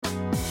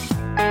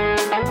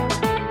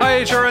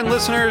HRN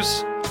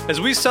listeners.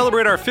 As we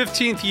celebrate our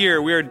 15th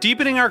year, we are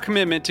deepening our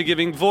commitment to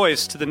giving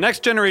voice to the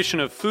next generation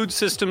of food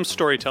systems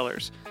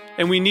storytellers,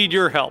 and we need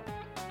your help.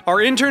 Our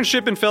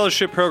internship and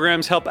fellowship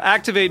programs help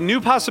activate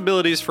new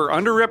possibilities for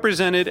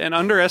underrepresented and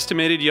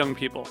underestimated young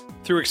people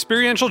through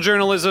experiential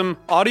journalism,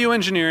 audio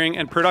engineering,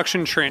 and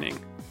production training.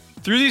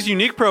 Through these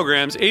unique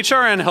programs,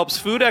 HRN helps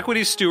food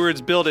equity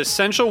stewards build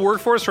essential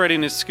workforce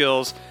readiness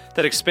skills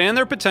that expand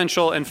their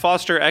potential and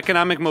foster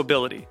economic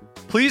mobility.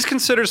 Please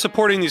consider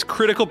supporting these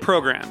critical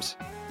programs.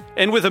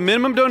 And with a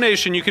minimum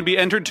donation, you can be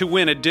entered to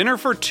win a dinner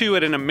for two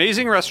at an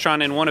amazing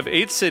restaurant in one of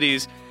 8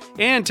 cities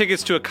and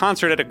tickets to a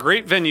concert at a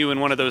great venue in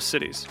one of those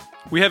cities.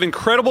 We have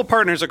incredible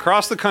partners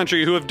across the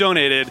country who have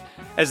donated,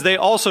 as they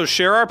also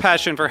share our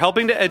passion for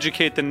helping to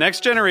educate the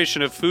next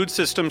generation of food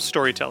systems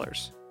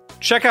storytellers.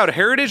 Check out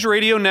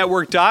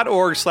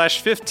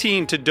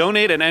heritageradionetwork.org/15 to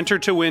donate and enter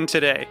to win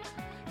today.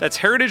 That's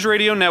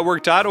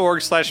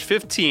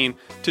heritageradionetwork.org/15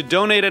 to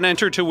donate and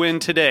enter to win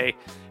today.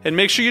 And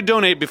make sure you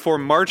donate before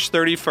March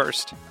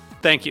 31st.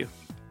 Thank you.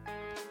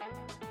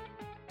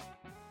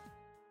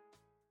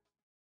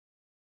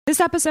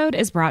 This episode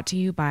is brought to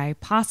you by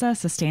PASA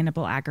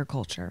Sustainable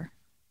Agriculture.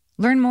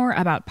 Learn more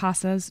about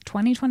PASA's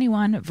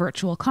 2021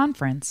 virtual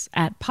conference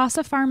at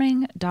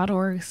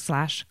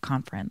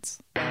pasafarming.org/conference.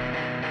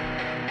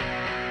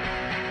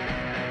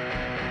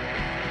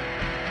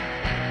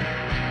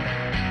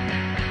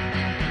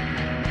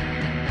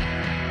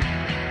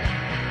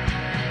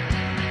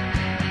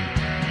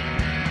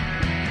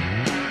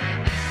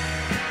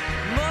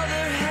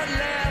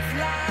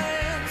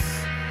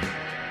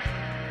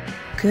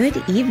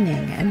 Good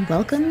evening, and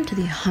welcome to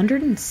the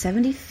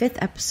 175th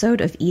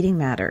episode of Eating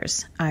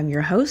Matters. I'm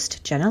your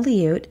host, Jenna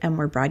Liut, and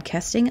we're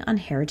broadcasting on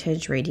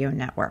Heritage Radio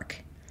Network.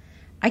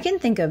 I can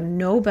think of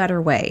no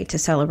better way to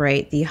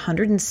celebrate the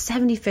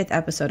 175th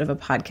episode of a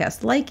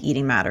podcast like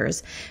Eating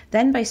Matters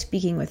than by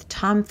speaking with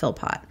Tom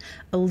Philpott,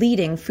 a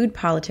leading food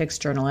politics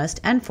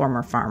journalist and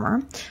former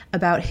farmer,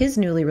 about his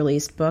newly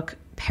released book,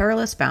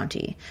 Perilous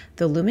Bounty: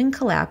 The Looming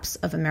Collapse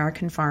of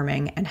American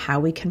Farming and How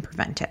We Can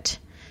Prevent It.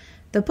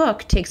 The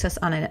book takes us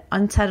on an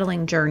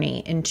unsettling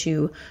journey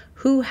into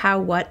who,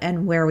 how, what,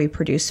 and where we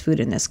produce food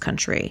in this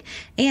country,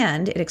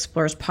 and it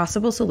explores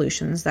possible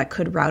solutions that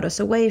could rout us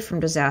away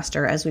from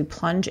disaster as we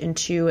plunge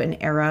into an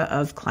era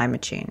of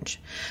climate change.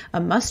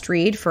 A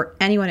must-read for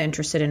anyone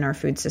interested in our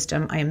food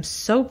system. I am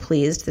so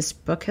pleased this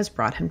book has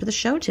brought him to the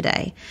show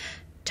today.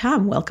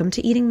 Tom, welcome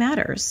to Eating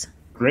Matters.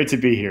 Great to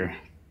be here.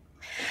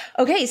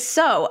 Okay,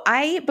 so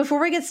before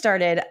we get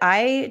started,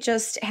 I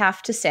just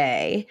have to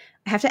say,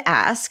 I have to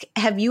ask,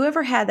 have you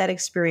ever had that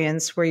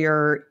experience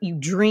where you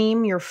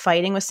dream you're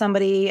fighting with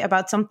somebody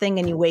about something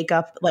and you wake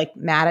up like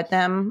mad at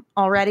them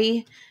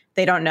already?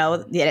 They don't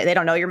know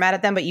you're mad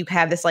at them, but you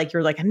have this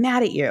you're like, I'm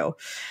mad at you.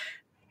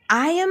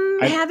 I am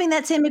having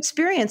that same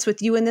experience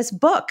with you in this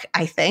book,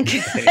 I think.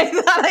 I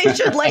thought I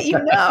should let you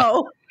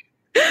know,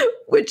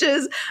 which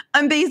is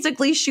I'm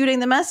basically shooting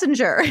the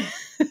messenger.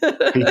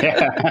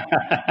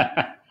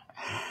 Yeah.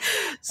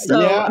 So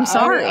yeah, I'm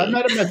sorry. I'm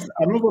a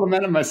little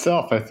mad at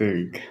myself, I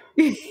think.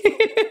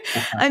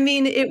 I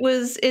mean,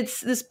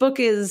 this book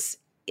is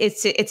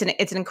an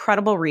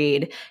incredible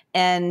read.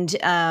 And,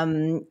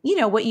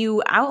 what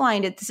you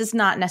outlined, this is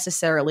not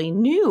necessarily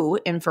new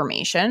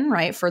information,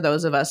 right? For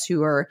those of us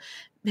who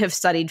have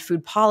studied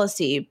food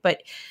policy,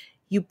 but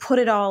you put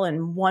it all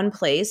in one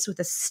place with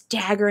a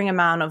staggering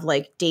amount of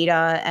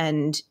data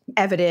and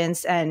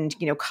evidence and,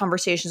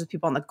 conversations with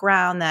people on the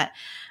ground that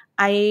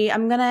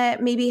I'm going to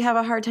maybe have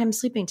a hard time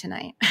sleeping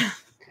tonight.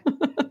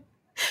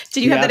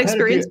 Did you have that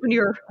experience when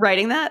you were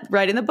writing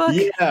the book?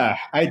 Yeah,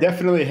 I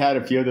definitely had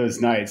a few of those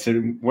nights.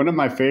 And one of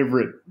my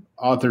favorite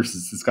authors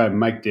is this guy,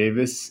 Mike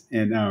Davis.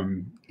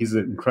 And he's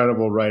an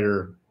incredible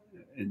writer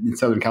in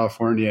Southern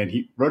California. And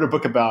he wrote a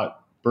book about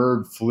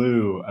bird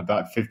flu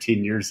about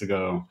 15 years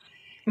ago.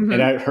 Mm-hmm.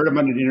 And I heard him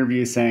on an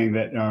interview saying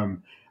that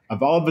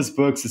of all of his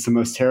books, it's the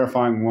most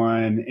terrifying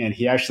one, and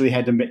he actually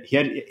had to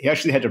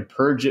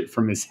purge it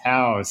from his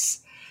house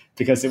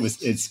because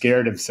it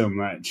scared him so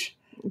much.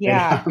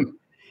 Yeah,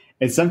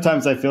 and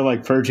sometimes I feel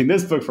like purging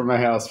this book from my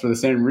house for the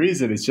same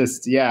reason. It's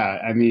just,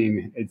 I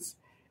mean,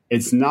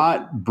 it's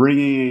not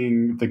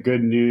bringing the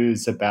good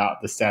news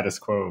about the status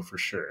quo for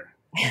sure.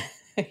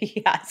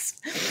 Yes.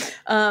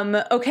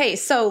 Okay,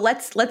 so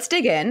let's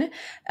dig in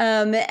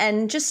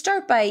and just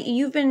start by,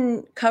 you've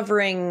been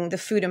covering the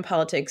food and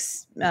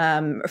politics,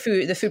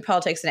 the food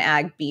politics and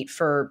ag beat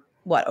for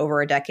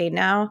over a decade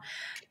now.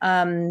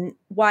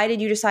 Why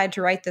did you decide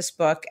to write this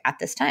book at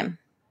this time?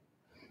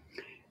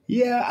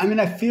 Yeah, I mean,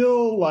 I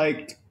feel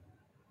like,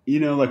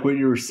 like what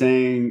you were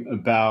saying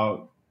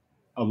about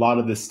a lot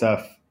of this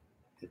stuff,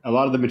 a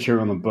lot of the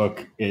material in the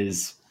book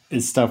is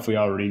stuff we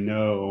already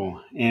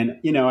know. And,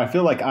 I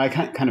feel like I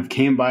kind of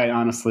came by it,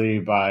 honestly,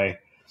 by,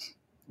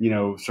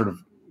 sort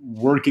of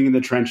working in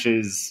the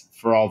trenches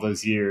for all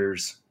those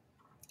years.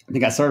 I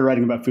think I started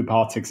writing about food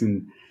politics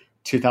in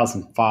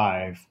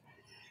 2005.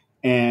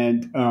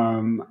 And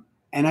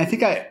I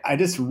think I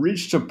just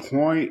reached a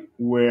point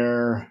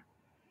where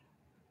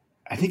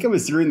I think it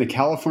was during the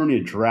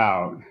California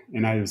drought,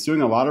 and I was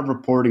doing a lot of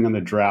reporting on the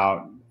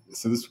drought.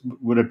 So this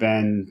would have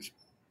been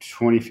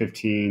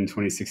 2015,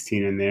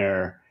 2016 in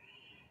there.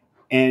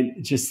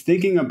 And just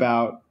thinking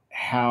about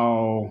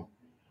how,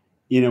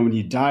 when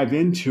you dive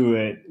into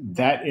it,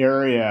 that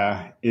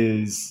area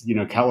is,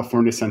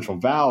 California Central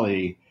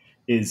Valley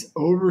is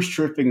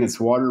overstripping its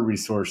water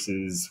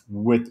resources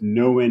with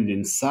no end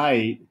in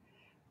sight.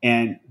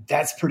 And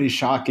that's pretty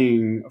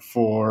shocking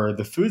for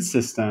the food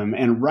system.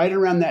 And right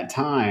around that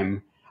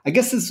time, I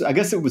guess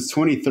it was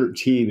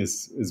 2013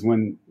 is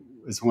when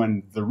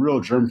the real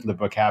germ for the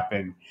book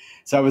happened.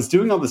 So I was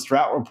doing all this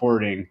drought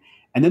reporting,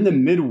 and then the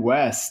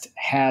Midwest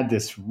had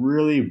this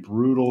really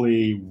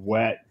brutally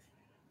wet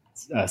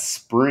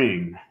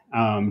spring.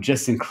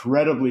 Just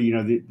incredibly,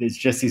 there's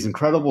just these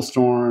incredible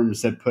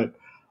storms that put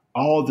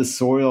all of the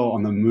soil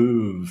on the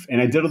move.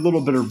 And I did a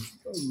little bit of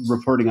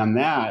reporting on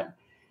that.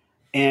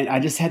 And I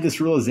just had this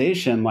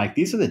realization, like,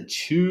 these are the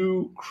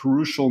two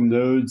crucial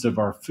nodes of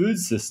our food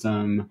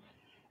system.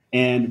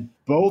 And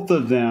both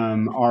of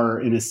them are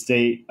in a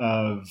state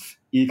of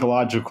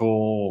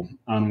ecological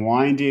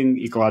unwinding,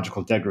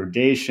 ecological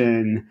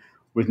degradation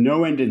with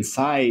no end in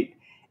sight.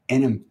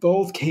 And in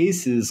both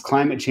cases,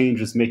 climate change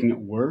was making it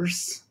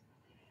worse.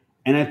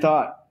 And I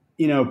thought,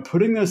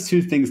 putting those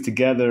two things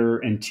together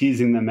and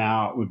teasing them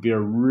out would be a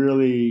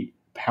really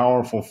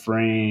powerful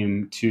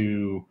frame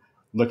to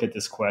look at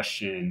this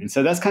question. And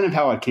so that's kind of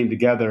how it came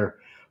together.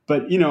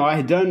 But, I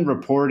had done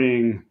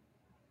reporting,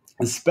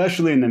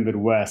 especially in the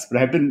Midwest, but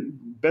I've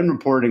been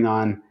reporting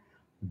on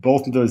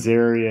both of those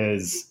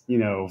areas,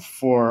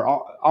 for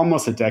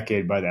almost a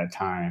decade by that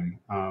time.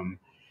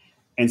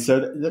 And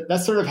so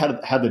that's sort of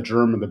how the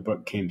germ of the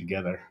book came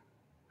together.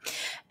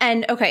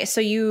 And okay,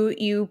 so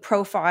you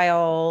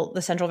profile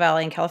the Central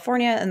Valley in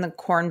California and the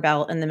Corn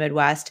Belt in the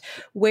Midwest.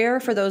 Where,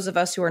 for those of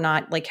us who are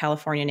not like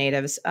California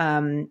natives,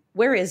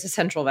 where is the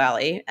Central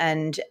Valley,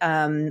 and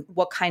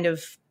what kind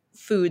of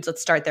foods?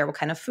 Let's start there. What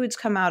kind of foods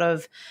come out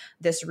of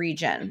this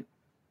region?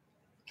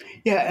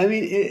 Yeah, I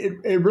mean,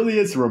 it really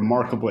is a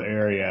remarkable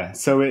area.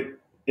 So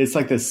it's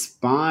like the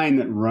spine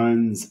that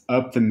runs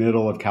up the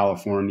middle of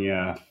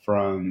California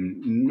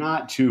from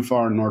not too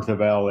far north of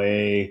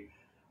LA,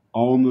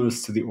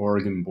 almost to the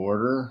Oregon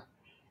border.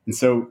 And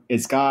so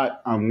it's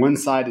got, on one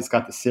side, it's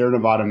got the Sierra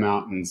Nevada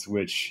mountains,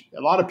 which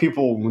a lot of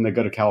people, when they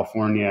go to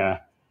California,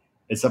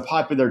 it's a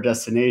popular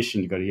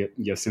destination to go to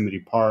Yosemite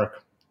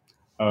Park.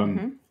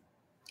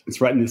 It's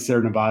right in the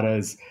Sierra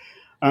Nevadas.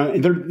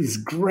 And there are these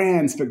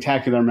grand,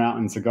 spectacular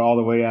mountains that go all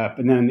the way up.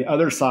 And then on the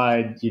other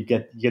side, you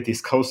get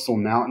these coastal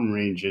mountain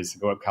ranges that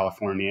go up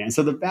California. And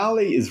so the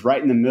valley is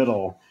right in the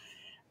middle.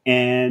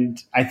 And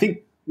I think,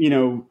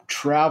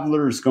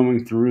 travelers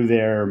going through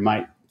there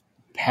might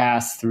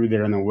pass through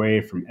there on the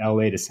way from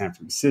LA to San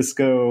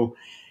Francisco.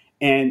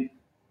 And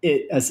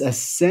it is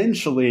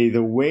essentially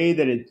the way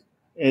that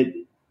it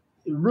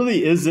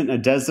really isn't a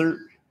desert.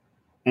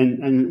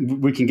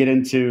 And we can get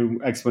into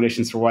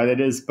explanations for why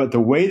that is. But the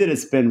way that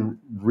it's been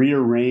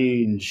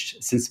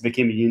rearranged since it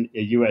became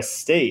a U.S.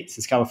 state,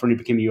 since California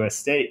became a U.S.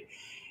 state,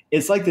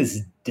 it's like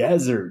this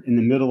desert in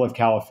the middle of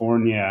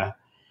California.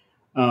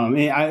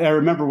 And I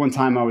remember one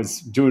time I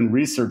was doing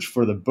research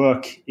for the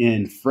book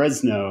in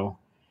Fresno,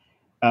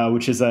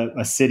 which is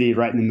a city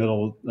right in the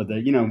middle of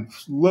the,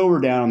 lower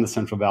down in the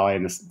Central Valley,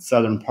 in the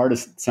southern part of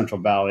Central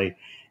Valley.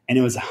 And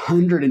it was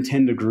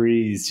 110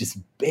 degrees, just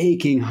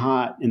baking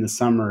hot in the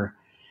summer.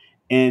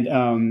 And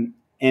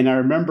I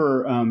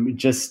remember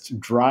just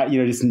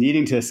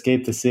needing to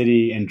escape the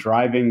city and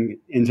driving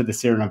into the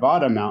Sierra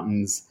Nevada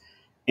mountains.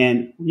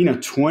 And,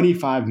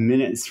 25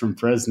 minutes from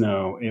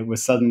Fresno, it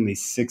was suddenly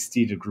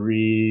 60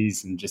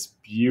 degrees and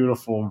just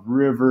beautiful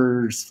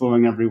rivers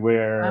flowing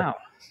everywhere.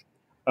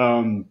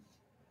 Wow.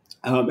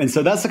 And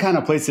so that's the kind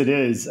of place it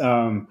is.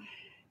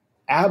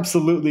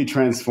 Absolutely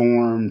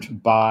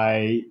transformed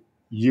by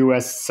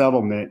U.S.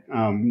 settlement,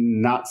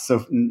 not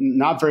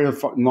very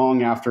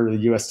long after the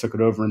U.S. took it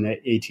over in the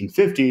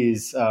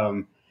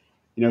 1850s,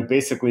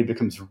 basically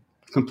becomes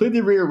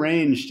completely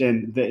rearranged,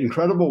 and the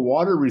incredible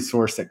water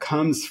resource that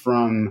comes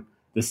from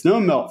the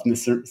snowmelt from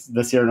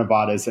the Sierra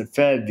Nevadas that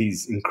fed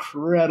these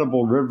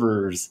incredible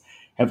rivers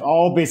have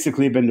all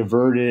basically been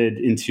diverted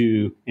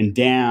into and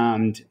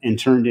dammed and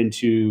turned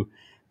into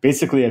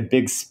basically a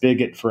big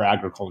spigot for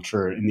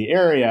agriculture in the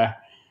area.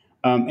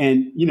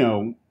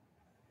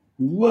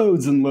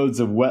 Loads and loads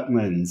of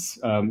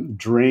wetlands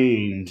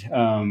drained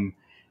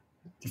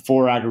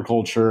for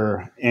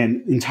agriculture,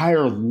 and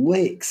entire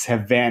lakes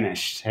have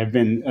vanished, have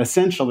been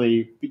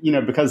essentially,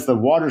 because the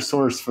water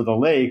source for the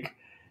lake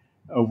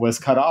was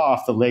cut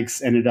off, the lakes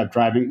ended up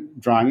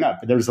drying up.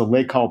 There's a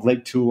lake called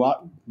Lake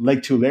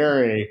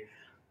Tulare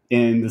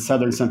in the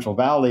southern Central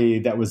Valley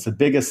that was the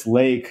biggest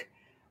lake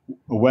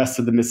west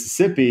of the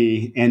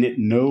Mississippi, and it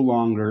no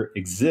longer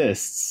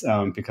exists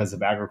because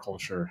of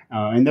agriculture.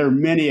 And there are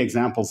many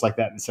examples like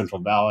that in the Central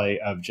Valley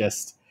of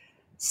just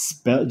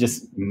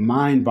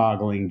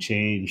mind-boggling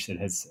change that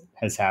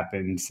has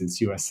happened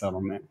since U.S.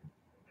 settlement.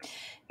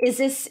 Is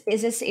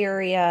this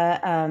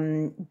area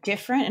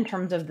different in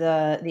terms of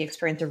the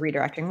experience of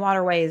redirecting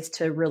waterways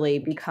to really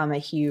become a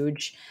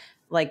huge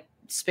like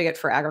spigot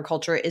for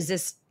agriculture? Is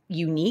this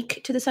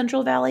unique to the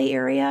Central Valley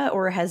area,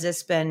 or has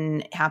this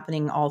been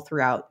happening all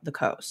throughout the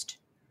coast?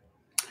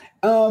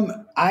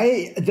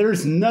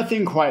 There's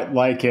nothing quite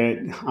like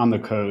it on the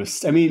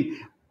coast. I mean,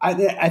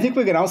 I think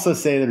we can also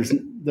say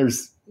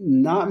there's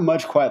not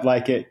much quite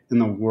like it in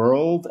the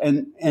world,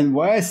 and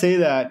why I say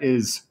that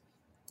is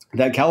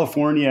that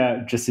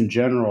California, just in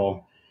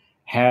general,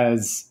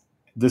 has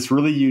this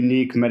really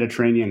unique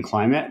Mediterranean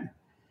climate.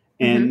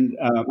 And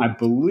I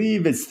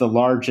believe it's the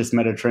largest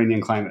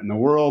Mediterranean climate in the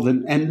world.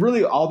 And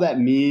really all that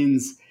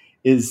means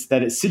is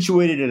that it's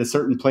situated at a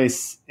certain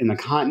place in the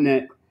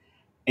continent,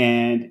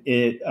 and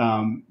it,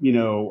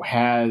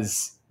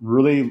 has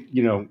really,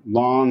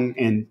 long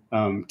and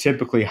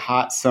typically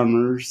hot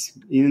summers.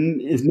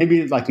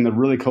 Maybe like in the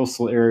really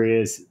coastal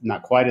areas,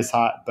 not quite as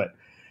hot, but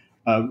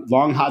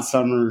long hot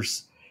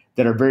summers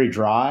that are very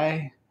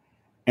dry,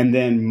 and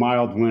then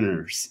mild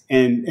winters.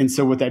 And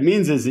so what that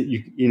means is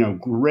that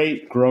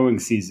great growing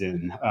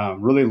season,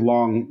 really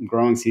long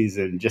growing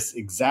season, just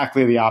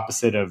exactly the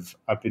opposite of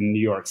up in New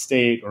York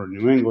State or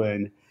New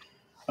England.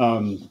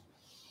 The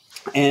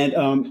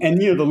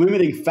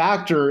limiting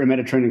factor in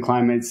Mediterranean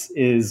climates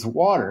is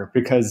water,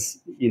 because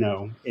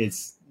it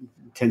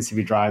tends to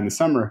be dry in the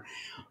summer.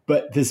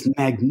 But this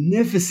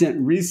magnificent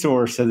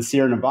resource of the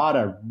Sierra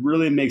Nevada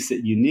really makes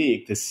it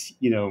unique. This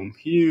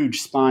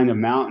huge spine of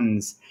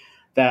mountains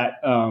that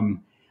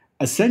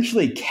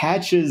essentially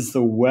catches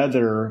the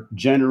weather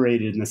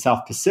generated in the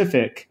South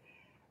Pacific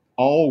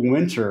all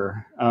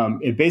winter.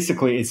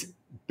 It's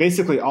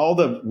basically all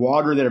the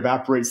water that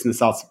evaporates in the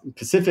South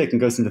Pacific and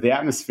goes into the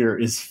atmosphere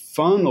is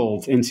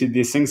funneled into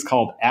these things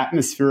called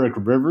atmospheric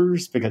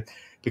rivers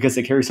because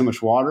they carry so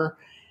much water,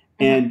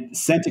 and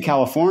sent to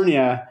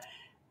California.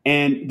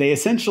 And they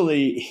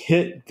essentially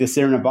hit the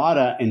Sierra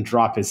Nevada and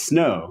drop as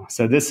snow.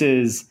 So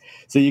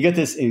you get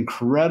this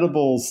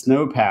incredible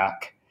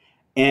snowpack.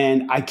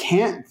 And I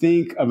can't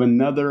think of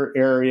another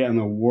area in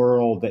the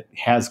world that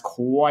has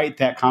quite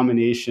that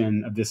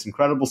combination of this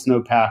incredible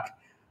snowpack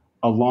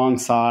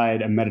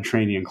alongside a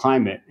Mediterranean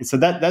climate. And so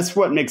that's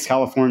what makes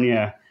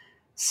California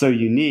so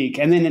unique.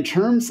 And then in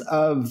terms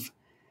of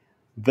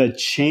the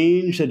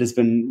change that has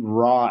been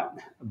wrought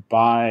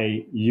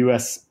by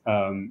U.S.,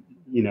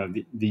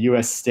 the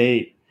U.S.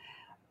 state,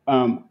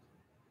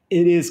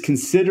 it is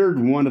considered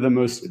one of the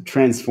most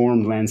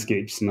transformed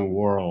landscapes in the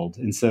world.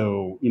 And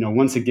so,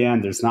 once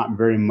again, there's not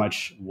very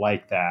much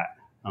like that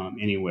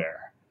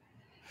anywhere.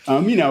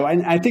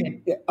 And I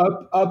think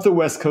up the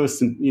West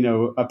Coast and,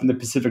 up in the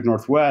Pacific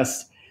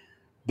Northwest,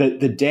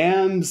 the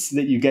dams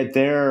that you get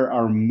there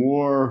are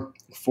more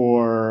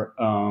for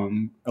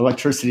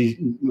electricity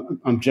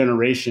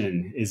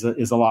generation is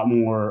a lot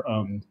more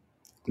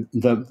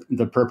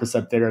the purpose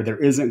up there. There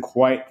isn't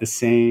quite the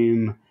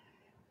same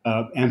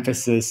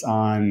emphasis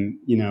on,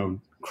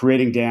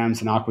 creating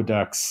dams and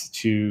aqueducts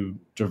to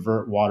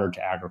divert water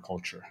to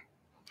agriculture.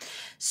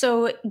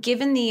 So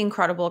given the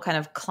incredible kind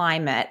of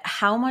climate,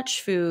 how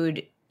much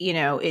food,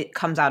 it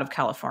comes out of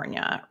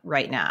California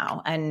right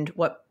now, and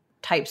what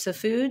types of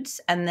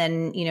foods? And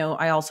then,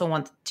 I also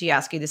want to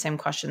ask you the same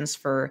questions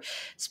for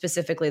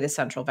specifically the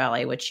Central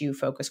Valley, which you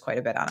focus quite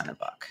a bit on in the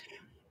book.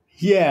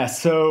 Yeah.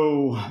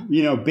 So,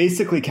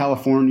 basically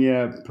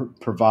California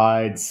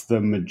provides the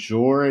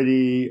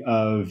majority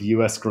of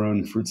U.S.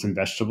 grown fruits and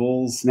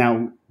vegetables.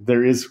 Now,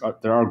 there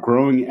are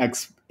growing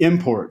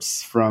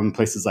imports from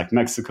places like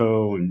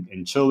Mexico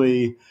and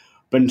Chile.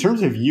 But in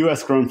terms of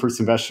U.S. grown fruits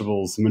and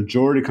vegetables, the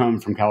majority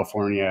come from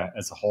California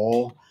as a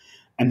whole.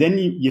 And then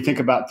you think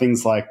about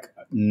things like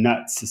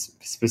nuts,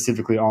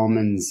 specifically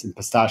almonds and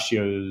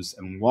pistachios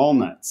and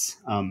walnuts.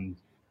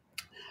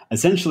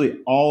 Essentially,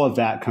 all of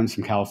that comes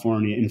from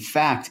California. In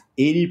fact,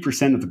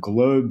 80% of the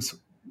globe's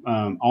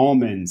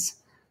almonds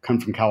come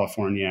from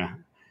California.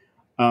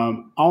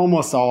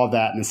 Almost all of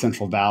that in the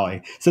Central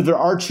Valley. So there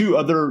are two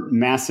other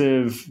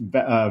massive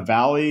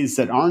valleys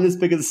that aren't as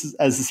big as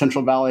the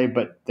Central Valley,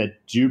 but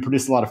that do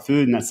produce a lot of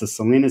food, and that's the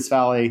Salinas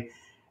Valley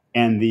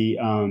and the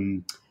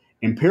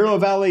Imperial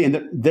Valley.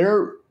 And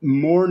they're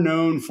more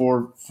known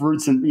for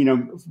fruits and,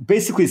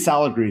 basically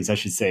salad greens, I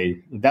should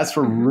say. That's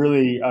for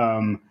really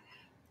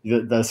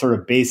the sort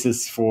of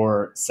basis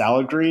for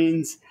salad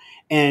greens.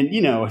 And,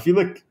 if you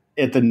look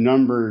at the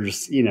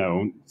numbers,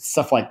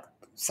 stuff like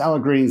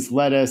salad greens,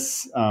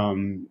 lettuce,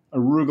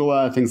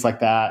 arugula, things like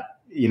that,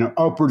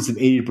 upwards of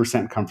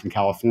 80% come from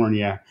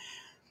California.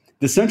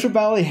 The Central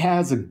Valley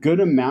has a good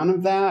amount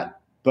of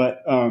that,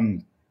 but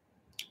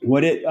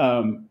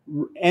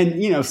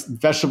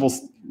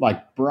vegetables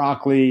like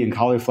broccoli and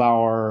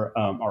cauliflower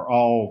are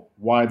all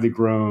widely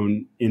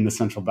grown in the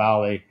Central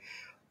Valley.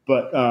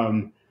 But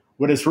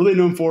what it's really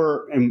known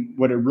for, and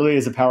what it really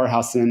is a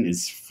powerhouse in,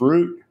 is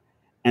fruit,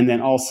 and then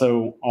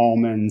also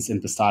almonds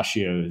and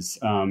pistachios.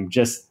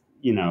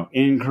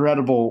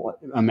 Incredible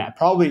amount.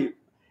 Probably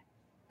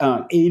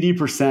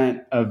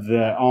 80% of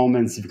the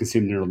almonds you've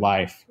consumed in your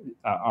life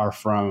are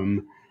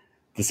from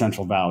the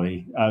Central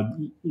Valley.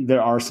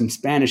 There are some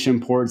Spanish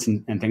imports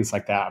and things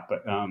like that,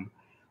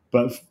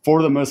 but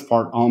for the most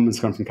part, almonds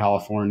come from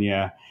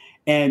California.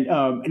 And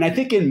I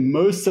think in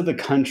most of the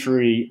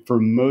country, for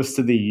most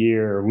of the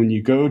year, when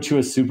you go to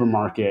a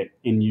supermarket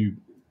and you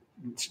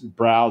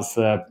browse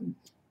the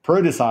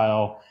produce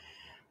aisle,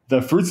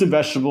 the fruits and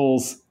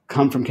vegetables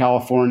come from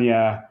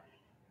California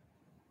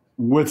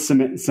with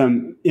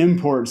some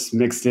imports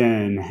mixed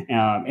in.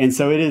 And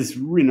so it is,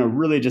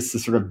 really just the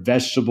sort of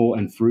vegetable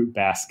and fruit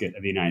basket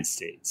of the United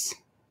States.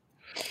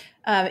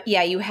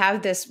 You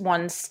have this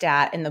one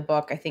stat in the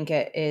book. I think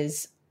it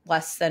is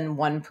less than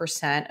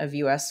 1% of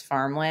U.S.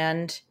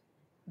 farmland.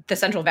 The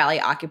Central Valley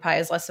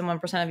occupies less than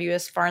 1% of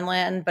U.S.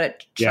 farmland, but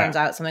it turns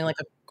out something like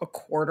a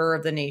quarter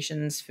of the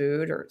nation's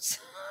food or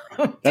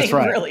something. That's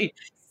right. Really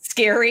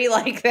scary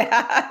like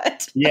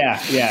that. Yeah.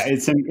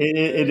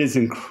 It is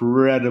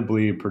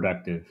incredibly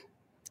productive.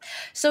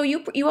 So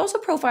you also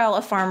profile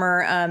a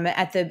farmer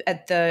at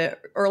the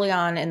early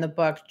on in the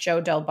book,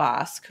 Joe Del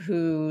Bosque,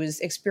 whose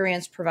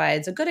experience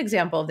provides a good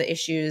example of the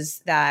issues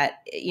that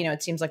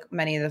it seems like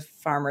many of the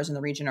farmers in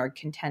the region are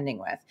contending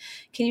with.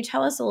 Can you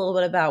tell us a little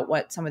bit about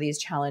what some of these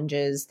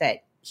challenges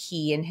that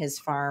he and his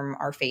farm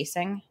are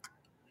facing?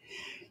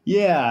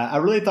 Yeah, I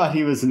really thought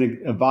he was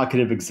an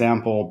evocative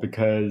example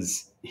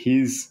because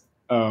he's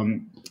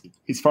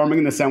farming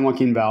in the San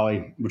Joaquin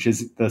Valley, which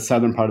is the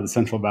southern part of the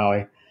Central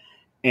Valley.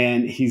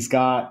 And he's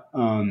got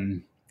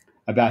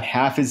about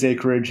half his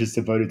acreage is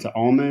devoted to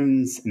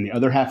almonds and the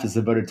other half is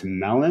devoted to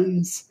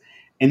melons.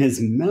 And his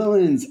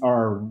melons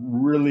are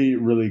really,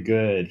 really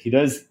good. He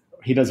does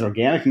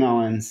organic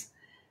melons,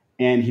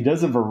 and he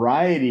does a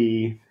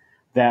variety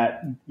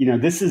that,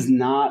 this is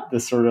not the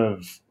sort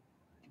of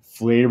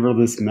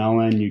flavorless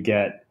melon you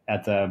get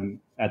at the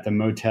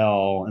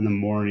motel in the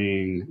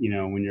morning,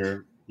 when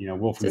you're,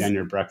 wolfing down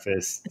your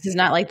breakfast. This is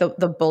not like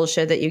the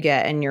bullshit that you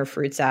get in your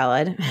fruit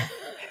salad.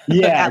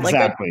 Yeah, at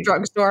exactly. Like a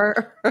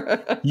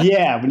drugstore.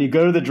 Yeah, when you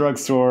go to the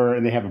drugstore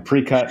and they have a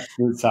pre-cut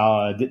fruit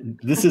salad,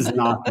 this is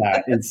not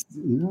that. It's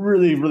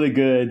really, really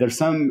good. There's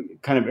some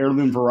kind of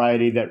heirloom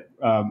variety that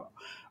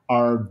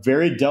are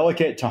very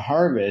delicate to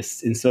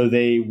harvest, and so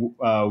they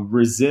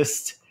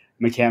resist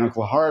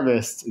mechanical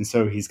harvest. And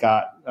so he's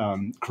got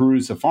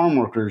crews of farm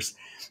workers,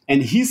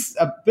 and he's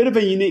a bit of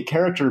a unique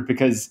character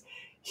because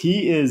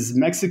he is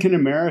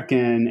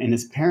Mexican-American and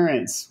his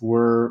parents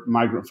were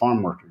migrant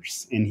farm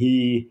workers. And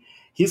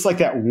he's like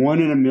that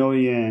 1 in a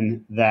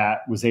million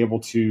that was able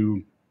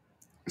to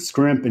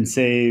scrimp and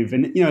save.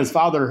 And, his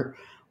father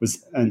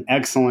was an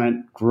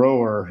excellent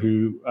grower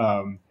who,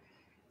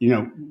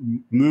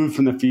 moved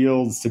from the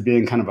fields to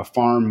being kind of a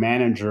farm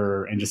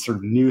manager and just sort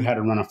of knew how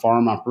to run a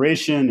farm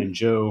operation. And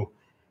Joe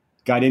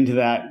got into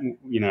that,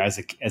 as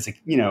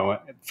a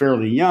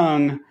fairly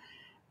young,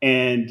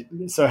 and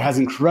so has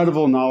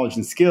incredible knowledge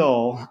and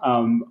skill,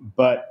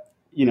 but,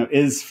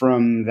 is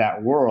from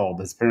that world.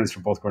 His parents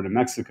were both born in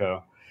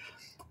Mexico.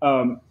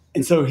 And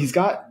so he's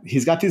got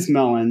these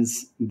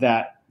melons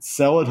that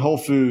sell at Whole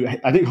Foods.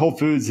 I think Whole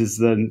Foods is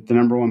the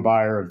number one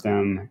buyer of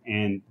them.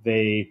 And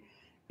they,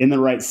 in the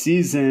right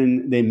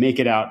season, they make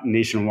it out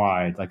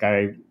nationwide. Like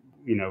I,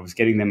 was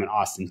getting them in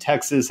Austin,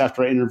 Texas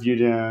after I interviewed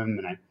him.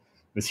 And I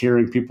was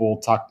hearing people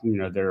talk,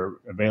 they're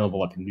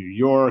available up in New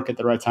York at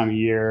the right time of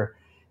year.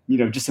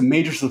 Just a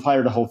major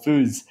supplier to Whole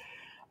Foods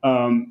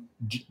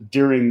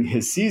during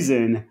his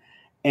season.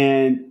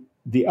 And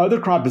the other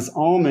crop is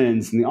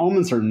almonds, and the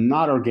almonds are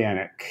not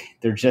organic.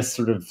 They're just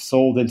sort of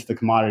sold into the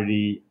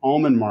commodity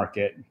almond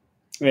market.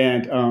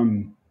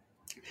 And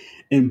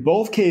in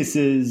both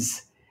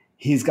cases,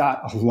 he's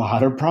got a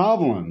lot of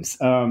problems,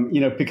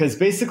 because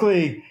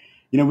basically,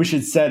 we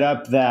should set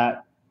up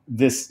that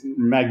this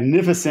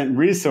magnificent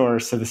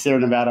resource of the Sierra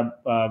Nevada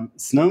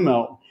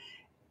snowmelt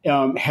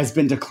has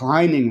been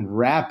declining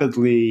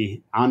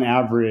rapidly on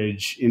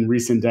average in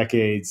recent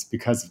decades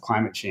because of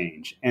climate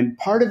change. And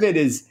part of it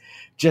is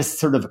just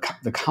sort of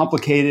the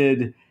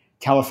complicated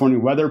California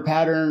weather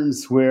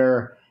patterns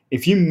where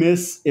if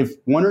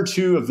one or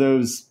two of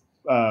those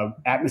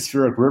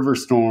atmospheric river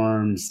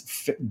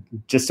storms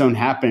just don't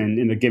happen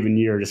in a given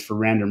year just for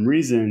random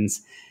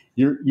reasons,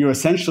 you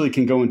essentially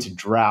can go into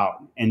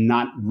drought and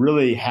not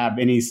really have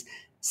any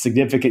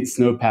significant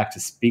snowpack to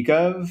speak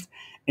of.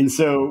 And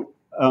so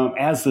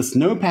as the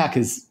snowpack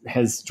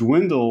has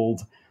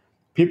dwindled,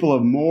 people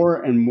have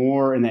more and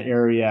more in that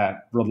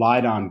area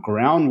relied on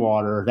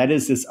groundwater. That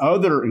is this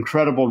other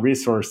incredible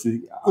resource,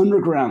 the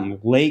underground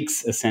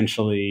lakes,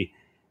 essentially,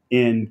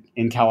 in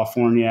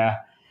California,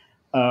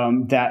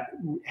 that,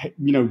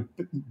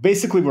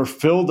 basically were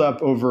filled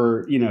up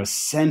over,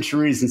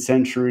 centuries and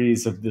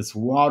centuries of this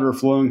water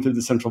flowing through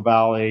the Central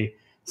Valley.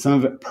 Some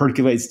of it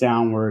percolates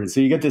downward. So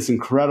you get this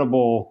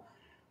incredible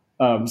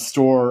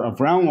store of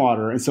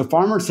groundwater. And so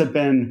farmers have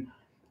been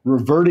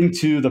reverting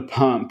to the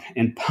pump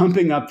and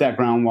pumping up that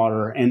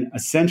groundwater and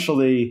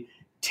essentially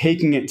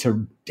taking it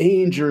to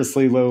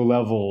dangerously low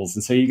levels.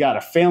 And so you got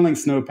a failing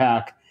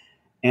snowpack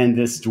and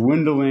this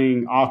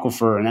dwindling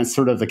aquifer. And that's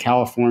sort of the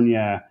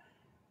California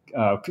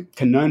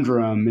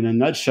conundrum in a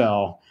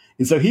nutshell.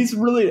 And so he's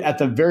really at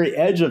the very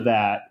edge of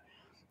that,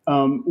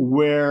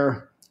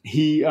 where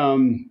he,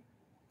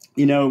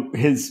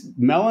 his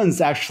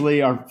melons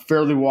actually are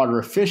fairly water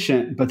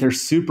efficient, but they're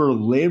super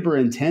labor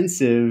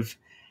intensive.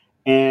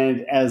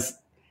 And as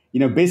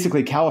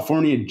basically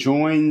California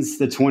joins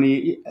the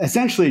 20th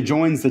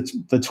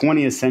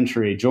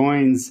century,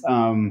 joins,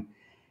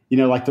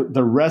 like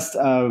the rest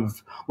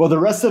of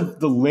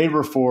the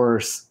labor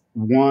force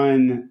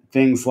won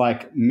things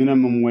like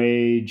minimum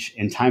wage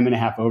and time and a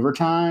half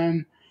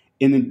overtime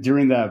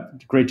during the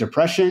Great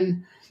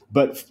Depression.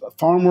 But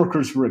farm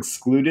workers were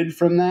excluded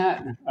from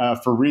that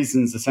for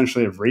reasons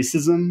essentially of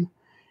racism.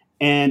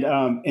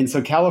 And so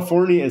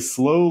California is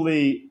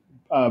slowly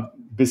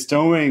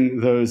bestowing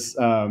those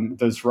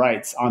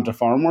rights onto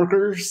farm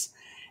workers.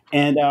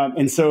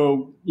 And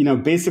so,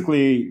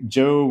 basically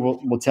Joe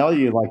will tell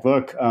you, like,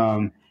 look,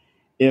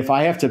 if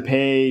I have to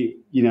pay,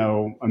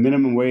 a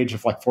minimum wage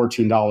of like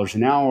 $14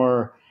 an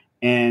hour,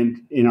 and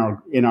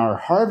in our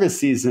harvest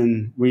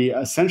season, we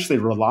essentially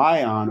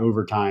rely on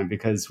overtime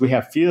because we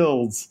have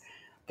fields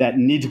that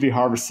need to be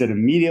harvested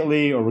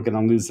immediately or we're going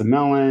to lose the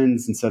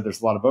melons. And so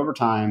there's a lot of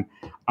overtime.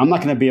 I'm not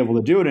going to be able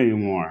to do it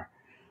anymore.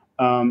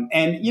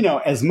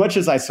 As much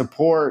as I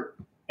support,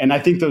 and I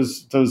think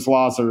those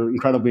laws are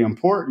incredibly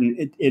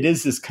important, it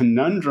is this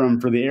conundrum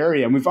for the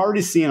area. And we've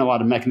already seen a lot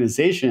of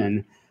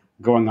mechanization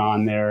going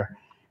on there.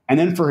 And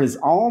then for his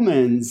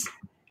almonds,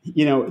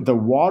 the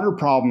water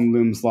problem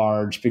looms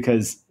large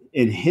because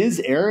in his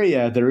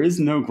area, there is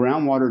no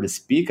groundwater to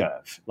speak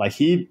of. Like,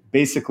 he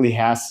basically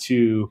has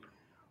to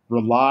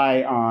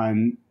rely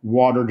on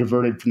water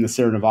diverted from the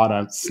Sierra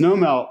Nevada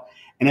snowmelt.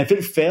 And if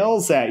it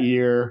fails that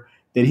year,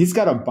 then he's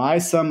got to buy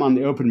some on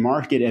the open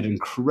market at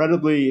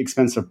incredibly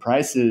expensive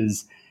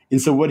prices. And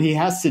so what he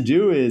has to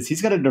do is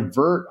he's got to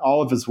divert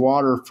all of his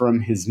water from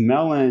his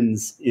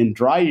melons in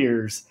dry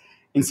years.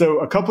 And so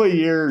a couple of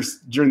years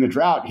during the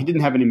drought, he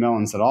didn't have any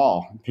melons at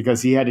all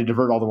because he had to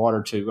divert all the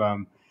water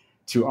to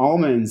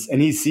almonds.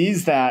 And he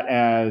sees that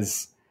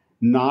as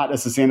not a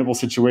sustainable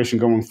situation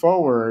going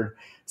forward.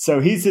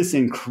 So he's this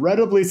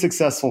incredibly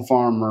successful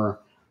farmer,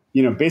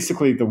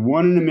 basically the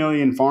 1 in a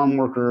million farm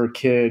worker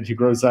kid who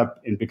grows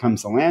up and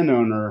becomes a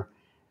landowner.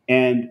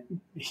 And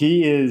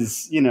he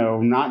is,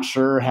 not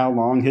sure how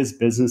long his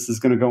business is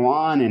going to go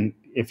on and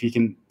if he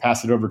can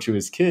pass it over to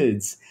his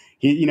kids.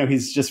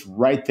 He's just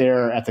right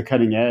there at the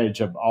cutting edge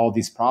of all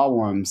these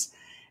problems.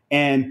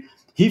 And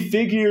he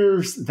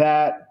figures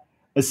that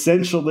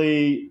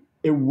essentially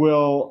it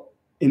will,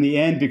 in the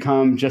end,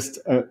 become just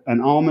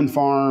an almond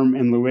farm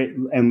and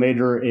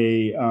later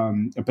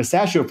a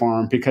pistachio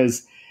farm,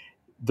 because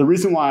the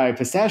reason why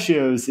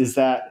pistachios is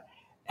that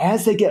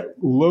as they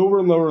get lower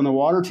and lower in the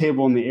water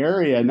table in the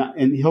area,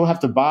 and he'll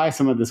have to buy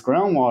some of this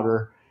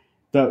groundwater,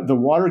 the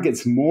water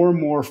gets more and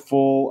more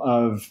full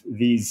of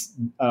these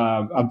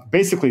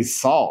basically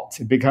salt.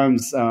 It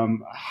becomes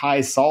high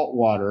salt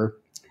water,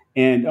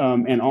 and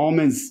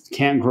almonds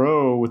can't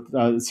grow with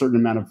a certain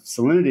amount of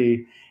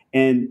salinity,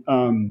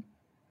 and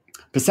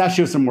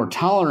pistachios are more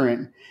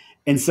tolerant.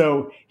 And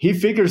so he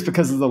figures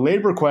because of the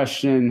labor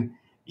question,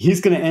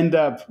 he's going to end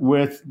up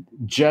with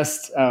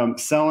just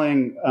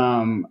selling,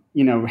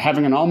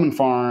 having an almond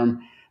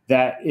farm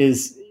that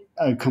is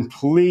a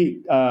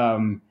completely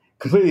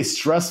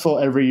stressful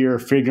every year,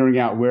 figuring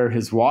out where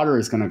his water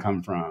is going to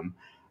come from.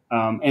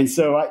 And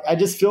so I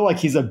just feel like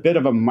he's a bit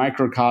of a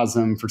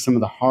microcosm for some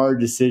of the hard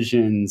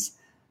decisions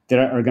that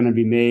are going to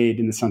be made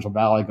in the Central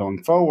Valley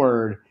going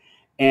forward.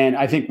 And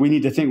I think we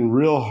need to think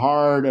real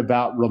hard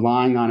about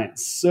relying on it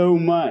so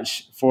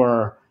much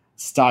for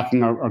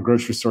stocking our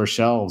grocery store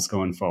shelves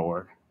going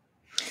forward.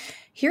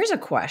 Here's a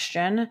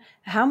question.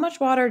 How much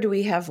water do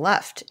we have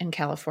left in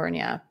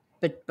California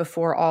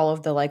before all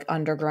of the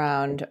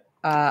underground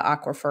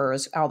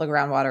aquifers, all the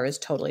groundwater is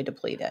totally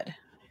depleted?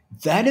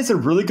 That is a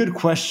really good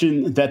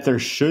question that there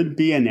should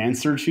be an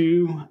answer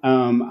to.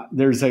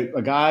 There's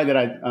a guy that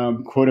I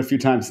quote a few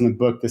times in the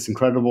book, this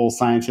incredible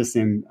scientist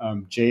named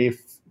Jay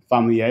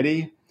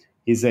Famlietti.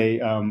 He's a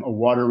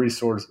water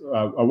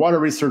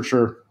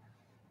researcher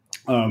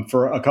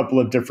for a couple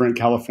of different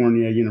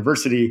California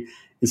university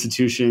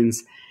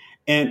institutions.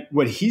 And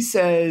what he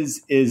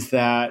says is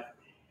that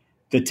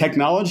the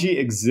technology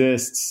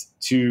exists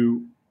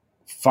to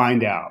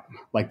find out.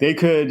 Like, they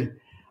could,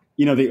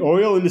 the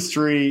oil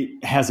industry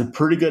has a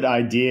pretty good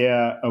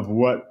idea of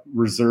what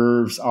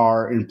reserves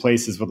are in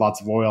places with lots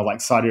of oil,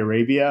 like Saudi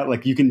Arabia.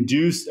 Like, you can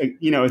do,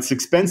 it's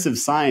expensive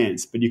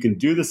science, but you can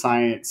do the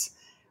science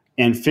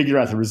and figure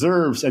out the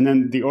reserves. And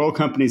then the oil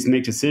companies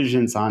make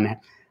decisions on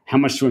how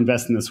much to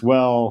invest in this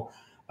well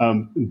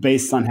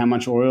based on how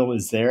much oil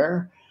is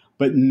there.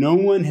 But no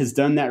one has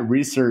done that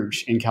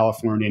research in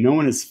California. No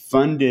one has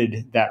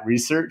funded that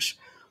research.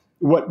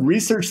 What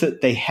research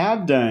that they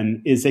have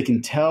done is they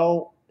can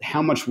tell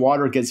how much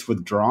water gets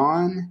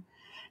withdrawn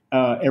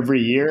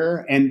every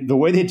year. And the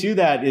way they do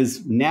that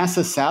is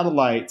NASA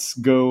satellites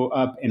go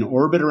up and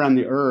orbit around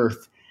the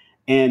Earth,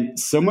 and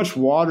so much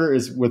water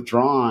is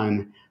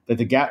withdrawn that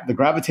the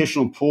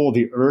gravitational pull of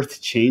the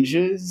Earth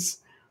changes.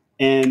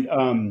 And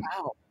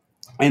wow.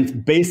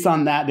 And based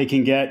on that, they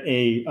can get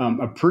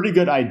a pretty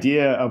good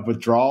idea of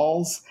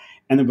withdrawals.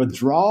 And the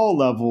withdrawal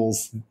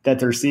levels that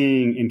they're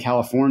seeing in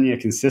California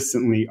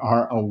consistently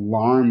are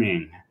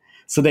alarming.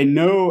 So they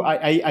know,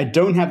 I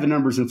don't have the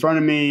numbers in front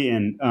of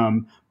me,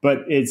 but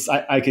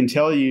I can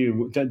tell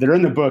you that they're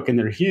in the book and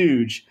they're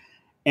huge.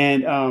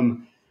 And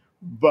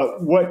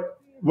but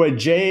what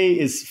Jay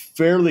is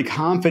fairly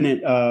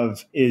confident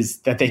of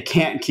is that they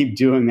can't keep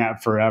doing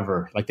that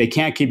forever. Like they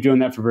can't keep doing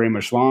that for very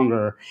much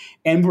longer.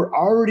 And we're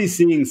already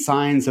seeing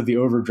signs of the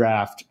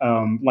overdraft.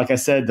 Like I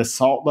said, the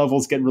salt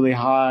levels get really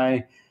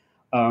high.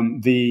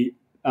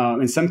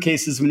 In some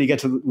cases, when you get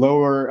to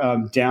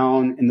lower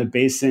down in the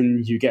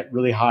basin, you get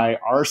really high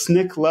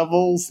arsenic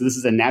levels. This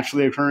is a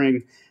naturally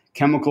occurring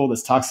chemical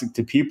that's toxic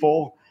to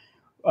people.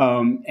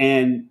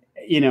 And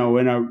in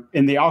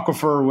the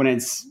aquifer, when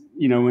it's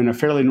in a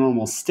fairly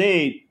normal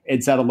state,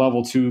 it's at a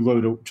level too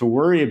low to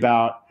worry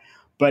about.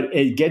 But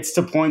it gets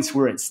to points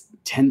where it's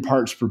 10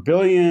 parts per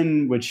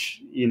billion,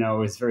 which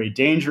is very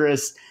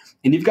dangerous.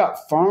 And you've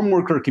got farm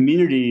worker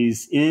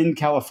communities in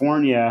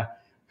California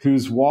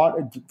whose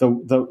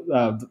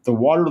the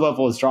water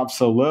level has dropped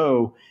so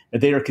low that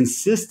they are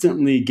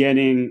consistently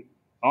getting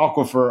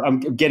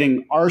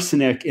getting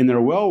arsenic in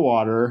their well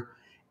water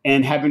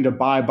and having to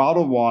buy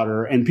bottled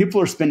water. And people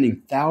are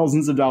spending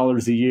thousands of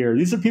dollars a year.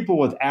 These are people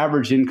with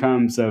average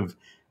incomes of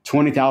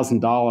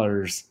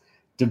 $20,000,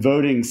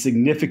 devoting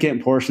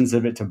significant portions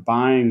of it to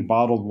buying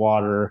bottled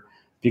water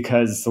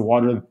because the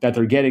water that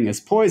they're getting is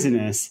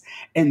poisonous.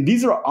 And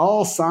these are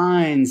all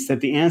signs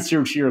that the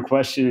answer to your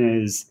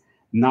question is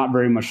not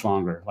very much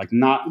longer,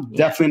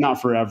 definitely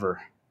not forever.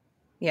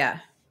 Yeah.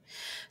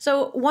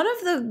 So one of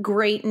the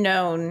great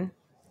known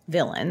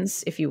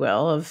villains, if you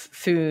will, of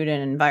food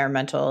and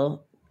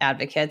environmental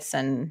advocates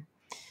and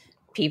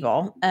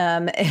people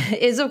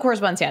is, of course,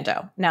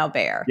 Monsanto, now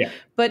Bayer. Yeah.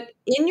 But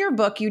in your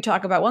book, you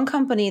talk about one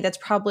company that's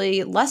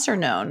probably lesser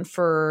known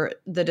for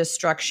the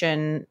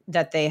destruction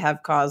that they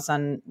have caused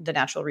on the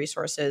natural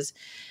resources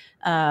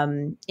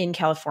in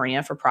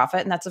California for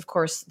profit. And that's, of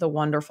course, the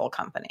Wonderful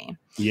Company.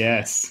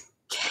 Yes.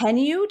 Can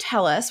you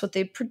tell us what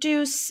they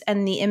produce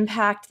and the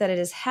impact that it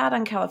has had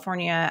on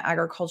California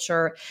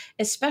agriculture,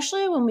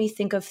 especially when we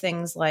think of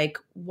things like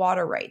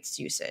water rights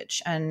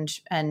usage and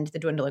the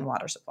dwindling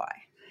water supply?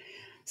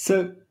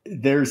 So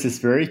there's this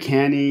very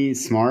canny,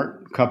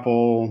 smart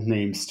couple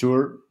named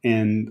Stuart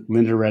and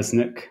Linda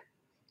Resnick,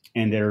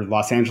 and they're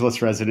Los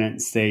Angeles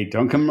residents. They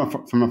don't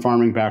come from a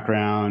farming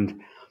background,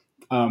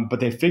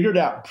 but they figured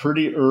out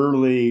pretty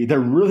early,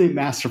 they're really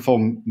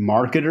masterful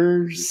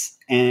marketers,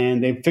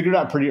 and they figured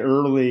out pretty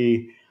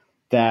early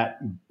that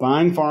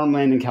buying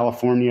farmland in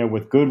California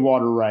with good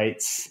water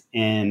rights,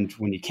 and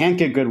when you can't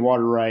get good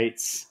water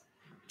rights,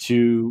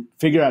 to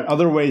figure out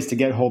other ways to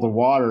get hold of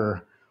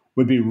water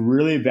would be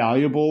really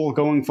valuable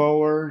going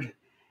forward.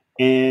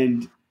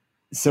 And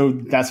so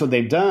that's what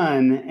they've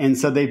done. And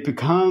so they've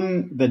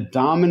become the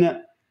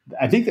dominant,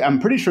 I'm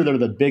pretty sure they're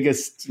the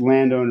biggest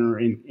landowner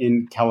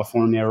in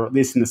California, or at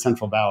least in the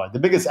Central Valley, the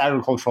biggest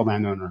agricultural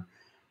landowner,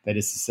 that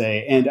is to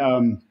say.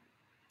 And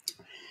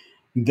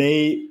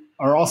they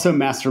are also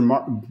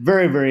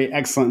very, very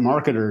excellent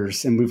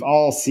marketers. And we've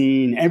all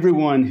seen,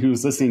 everyone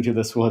who's listening to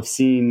this will have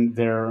seen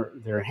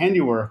their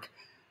handiwork.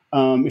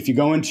 If you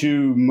go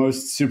into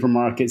most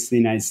supermarkets in the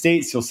United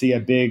States, you'll see a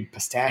big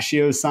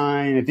pistachio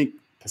sign. I think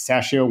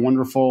pistachio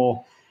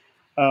wonderful,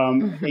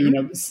 in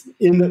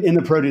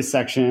the produce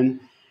section.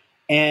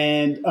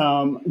 And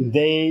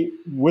they,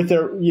 with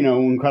their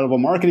incredible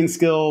marketing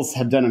skills,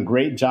 have done a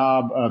great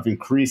job of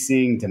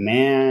increasing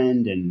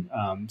demand and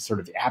sort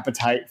of the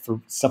appetite for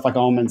stuff like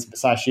almonds and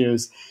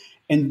pistachios.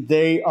 And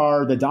they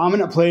are the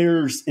dominant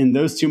players in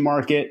those two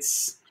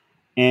markets.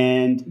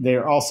 And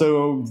they're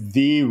also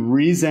the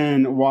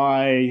reason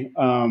why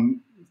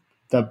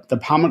the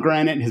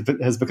pomegranate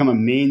has become a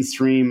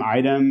mainstream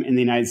item in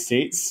the United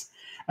States.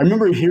 I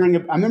remember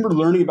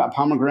learning about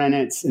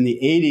pomegranates in the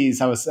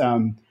 80s. I was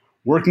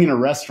working in a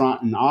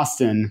restaurant in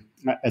Austin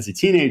as a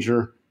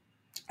teenager,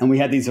 and we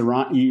had these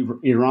Iranian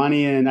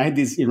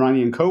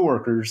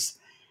coworkers,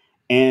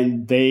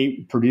 and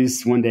they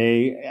produced one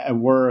day at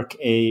work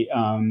a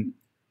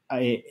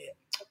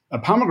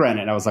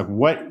pomegranate. I was like,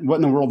 what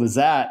in the world is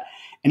that?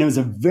 And it was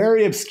a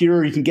very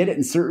obscure, you can get it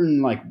in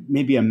certain, like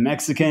maybe a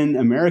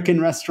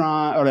Mexican-American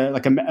restaurant or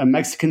like a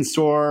Mexican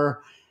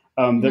store.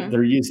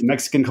 They're used in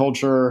Mexican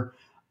culture,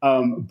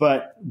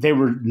 but they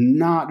were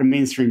not a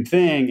mainstream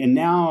thing. And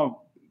now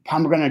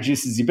pomegranate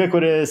juice is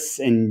ubiquitous,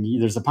 and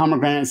there's a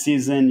pomegranate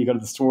season. You go to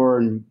the store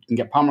and you can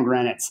get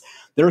pomegranates.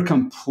 They're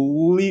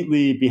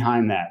completely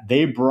behind that.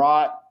 They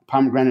brought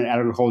pomegranate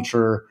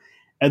agriculture,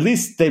 at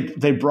least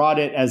they brought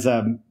it as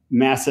a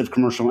massive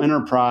commercial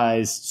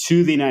enterprise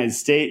to the United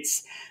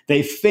States.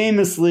 They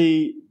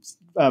famously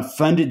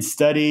funded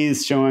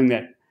studies showing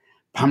that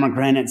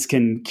pomegranates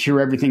can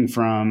cure everything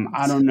from,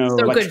 I don't know.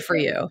 So good for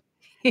you.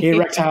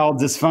 Erectile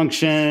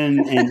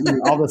dysfunction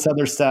and all this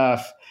other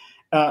stuff.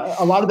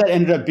 A lot of that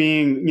ended up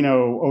being,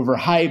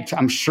 overhyped.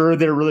 I'm sure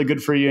they're really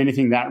good for you.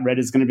 Anything that red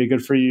is going to be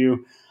good for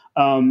you.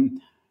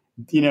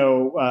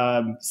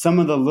 some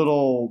of the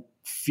little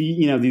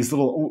these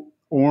little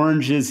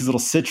oranges, these little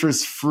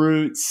citrus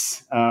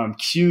fruits,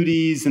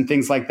 cuties, and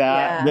things like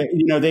that.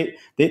 Yeah.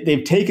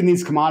 They've taken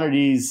these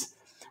commodities.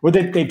 Well,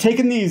 they've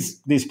taken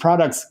these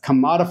products,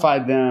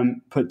 commodified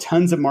them, put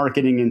tons of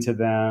marketing into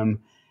them,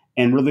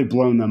 and really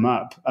blown them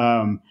up.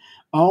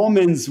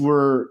 Almonds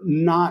were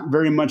not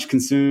very much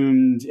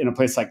consumed in a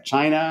place like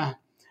China,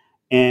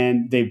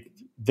 and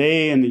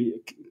they and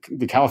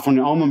the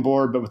California Almond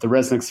Board, but with the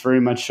Resnicks very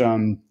much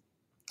in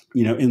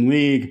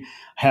league,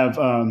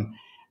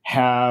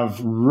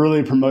 have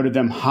really promoted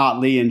them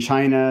hotly in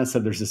China. So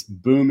there's this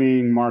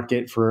booming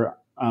market for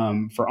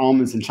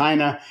almonds in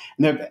China.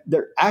 And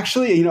they're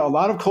actually, a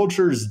lot of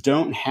cultures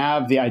don't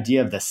have the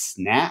idea of the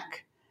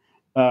snack,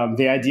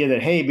 the idea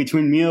that, hey,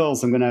 between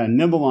meals, I'm going to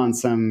nibble on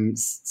some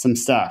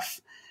stuff.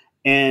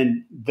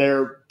 And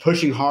they're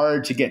pushing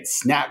hard to get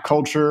snack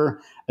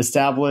culture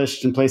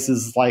established in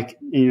places like,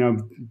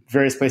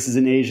 various places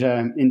in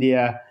Asia,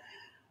 India.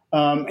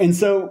 And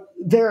so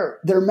they're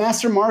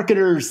master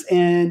marketers,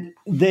 and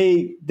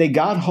they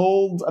got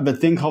hold of a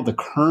thing called the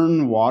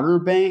Kern Water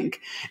Bank.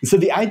 And so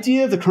the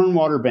idea of the Kern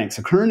Water Bank,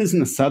 so Kern is in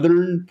the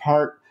southern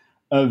part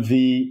of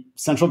the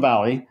Central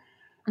Valley,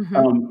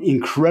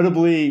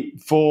 incredibly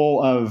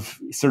full of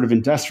sort of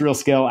industrial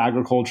scale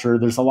agriculture.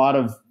 There's a lot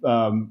of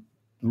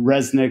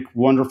Resnick,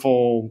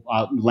 wonderful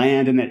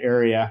land in that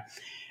area.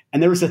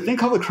 And there was a thing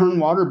called the Kern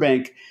Water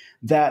Bank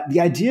that the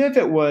idea of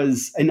it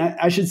was, and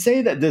I should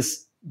say that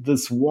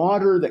this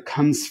water that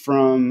comes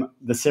from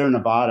the Sierra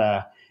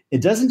Nevada,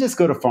 it doesn't just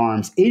go to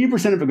farms.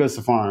 80% of it goes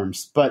to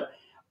farms, but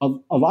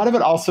a lot of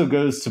it also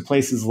goes to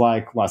places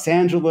like Los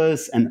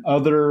Angeles and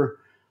other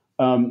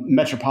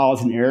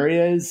metropolitan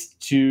areas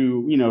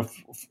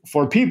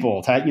for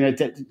people,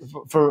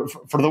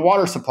 for the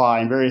water supply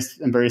in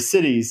various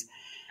cities.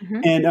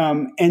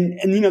 Mm-hmm.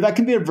 And that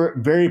can be a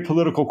very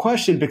political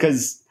question,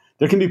 because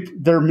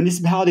there are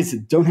municipalities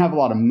that don't have a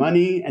lot of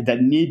money and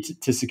that need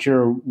to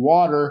secure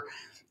water.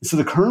 So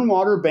the Kern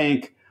Water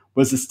Bank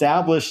was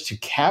established to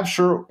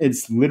capture,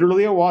 it's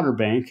literally a water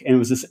bank, and it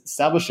was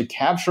established to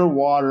capture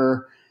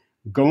water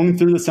going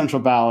through the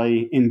Central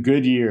Valley in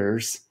good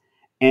years.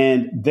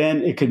 And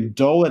then it could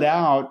dole it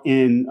out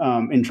in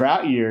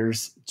drought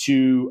years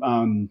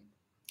to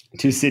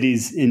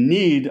cities in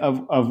need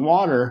of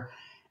water.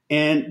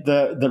 And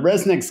the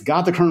Resnicks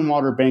got the Kern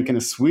Water Bank in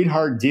a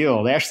sweetheart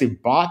deal. They actually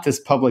bought this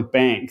public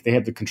bank. They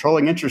had the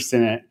controlling interest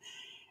in it.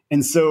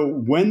 And so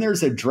when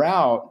there's a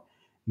drought,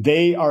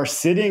 they are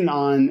sitting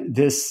on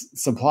this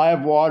supply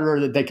of water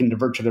that they can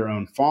divert to their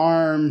own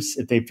farms.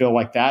 If they feel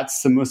like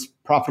that's the most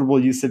profitable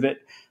use of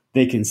it,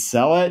 they can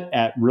sell it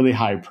at really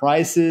high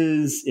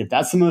prices, if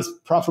that's the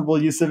most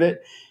profitable use of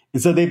it.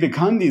 And so they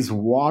become these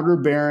water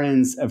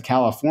barons of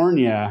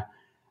California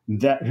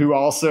who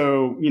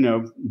also,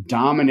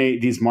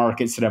 dominate these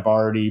markets that I've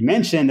already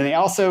mentioned. And they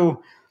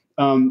also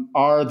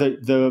are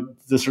the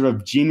sort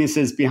of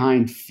geniuses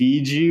behind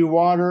Fiji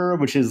water,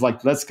 which is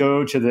like, let's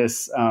go to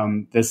this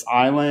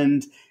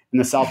island in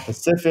the South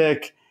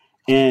Pacific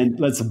and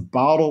let's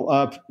bottle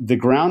up the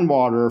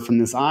groundwater from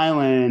this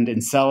island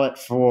and sell it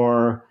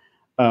for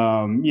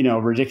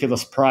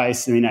ridiculous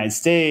price in the United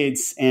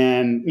States.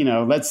 And,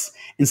 let's,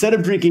 instead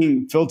of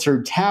drinking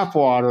filtered tap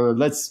water,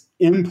 let's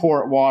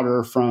import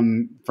water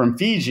from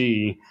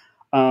Fiji.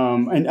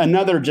 And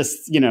another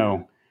just,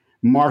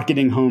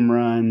 marketing home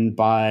run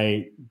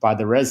by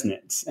the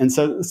Resnicks. And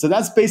so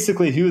that's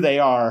basically who they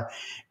are.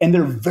 And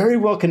they're very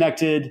well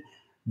connected.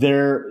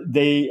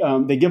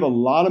 They give a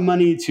lot of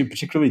money to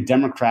particularly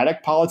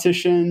Democratic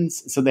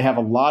politicians. So they have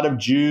a lot of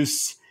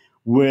juice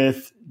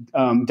with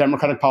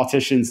Democratic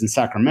politicians in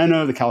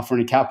Sacramento, the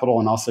California capital,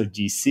 and also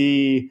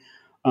DC.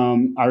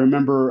 I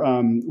remember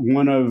I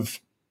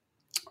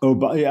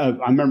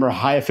remember a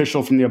high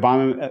official from the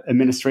Obama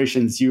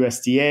administration's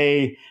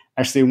USDA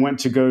actually went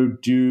to go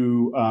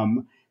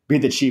be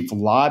the chief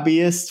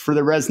lobbyist for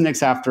the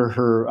Resnicks after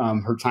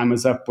her time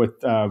was up with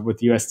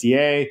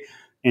USDA,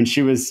 and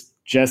she was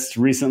just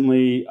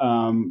recently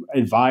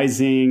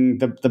advising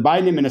the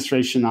Biden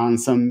administration on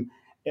some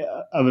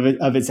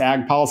of its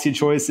ag policy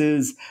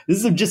choices.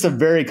 This is just a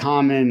very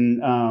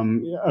common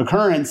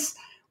occurrence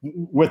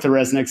with the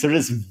Resnicks. They're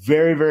just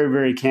very, very,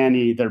 very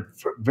canny. They're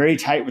very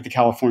tight with the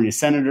California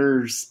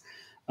senators.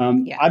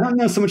 I don't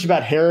know so much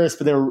about Harris,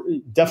 but they were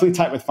definitely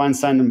tight with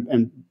Feinstein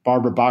and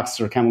Barbara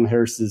Boxer, Kamala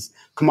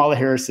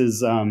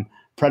Harris's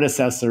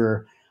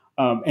predecessor.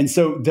 And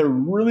so they're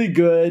really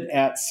good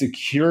at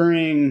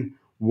securing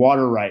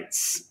water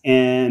rights.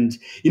 And,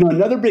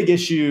 another big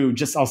issue,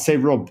 I'll say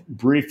real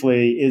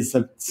briefly, is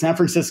the San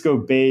Francisco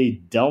Bay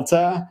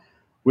Delta,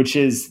 which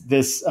is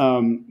this,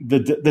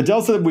 the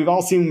Delta that we've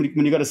all seen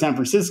when you go to San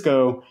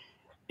Francisco.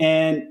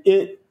 And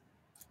it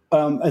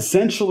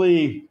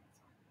essentially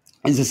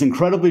is this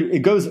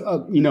it goes,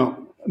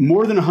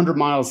 more than 100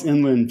 miles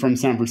inland from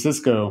San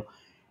Francisco.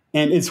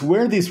 And it's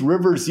where these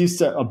rivers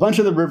a bunch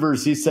of the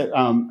rivers used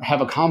to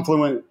have a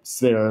confluence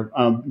there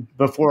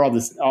before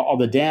all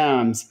the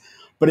dams.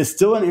 But it's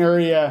still an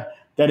area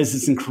that is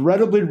this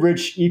incredibly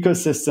rich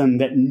ecosystem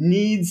that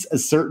needs a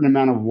certain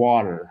amount of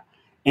water.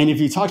 And if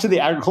you talk to the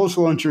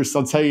agricultural interests,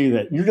 they'll tell you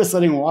that you're just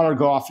letting water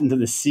go off into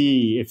the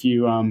sea if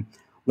you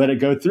let it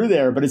go through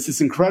there. But it's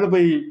this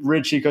incredibly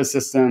rich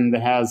ecosystem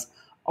that has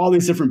all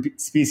these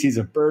different species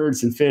of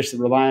birds and fish that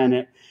rely on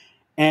it.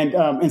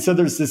 And so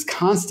there's this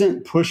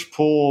constant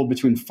push-pull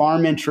between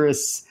farm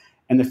interests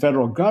and the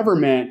federal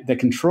government that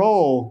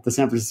control the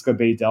San Francisco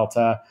Bay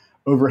Delta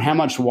over how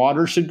much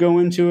water should go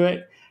into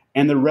it.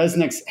 And the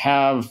Resnicks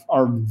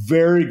are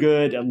very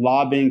good at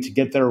lobbying to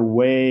get their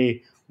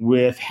way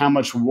with how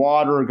much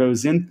water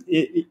goes in,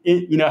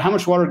 how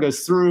much water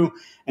goes through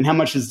and how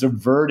much is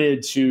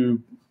diverted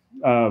to,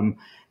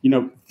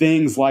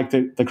 things like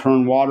the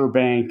Kern Water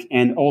Bank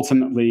and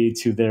ultimately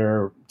to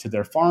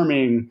their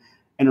farming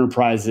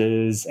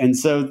enterprises. And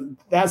so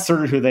that's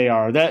sort of who they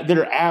are.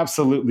 They're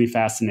absolutely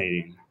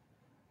fascinating.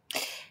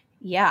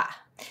 Yeah.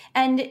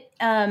 And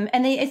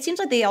it seems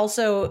like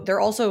they're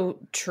also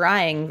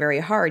trying very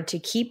hard to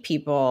keep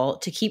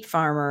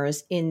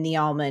farmers in the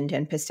almond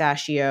and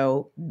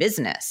pistachio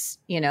business.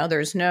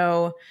 There's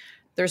no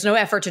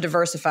effort to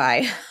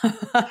diversify.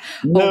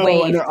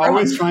 No, and they're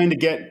always trying to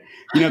get,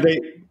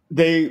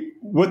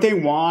 what they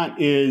want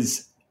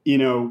is,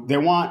 they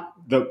want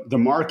the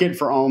market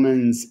for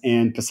almonds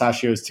and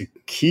pistachios to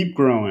keep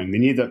growing.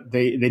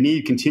 They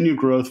need continued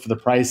growth for the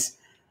price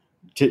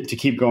to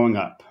keep going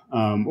up.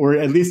 Or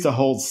at least to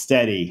hold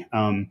steady.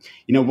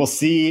 We'll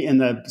see in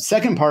the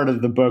second part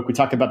of the book, we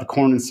talk about the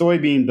corn and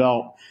soybean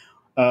belt,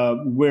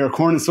 where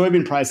corn and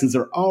soybean prices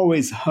are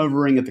always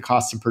hovering at the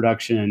cost of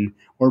production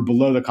or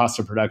below the cost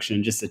of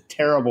production, just a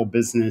terrible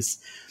business.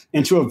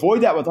 And to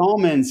avoid that with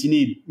almonds, you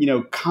need,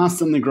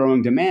 constantly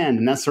growing demand.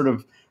 And that's sort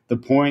of the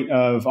point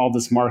of all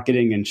this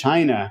marketing in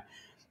China.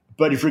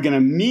 But if you're going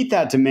to meet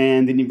that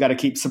demand, then you've got to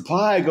keep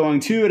supply going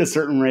too at a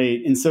certain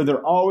rate. And so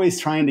they're always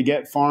trying to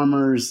get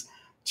farmers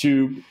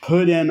to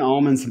put in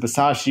almonds and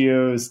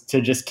pistachios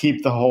to just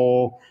keep the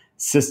whole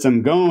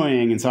system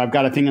going. And so I've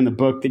got a thing in the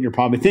book that you're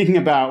probably thinking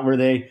about where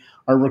they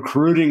are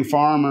recruiting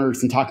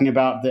farmers and talking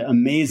about the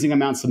amazing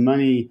amounts of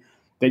money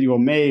that you will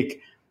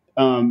make.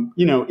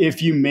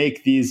 If you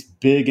make these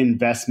big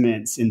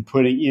investments in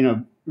putting,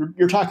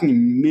 you're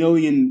talking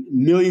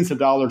millions of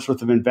dollars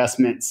worth of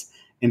investments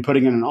in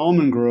putting in an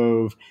almond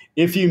grove.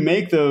 If you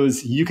make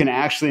those, you can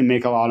actually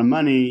make a lot of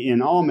money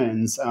in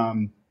almonds.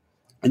 And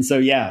so,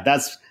 yeah,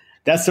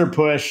 that's their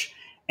push.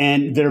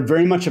 And they're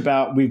very much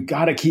about, we've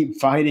got to keep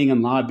fighting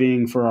and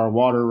lobbying for our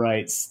water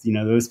rights.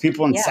 Those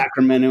people in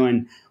Sacramento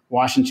and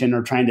Washington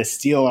are trying to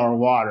steal our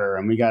water,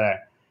 and we got to,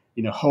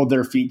 hold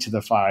their feet to the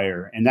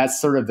fire. And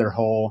that's sort of their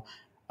whole,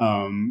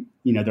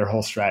 their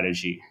whole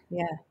strategy.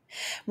 Yeah.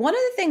 One of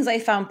the things I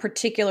found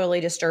particularly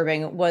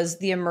disturbing was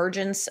the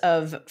emergence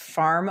of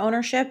farm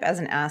ownership as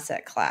an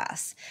asset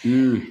class.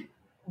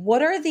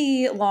 What are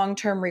the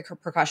long-term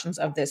repercussions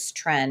of this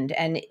trend?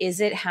 And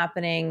is it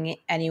happening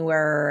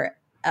anywhere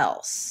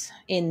else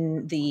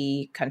in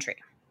the country?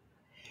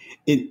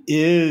 It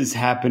is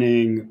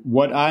happening.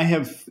 What I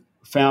have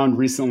found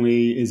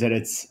recently is that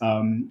it's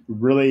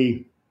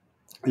really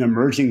an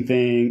emerging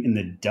thing in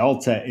the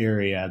Delta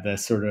area, the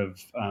sort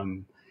of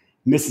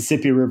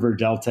Mississippi River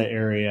Delta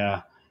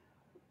area,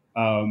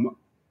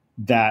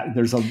 that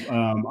there's a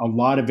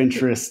lot of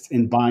interest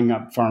in buying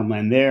up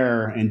farmland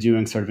there and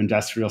doing sort of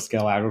industrial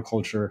scale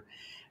agriculture.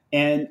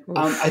 And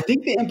I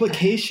think the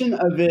implication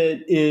of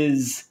it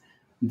is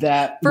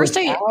that first,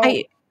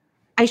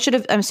 I should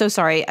have, I'm so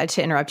sorry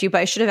to interrupt you,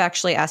 but I should have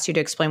actually asked you to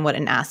explain what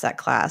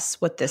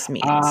this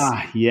means.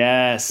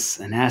 Yes,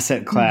 an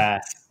asset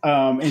class.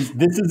 And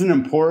this is an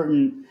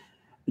important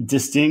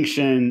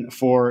distinction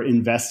for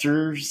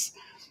investors.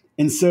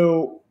 And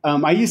so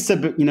I used to,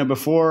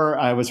 before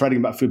I was writing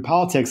about food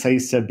politics, I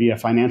used to be a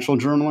financial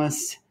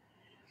journalist.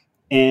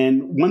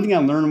 And one thing I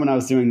learned when I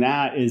was doing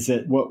that is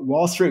that what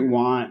Wall Street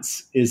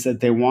wants is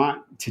that they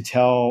want to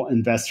tell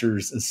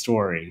investors a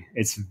story.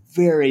 It's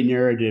very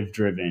narrative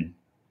driven.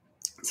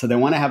 So they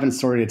want to have a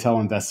story to tell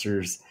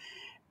investors.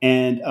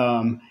 And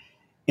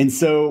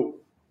so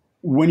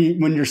when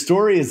your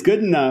story is good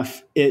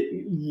enough,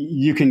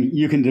 you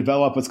can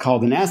develop what's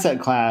called an asset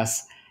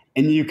class,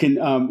 and you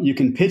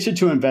can pitch it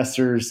to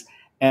investors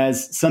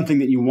as something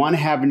that you want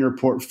to have in your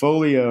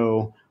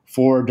portfolio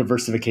for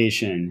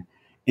diversification.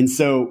 And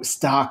so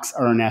stocks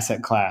are an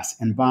asset class,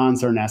 and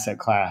bonds are an asset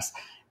class,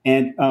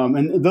 and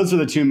those are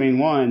the two main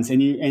ones.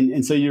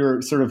 And so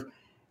you're sort of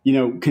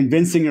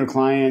convincing your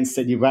clients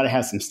that you've got to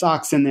have some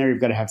stocks in there,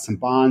 you've got to have some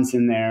bonds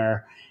in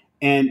there,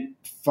 and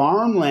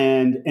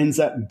farmland ends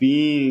up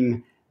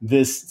being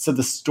this. So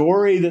the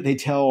story that they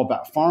tell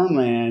about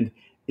farmland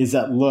is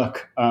that,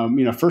 look,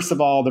 first of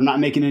all, they're not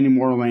making any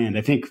more land.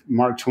 I think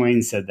Mark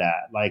Twain said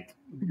that.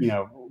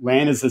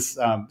 Land is this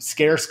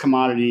scarce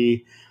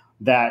commodity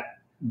that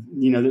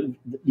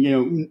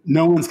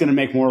no one's going to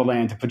make more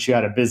land to put you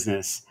out of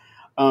business.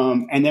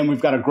 And then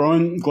we've got a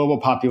growing global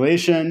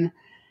population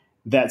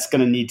that's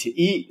going to need to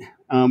eat.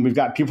 We've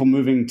got people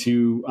moving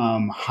to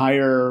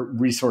higher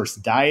resource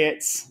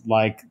diets,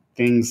 like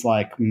things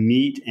like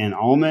meat and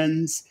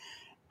almonds.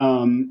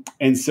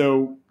 And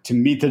so to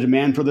meet the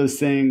demand for those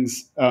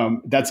things,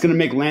 that's going to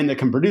make land that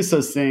can produce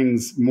those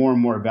things more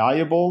and more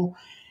valuable.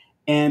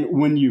 And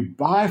when you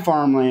buy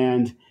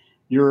farmland,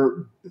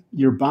 you're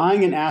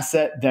buying an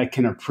asset that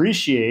can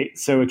appreciate.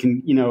 So it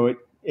can,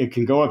 it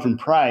can go up in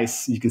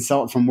price. You can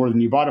sell it for more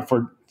than you bought it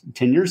for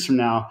 10 years from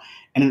now.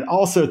 And it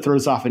also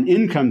throws off an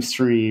income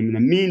stream in the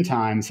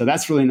meantime. So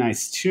that's really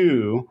nice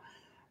too.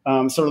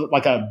 Sort of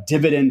like a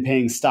dividend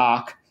paying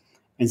stock.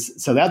 And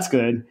so that's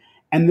good.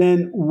 And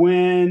then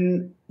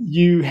when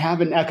you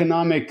have an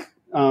economic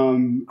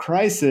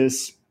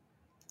crisis,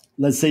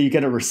 let's say you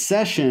get a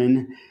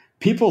recession,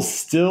 people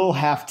still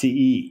have to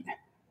eat.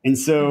 And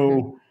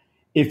so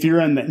if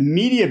you're in the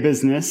media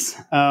business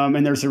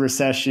and there's a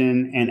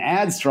recession and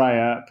ads dry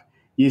up,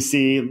 you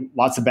see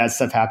lots of bad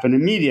stuff happen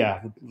in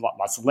media,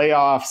 lots of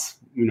layoffs.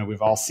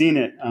 We've all seen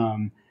it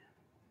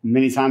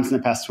many times in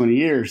the past 20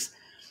 years.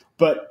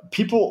 But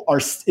people are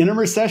in a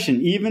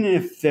recession, even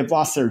if they've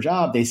lost their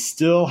job, they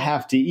still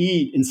have to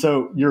eat. And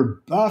so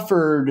you're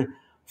buffered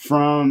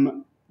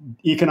from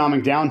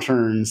economic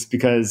downturns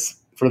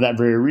for that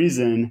very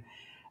reason.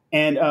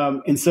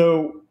 And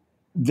so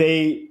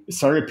they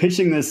started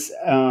pitching this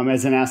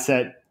as an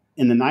asset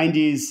in the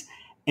 90s,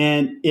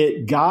 and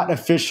it got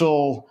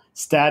official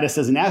status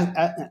as an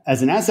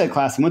asset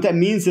class. And what that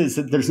means is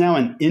that there's now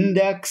an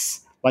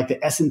index like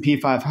the S&P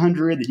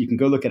 500 that you can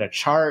go look at a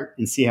chart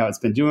and see how it's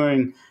been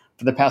doing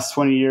for the past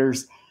 20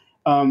 years.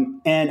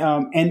 And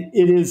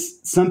it is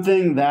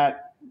something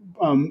that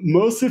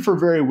mostly for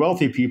very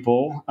wealthy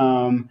people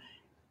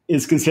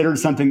is considered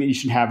something that you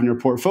should have in your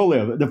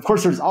portfolio. But of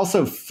course, there's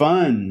also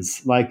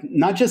funds, like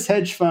not just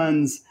hedge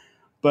funds,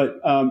 but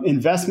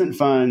investment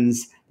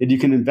funds that you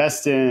can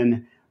invest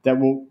in that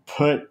will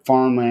put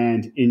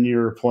farmland in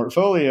your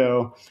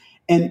portfolio.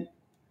 And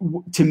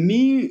to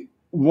me,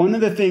 one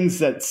of the things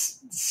that's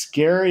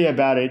scary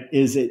about it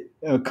is it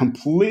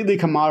completely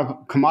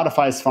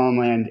commodifies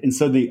farmland. And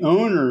so the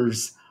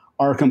owners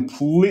are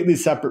completely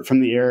separate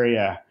from the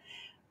area.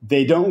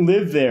 They don't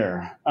live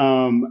there.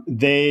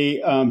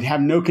 They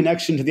have no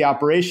connection to the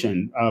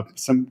operation.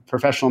 Some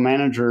professional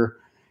manager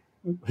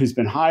who's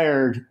been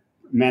hired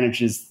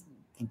manages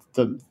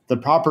the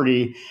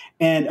property.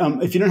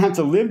 And if you don't have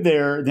to live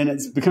there, then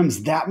it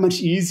becomes that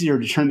much easier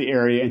to turn the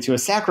area into a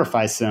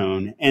sacrifice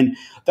zone. And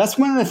that's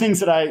one of the things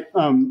that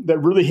that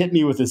really hit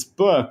me with this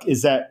book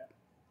is that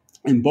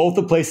in both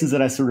the places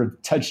that I sort of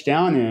touched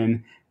down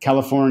in,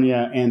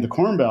 California and the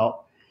Corn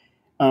Belt,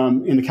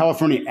 in the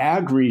California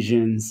ag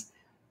regions,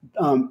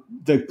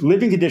 the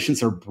living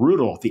conditions are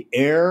brutal. The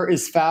air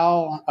is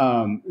foul.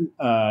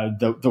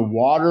 The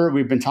water,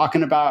 we've been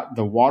talking about,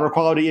 the water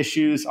quality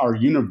issues are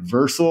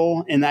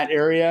universal in that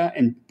area,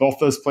 and both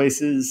those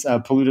places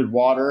polluted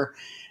water.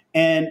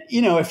 And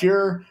if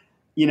you're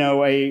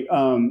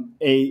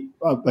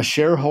a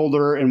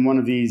shareholder in one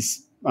of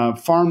these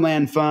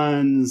farmland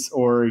funds,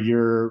 or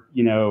you're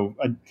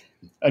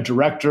a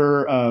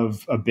director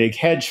of a big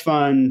hedge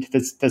fund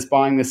that's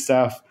buying this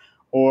stuff,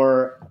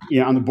 or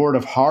on the board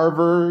of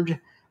Harvard,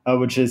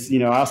 which is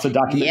I also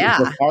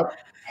documented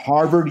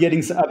Harvard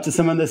getting up to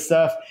some of this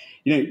stuff.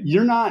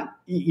 You're not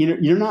in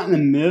the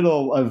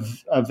middle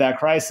of that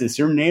crisis.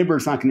 Your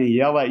neighbor's not going to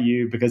yell at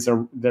you because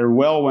their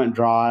well went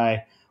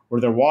dry or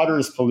their water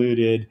is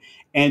polluted.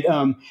 And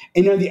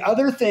the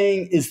other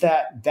thing is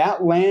that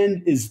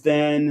land is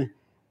then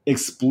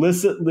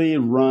explicitly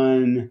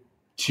run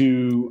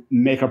to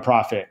make a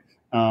profit,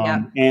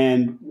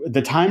 and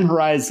the time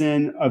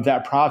horizon of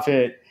that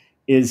profit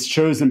is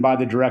chosen by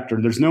the director.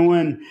 There's no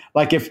one,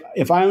 like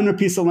if I own a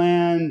piece of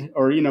land,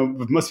 or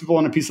if most people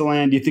own a piece of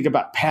land, you think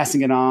about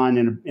passing it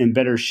on in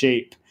better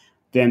shape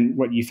than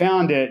what you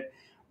found it.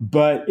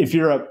 But if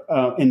you're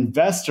a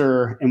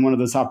investor in one of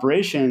those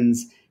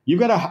operations, you've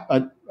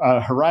got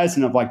a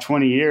horizon of like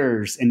 20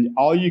 years, and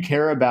all you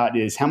care about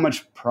is how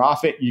much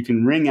profit you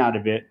can wring out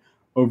of it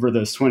over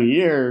those 20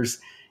 years.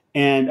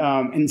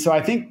 And so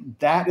I think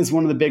that is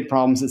one of the big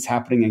problems that's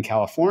happening in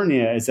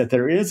California, is that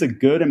there is a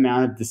good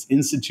amount of this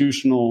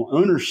institutional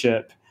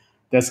ownership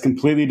that's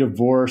completely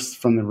divorced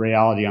from the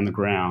reality on the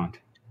ground.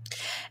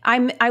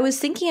 I was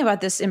thinking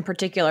about this in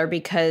particular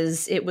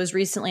because it was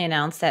recently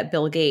announced that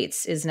Bill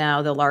Gates is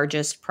now the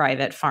largest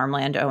private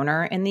farmland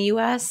owner in the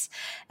U.S.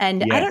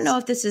 And I don't know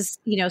if this is,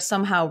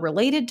 somehow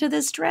related to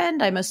this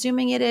trend. I'm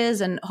assuming it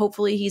is, and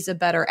hopefully he's a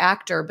better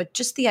actor. But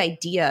just the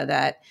idea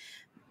that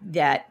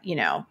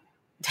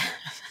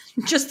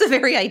just the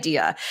very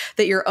idea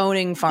that you're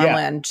owning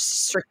farmland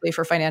strictly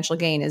for financial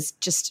gain is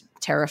just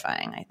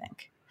terrifying, I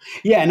think.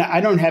 Yeah, and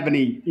I don't have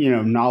any,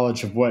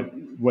 knowledge of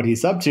what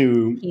he's up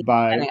to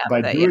by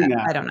doing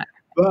that. I don't know.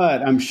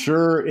 But I'm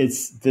sure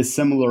it's this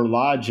similar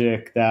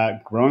logic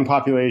that growing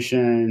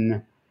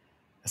population,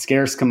 a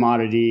scarce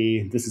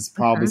commodity, this is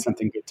probably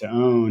something good to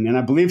own. And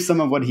I believe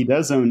some of what he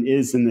does own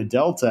is in the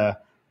Delta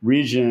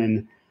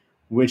region,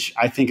 which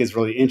I think is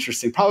really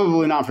interesting.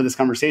 Probably not for this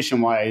conversation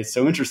why it's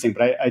so interesting,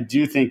 but I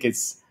do think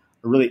it's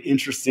a really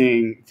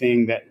interesting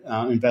thing that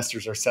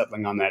investors are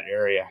settling on that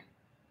area.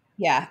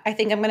 Yeah, I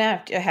think I'm going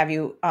to have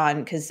you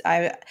on because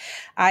I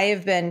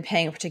have been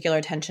paying particular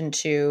attention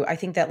to, I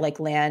think that like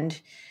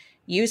land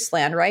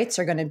rights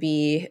are going to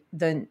be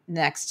the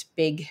next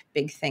big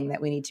thing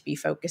that we need to be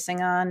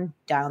focusing on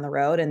down the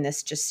road. And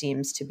this just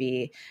seems to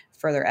be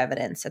further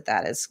evidence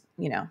that is,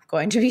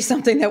 going to be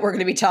something that we're going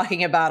to be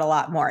talking about a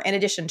lot more, in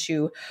addition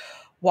to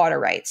water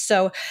rights.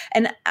 So,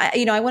 and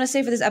I want to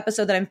say for this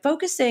episode that I'm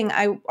focusing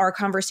our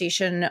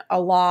conversation a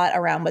lot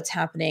around what's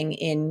happening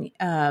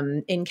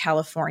in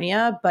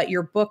California, but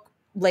your book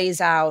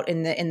lays out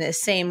in the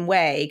same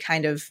way,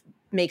 kind of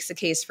makes the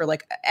case for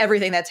like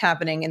everything that's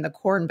happening in the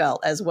Corn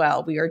Belt as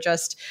well. We are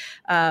just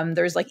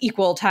there's like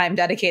equal time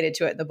dedicated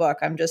to it in the book.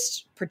 I'm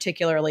just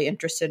particularly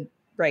interested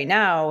right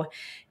now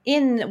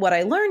in what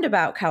I learned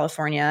about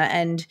California.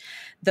 And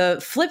the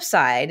flip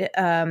side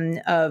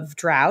of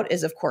drought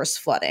is, of course,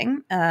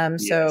 flooding.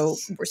 So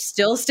we're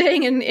still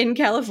staying in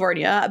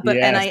California, but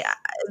and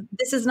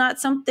this is not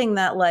something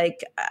that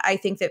like I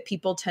think that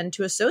people tend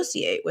to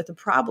associate with a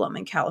problem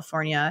in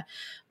California.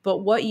 But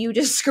what you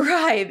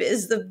describe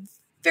is the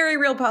very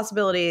real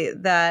possibility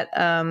that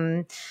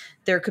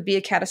there could be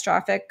a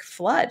catastrophic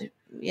flood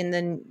in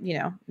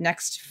the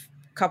next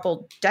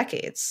couple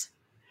decades.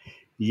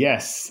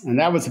 Yes, and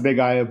that was a big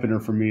eye-opener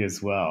for me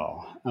as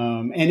well.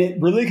 And it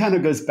really kind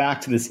of goes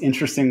back to this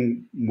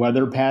interesting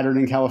weather pattern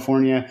in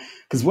California,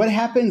 because what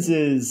happens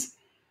is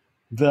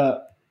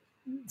weather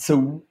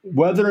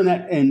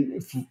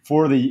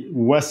for the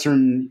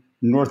western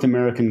North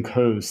American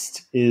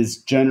coast is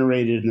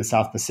generated in the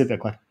South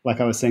Pacific,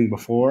 like I was saying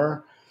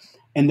before.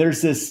 And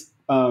there's this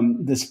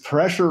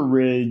pressure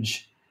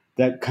ridge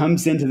that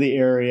comes into the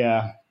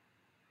area.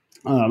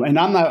 And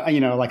I'm not,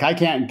 I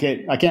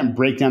can't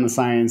break down the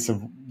science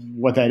of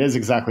what that is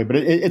exactly, but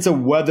it's a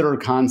weather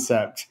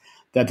concept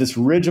that this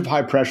ridge of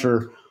high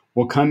pressure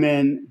will come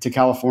in to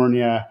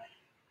California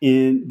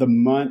in the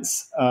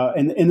months,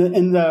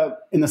 in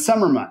the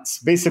summer months,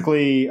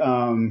 basically,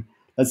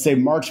 let's say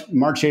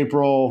March,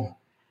 April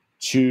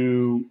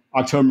to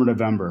October,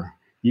 November.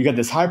 You get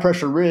this high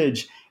pressure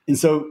ridge. And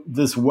so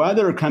this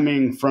weather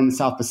coming from the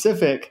South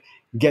Pacific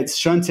gets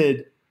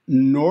shunted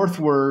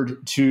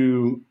northward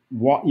to,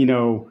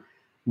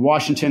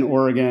 Washington,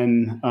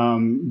 Oregon,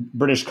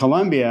 British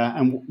Columbia,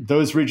 and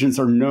those regions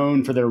are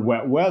known for their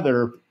wet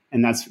weather,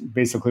 and that's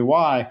basically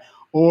why.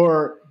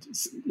 Or,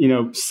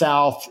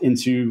 south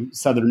into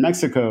southern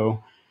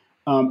Mexico,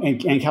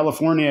 and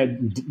California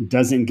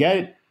doesn't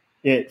get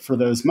it for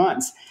those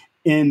months.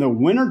 In the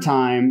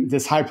wintertime,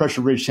 this high pressure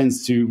ridge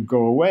tends to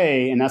go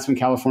away, and that's when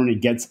California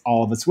gets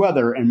all of its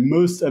weather, and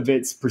most of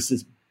its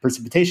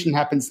precipitation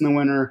happens in the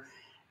winter.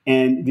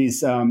 And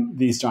these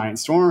giant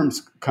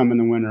storms come in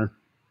the winter.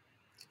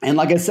 And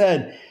like I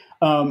said,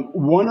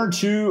 one or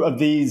two of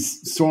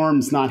these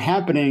storms not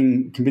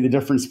happening can be the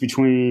difference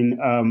between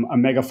a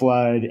mega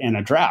flood and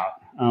a drought.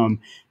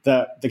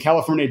 The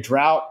California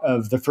drought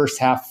of the first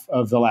half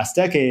of the last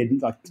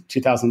decade, like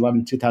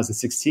 2011,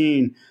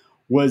 2016,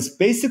 was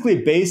basically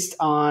based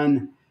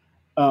on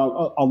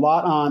a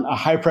lot on a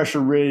high pressure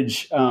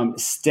ridge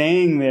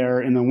staying there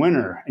in the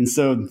winter. And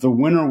so the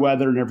winter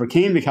weather never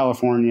came to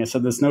California. So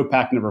the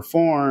snowpack never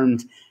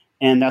formed.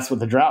 And that's what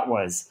the drought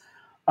was.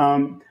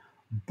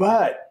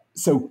 But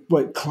so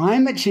what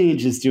climate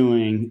change is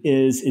doing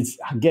is it's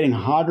getting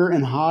hotter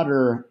and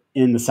hotter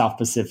in the South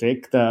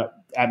Pacific. The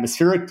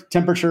atmospheric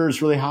temperature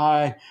is really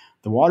high.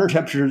 The water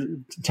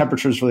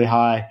temperature is really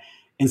high.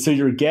 And so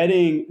you're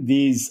getting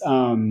these,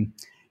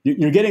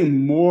 you're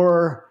getting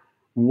more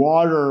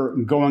water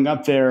going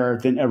up there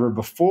than ever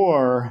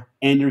before,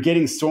 and you're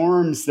getting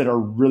storms that are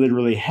really,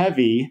 really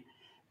heavy.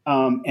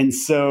 And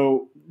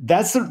so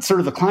that's sort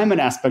of the climate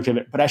aspect of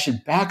it. But I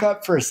should back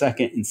up for a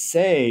second and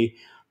say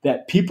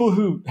that people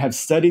who have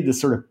studied the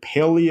sort of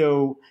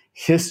paleo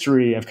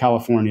history of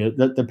California,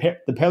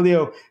 the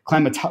paleo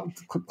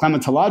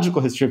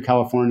climatological history of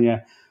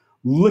California,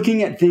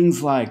 looking at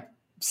things like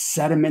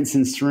sediments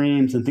in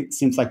streams and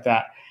things like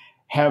that,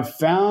 have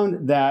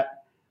found that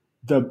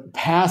the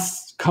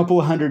past couple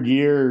of hundred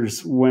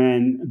years,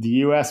 when the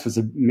U.S. was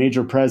a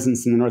major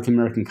presence in the North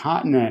American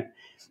continent,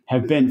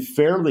 have been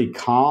fairly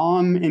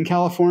calm in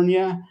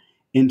California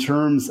in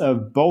terms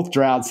of both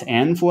droughts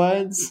and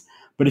floods.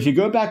 But if you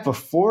go back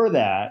before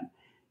that,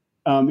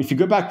 if you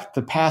go back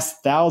the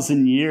past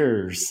 1,000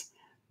 years,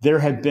 there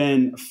have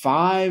been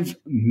 5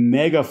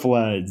 mega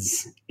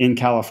floods in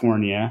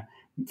California,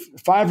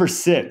 5 or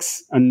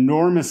 6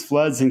 enormous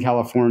floods in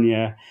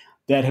California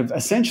that have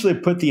essentially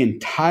put the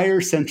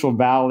entire Central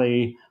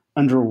Valley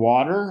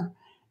underwater.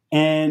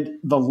 And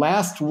the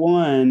last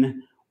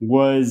one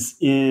was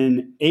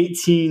in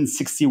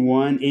 1861,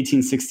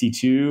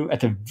 1862,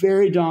 at the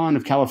very dawn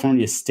of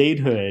California's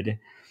statehood.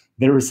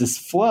 There was this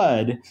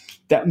flood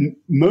that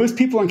most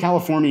people in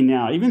California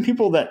now, even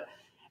people that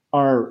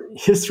are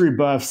history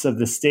buffs of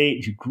the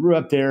state who grew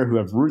up there, who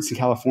have roots in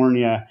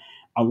California,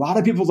 a lot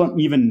of people don't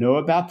even know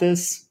about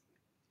this.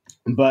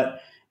 But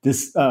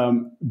this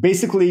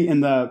basically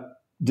in the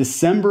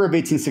December of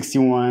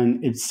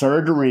 1861, it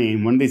started to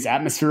rain. One of these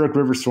atmospheric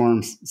river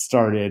storms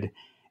started,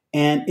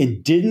 and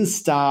it didn't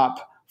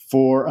stop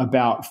for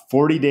about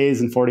 40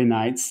 days and 40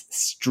 nights,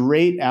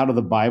 straight out of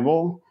the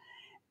Bible.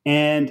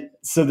 And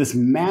so this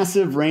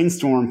massive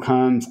rainstorm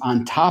comes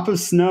on top of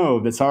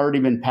snow that's already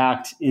been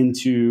packed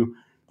into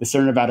the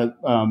Sierra Nevada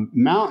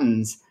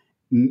mountains,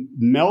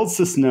 melts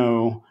the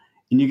snow,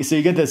 and so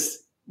you get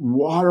this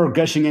water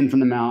gushing in from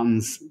the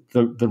mountains,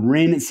 the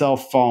rain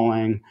itself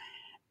falling,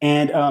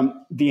 and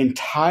the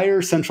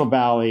entire Central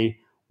Valley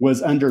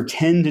was under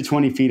 10 to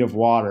 20 feet of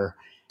water.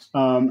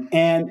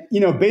 And,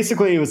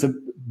 basically it was a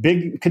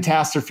big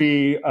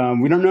catastrophe.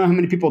 We don't know how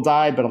many people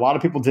died, but a lot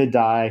of people did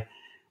die.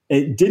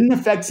 It didn't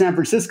affect San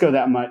Francisco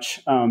that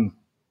much. San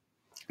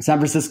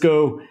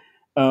Francisco,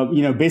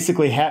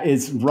 basically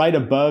is right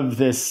above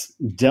this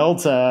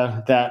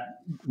delta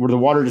where the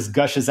water just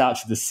gushes out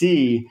to the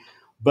sea,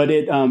 but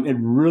it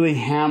really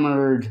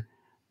hammered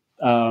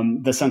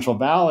the Central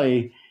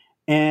Valley,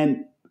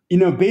 and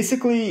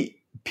basically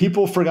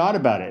people forgot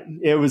about it.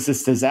 It was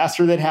this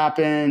disaster that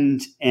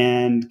happened,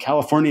 and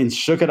Californians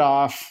shook it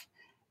off,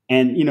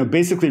 and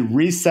basically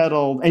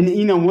resettled. And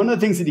one of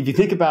the things that, if you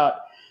think about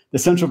the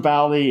Central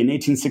Valley in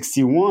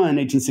 1861,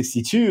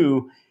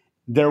 1862,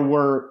 there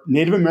were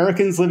Native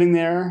Americans living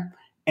there,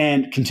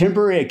 and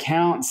contemporary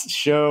accounts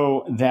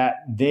show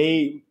that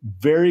they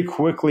very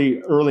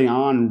quickly, early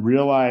on,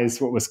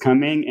 realized what was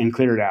coming and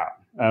cleared it out.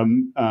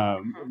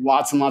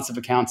 Lots and lots of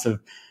accounts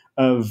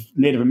of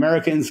Native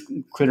Americans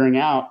clearing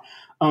out.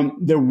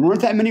 There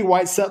weren't that many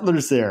white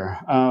settlers there,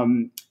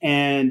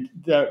 and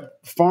the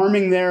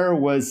farming there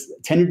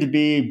tended to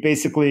be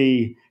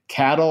basically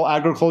cattle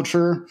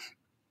agriculture.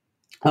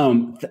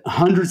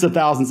 Hundreds of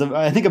thousands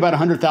I think about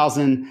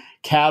 100,000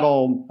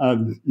 cattle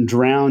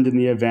drowned in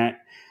the event.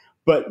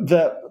 But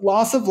the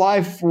loss of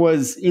life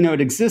was,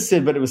 it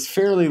existed, but it was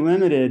fairly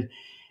limited.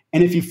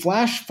 And if you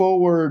flash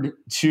forward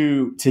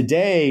to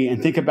today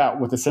and think about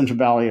what the Central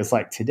Valley is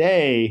like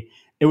today,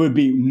 it would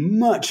be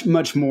much,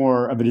 much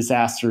more of a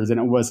disaster than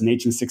it was in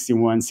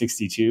 1861,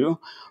 62.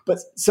 But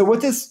so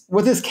what this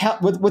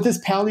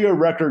paleo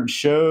record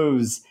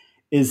shows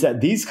is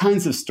that these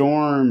kinds of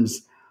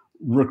storms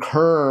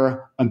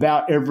recur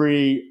about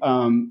every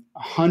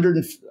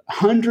 100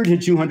 to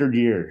 200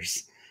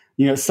 years,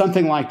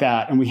 something like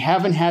that. And we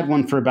haven't had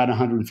one for about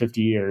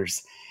 150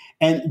 years.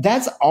 And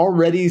that's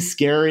already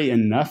scary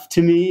enough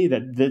to me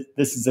that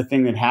this is a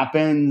thing that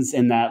happens,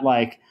 and that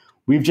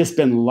we've just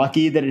been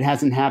lucky that it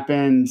hasn't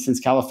happened since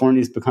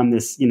California's become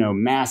this,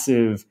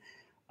 massive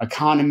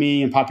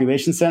economy and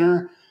population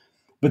center.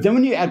 But then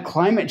when you add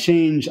climate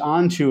change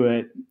onto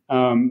it,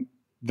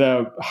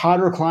 the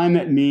hotter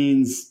climate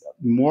means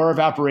more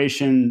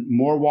evaporation,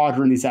 more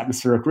water in these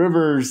atmospheric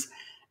rivers.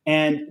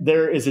 And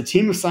there is a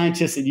team of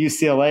scientists at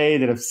UCLA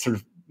that have sort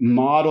of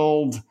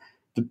modeled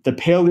the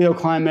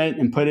paleoclimate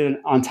and put it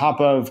on top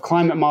of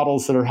climate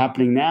models that are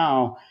happening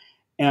now.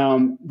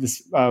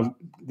 This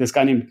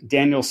guy named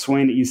Daniel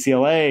Swain at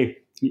UCLA,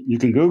 you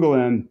can Google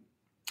him.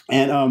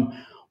 And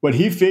what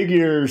he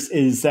figures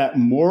is that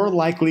more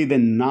likely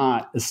than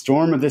not, a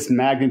storm of this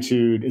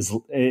magnitude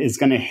is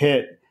going to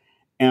hit,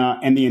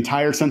 and the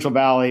entire Central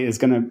Valley is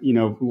going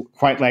to,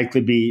 quite likely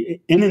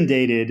be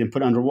inundated and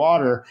put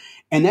underwater.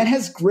 And that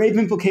has grave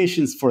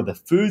implications for the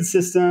food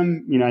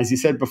system. As you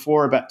said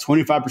before, about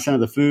 25% of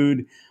the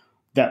food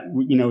that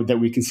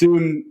we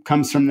consume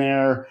comes from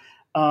there.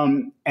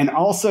 And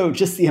also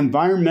just the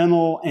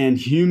environmental and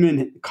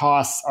human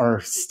costs are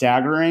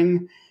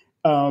staggering.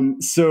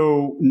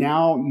 So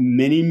now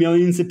many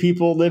millions of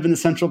people live in the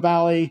Central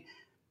Valley.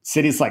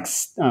 Cities like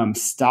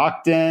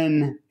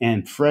Stockton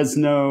and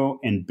Fresno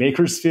and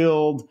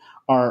Bakersfield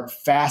are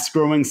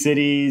fast-growing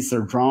cities.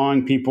 They're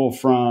drawing people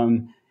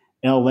from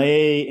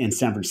LA and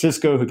San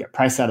Francisco who get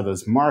priced out of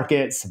those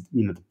markets,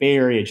 the Bay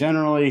Area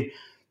generally.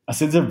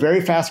 So these are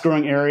very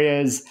fast-growing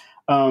areas.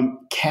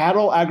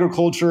 Cattle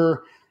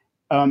agriculture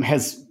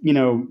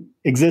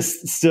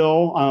exists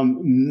still.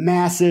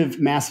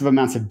 Massive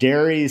amounts of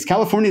dairies.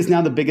 California is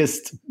now the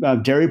biggest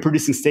dairy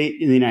producing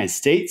state in the United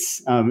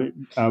States.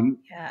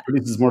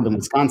 Produces more than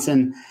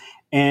Wisconsin.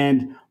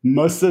 And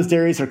most of those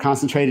dairies are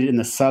concentrated in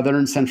the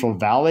southern Central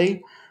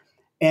Valley.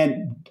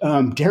 And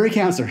dairy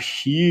cows are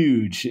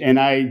huge. And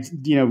I,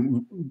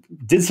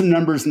 did some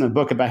numbers in the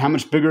book about how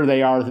much bigger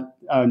they are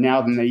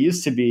now than they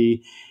used to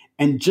be.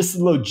 And just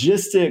the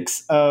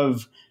logistics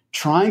of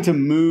trying to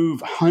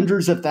move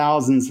hundreds of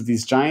thousands of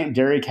these giant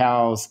dairy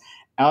cows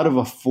out of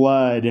a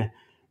flood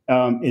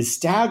is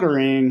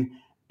staggering.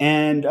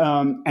 And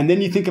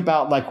then you think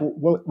about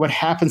what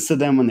happens to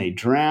them when they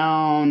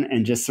drown,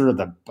 and just sort of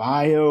the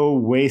bio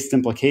waste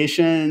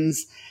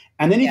implications.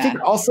 And then you think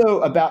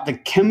also about the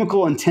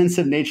chemical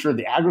intensive nature of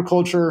the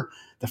agriculture,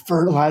 the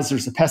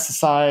fertilizers, the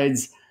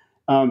pesticides,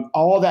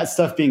 all of that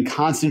stuff being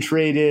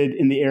concentrated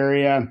in the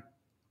area.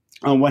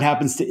 What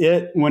happens to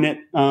it when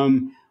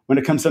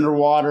it comes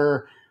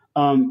underwater?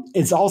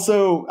 It's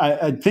also,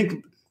 I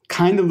think,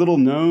 kind of little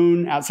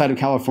known outside of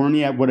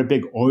California what a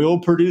big oil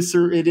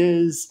producer it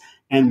is.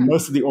 And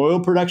most of the oil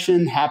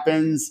production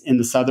happens in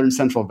the southern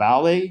Central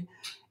Valley.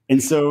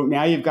 And so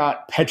now you've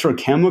got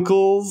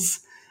petrochemicals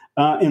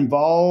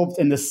involved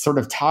in this sort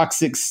of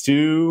toxic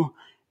stew.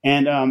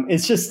 And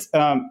it's just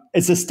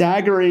it's a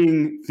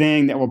staggering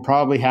thing that will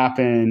probably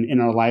happen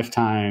in our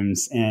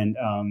lifetimes. And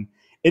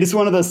it is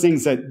one of those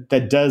things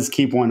that does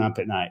keep one up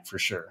at night for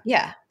sure.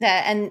 Yeah,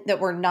 that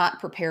we're not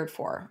prepared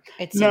for.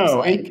 It seems No,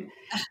 like.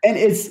 and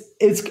it's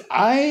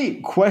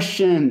I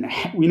question,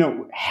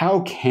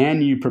 how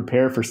can you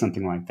prepare for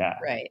something like that?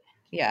 Right.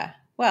 Yeah.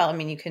 Well, I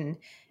mean, you can,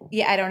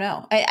 I don't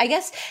know. I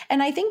guess,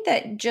 and I think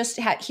that just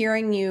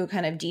hearing you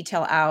kind of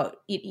detail out,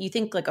 you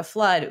think like a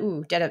flood,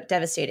 ooh,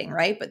 devastating,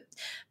 right?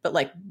 But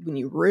like when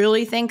you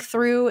really think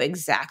through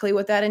exactly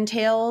what that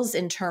entails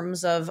in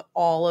terms of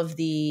all of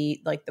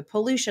the, like the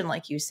pollution,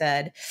 like you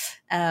said,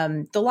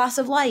 the loss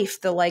of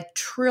life, the like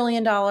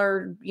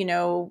 $1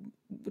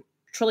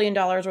 trillion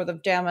worth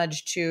of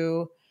damage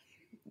to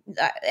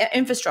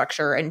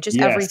infrastructure and just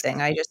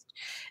everything.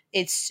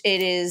 It's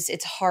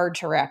hard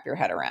to wrap your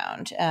head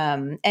around.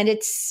 And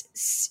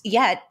it's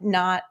yet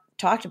not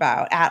talked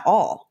about at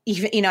all.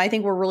 Even, I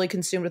think we're really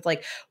consumed with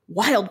like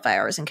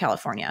wildfires in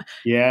California.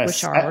 Yes.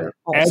 Which are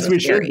as we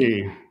should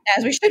be.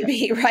 As we should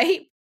be,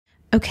 right?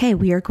 Okay,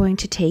 we are going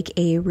to take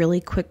a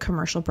really quick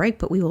commercial break,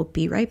 but we will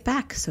be right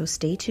back. So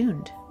stay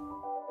tuned.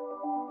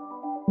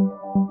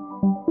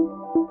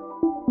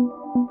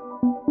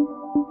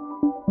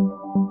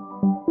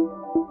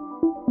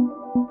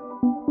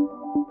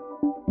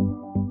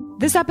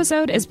 This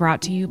episode is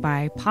brought to you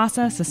by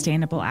PASA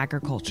Sustainable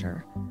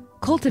Agriculture,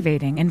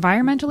 cultivating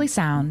environmentally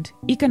sound,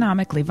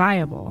 economically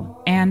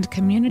viable, and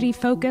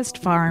community-focused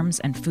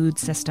farms and food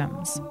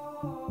systems.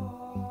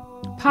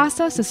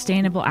 PASA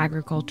Sustainable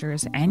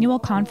Agriculture's annual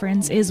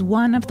conference is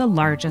one of the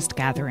largest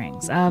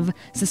gatherings of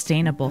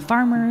sustainable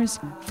farmers,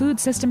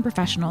 food system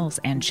professionals,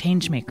 and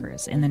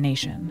changemakers in the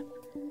nation.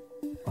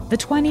 The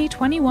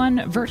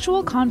 2021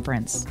 virtual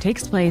conference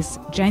takes place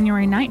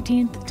January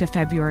 19th to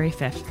February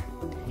 5th.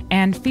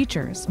 And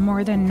features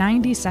more than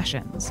 90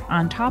 sessions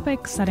on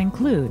topics that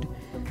include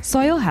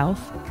soil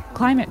health,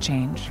 climate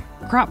change,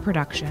 crop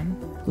production,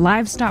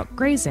 livestock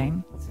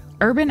grazing,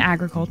 urban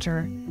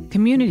agriculture,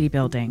 community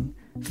building,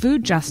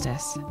 food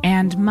justice,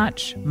 and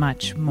much,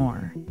 much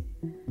more.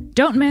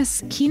 Don't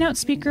miss keynote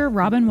speaker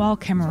Robin Wall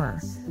Kimmerer,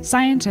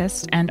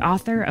 scientist and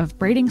author of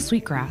Braiding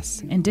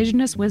Sweetgrass,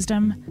 Indigenous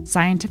Wisdom,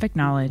 Scientific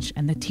Knowledge,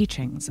 and the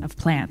Teachings of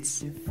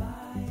Plants.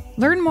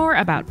 Learn more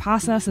about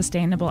PASA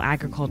Sustainable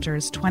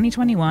Agriculture's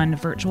 2021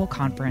 virtual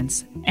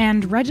conference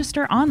and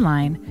register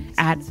online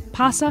at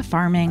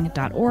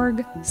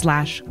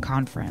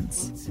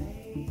pasafarming.org/conference.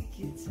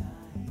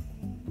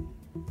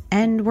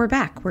 And we're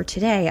back, where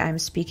today I'm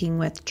speaking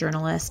with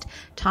journalist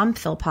Tom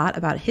Philpott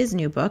about his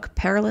new book,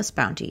 Perilous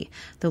Bounty,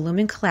 The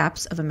Looming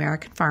Collapse of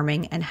American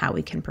Farming and How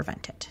We Can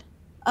Prevent It.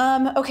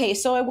 Okay,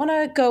 so I want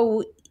to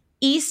go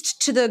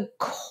east to the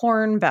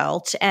Corn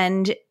Belt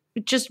and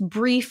just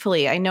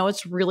briefly, I know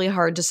it's really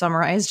hard to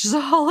summarize just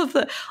all of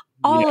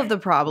the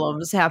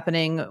problems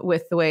happening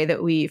with the way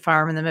that we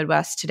farm in the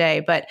Midwest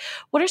today, but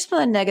what are some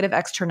of the negative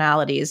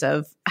externalities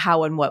of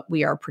how and what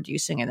we are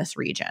producing in this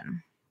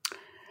region?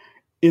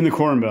 In the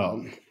Corn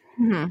Belt.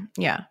 Mm-hmm.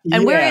 Yeah.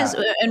 And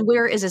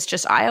where is this,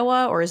 just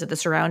Iowa, or is it the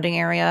surrounding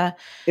area?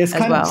 It's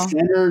kind of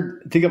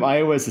centered. Think of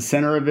Iowa as the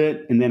center of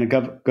it, and then it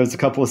goes a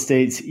couple of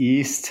states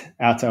east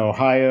out to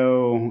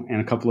Ohio,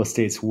 and a couple of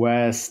states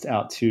west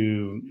out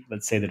to,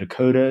 let's say, the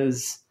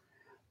Dakotas.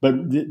 But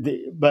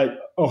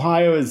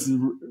Iowa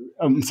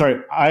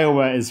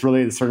is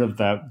really sort of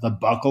the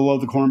buckle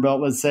of the Corn Belt,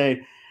 let's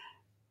say.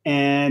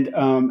 And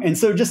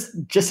so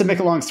just to make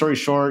a long story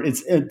short,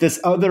 it's this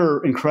other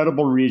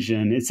incredible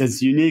region. It's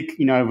as unique.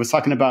 I was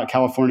talking about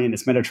California and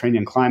its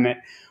Mediterranean climate.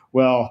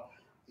 Well,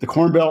 the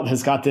Corn Belt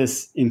has got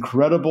this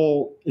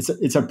incredible.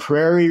 It's a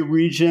prairie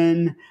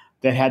region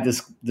that had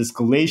this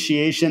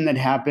glaciation that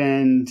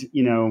happened,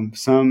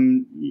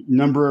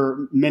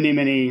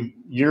 many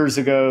years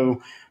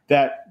ago.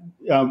 That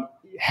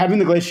having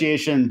the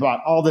glaciation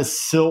brought all this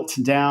silt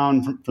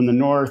down from the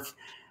north,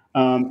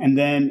 and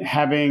then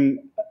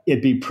having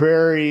it be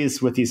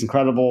prairies with these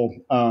incredible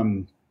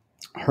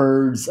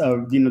herds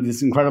of,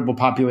 this incredible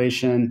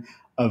population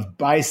of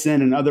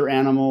bison and other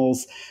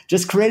animals,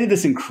 just created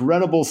this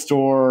incredible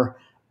store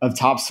of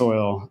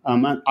topsoil.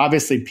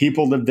 Obviously,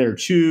 people lived there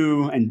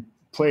too and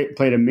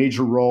played a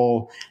major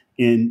role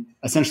in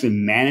essentially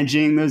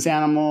managing those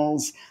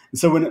animals. And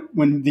so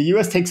when the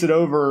U.S. takes it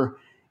over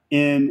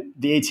in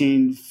the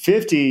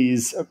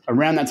 1850s,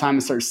 around that time,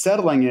 and starts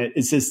settling it,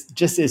 it's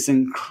this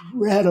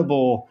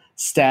incredible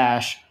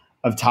stash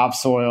of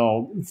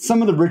topsoil.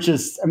 Some of the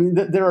richest,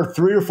 there are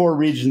 3 or 4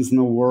 regions in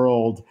the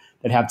world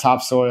that have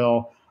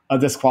topsoil of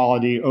this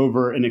quality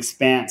over an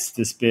expanse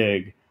this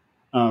big.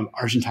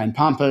 Argentine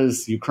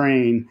Pampas,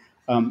 Ukraine,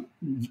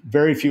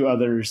 very few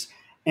others.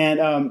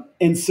 And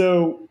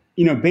so,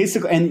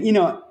 basically, and,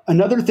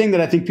 another thing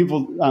that I think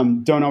people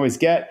don't always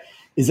get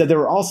is that there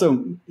were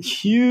also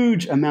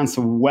huge amounts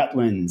of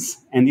wetlands,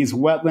 and these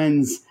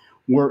wetlands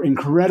were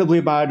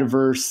incredibly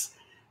biodiverse,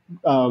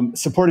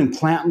 supporting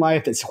plant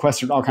life that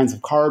sequestered all kinds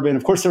of carbon.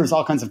 Of course, there was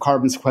all kinds of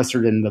carbon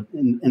sequestered in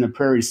the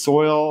prairie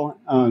soil,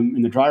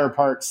 in the drier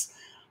parts.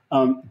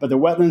 But the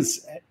wetlands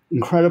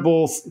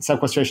incredible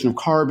sequestration of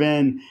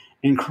carbon,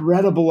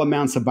 incredible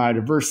amounts of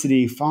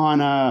biodiversity,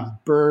 fauna,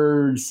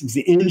 birds. It's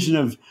the engine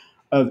of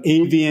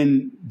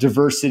avian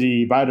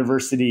diversity,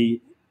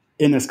 biodiversity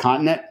in this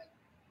continent.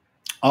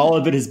 All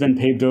of it has been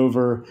paved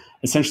over.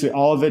 Essentially,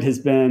 all of it has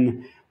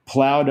been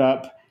plowed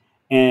up.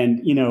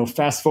 And,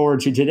 fast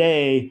forward to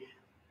today,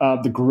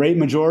 the great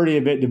majority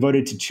of it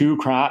devoted to two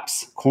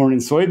crops, corn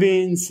and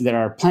soybeans, that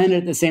are planted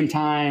at the same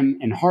time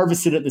and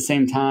harvested at the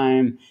same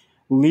time,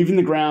 leaving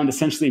the ground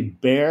essentially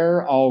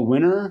bare all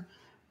winter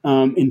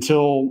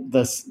until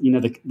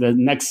the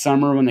next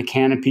summer when the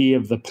canopy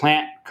of the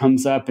plant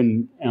comes up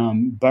and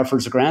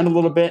buffers the ground a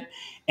little bit.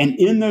 And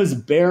in those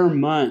bare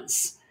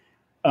months,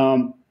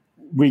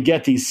 we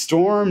get these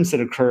storms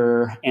that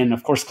occur. And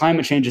of course,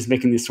 climate change is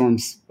making these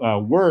storms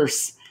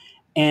worse.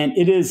 And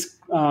it is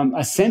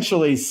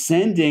essentially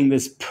sending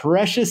this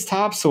precious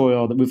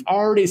topsoil that we've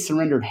already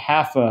surrendered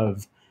half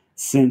of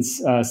since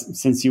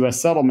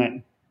U.S.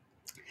 settlement.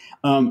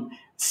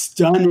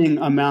 Stunning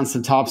amounts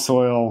of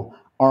topsoil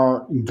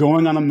are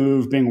going on the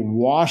move, being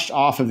washed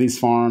off of these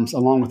farms,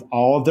 along with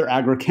all of their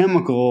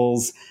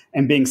agrochemicals,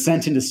 and being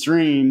sent into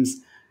streams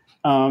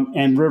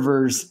and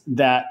rivers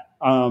that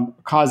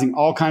causing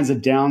all kinds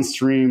of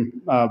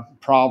downstream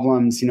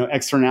problems.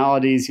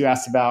 Externalities you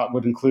asked about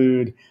would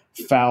include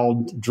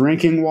foul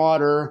drinking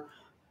water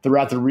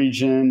throughout the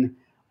region,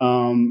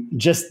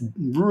 just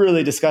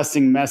really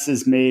disgusting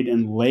messes made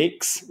in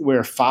lakes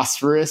where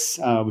phosphorus,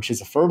 which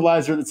is a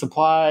fertilizer that's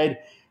applied,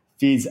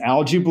 feeds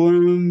algae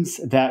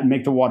blooms that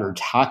make the water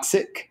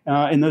toxic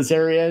in those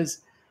areas.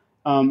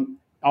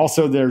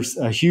 Also, there's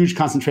a huge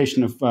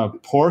concentration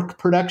of pork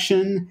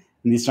production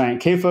in these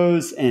giant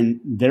CAFOs, and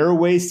their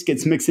waste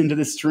gets mixed into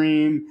the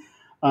stream.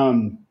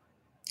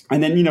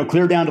 And then,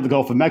 clear down to the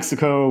Gulf of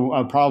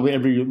Mexico, probably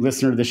every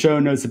listener to the show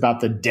knows about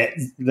the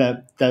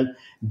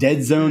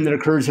dead zone that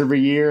occurs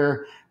every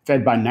year,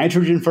 fed by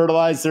nitrogen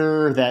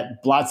fertilizer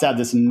that blots out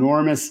this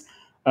enormous,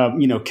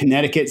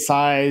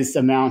 Connecticut-sized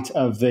amount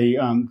of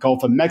the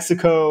Gulf of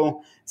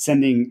Mexico,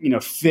 sending,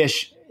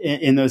 fish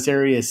in those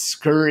areas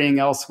scurrying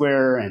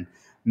elsewhere and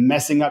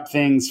messing up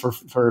things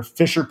for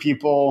fisher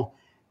people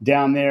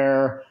down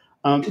there.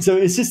 So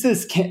it's just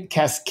this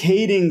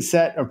cascading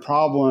set of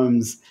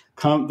problems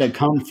that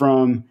come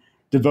from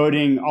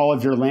devoting all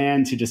of your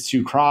land to just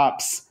two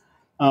crops.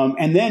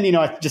 And then,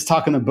 I just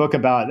talk in the book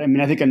about,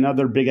 I think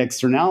another big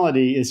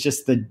externality is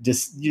just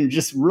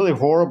just really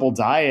horrible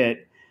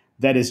diet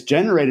that is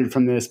generated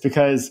from this,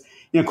 because,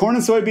 corn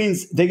and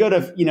soybeans, they go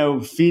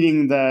to,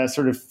 feeding the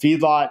sort of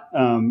feedlot,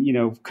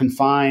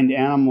 confined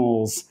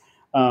animals,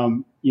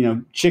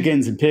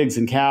 chickens and pigs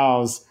and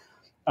cows,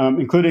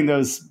 including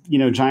those,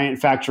 giant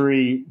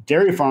factory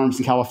dairy farms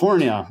in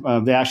California.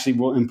 They actually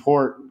will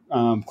import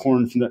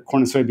corn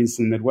and soybeans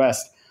from the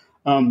Midwest.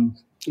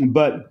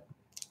 But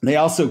they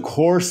also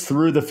course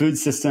through the food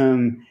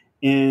system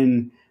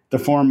in the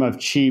form of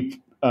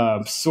cheap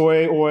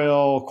soy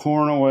oil,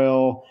 corn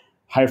oil,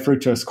 high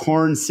fructose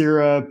corn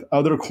syrup,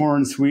 other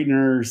corn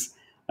sweeteners,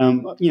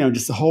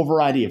 just a whole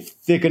variety of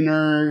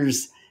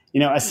thickeners.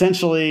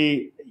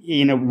 Essentially,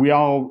 we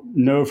all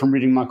know from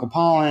reading Michael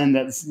Pollan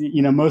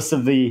that, most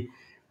of the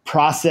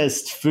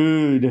processed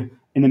food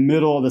in the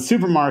middle of the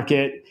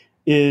supermarket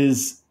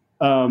is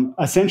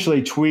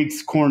essentially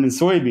tweaks corn and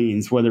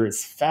soybeans, whether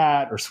it's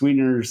fat or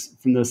sweeteners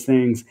from those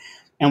things.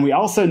 And we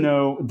also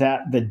know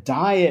that the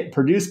diet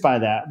produced by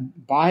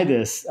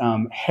this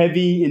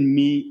heavy in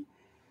meat,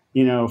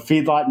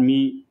 feedlot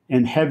meat,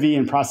 and heavy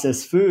in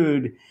processed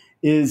food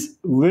is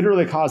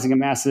literally causing a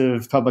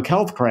massive public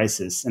health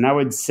crisis. And I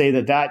would say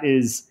that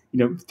is,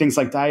 things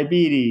like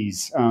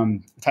diabetes,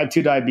 type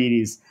 2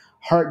 diabetes,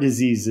 heart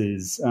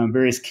diseases,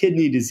 various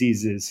kidney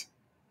diseases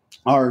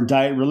are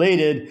diet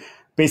related,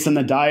 based on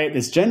the diet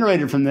that's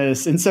generated from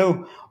this. And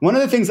so one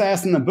of the things I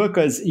asked in the book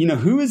was,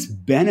 who is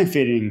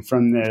benefiting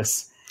from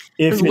this?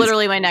 It's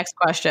literally my next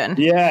question.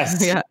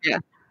 Yes. Yeah.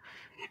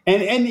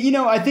 And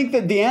I think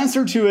that the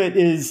answer to it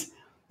is,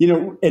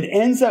 it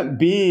ends up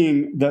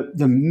being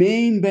the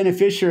main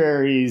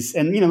beneficiaries.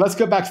 And, let's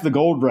go back to the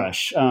gold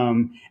rush.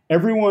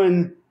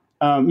 Everyone,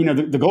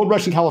 the gold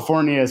rush in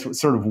California is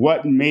sort of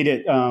what made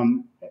it,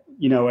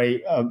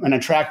 an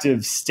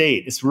attractive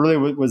state. This really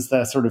was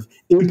the sort of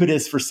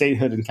impetus for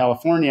statehood in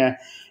California.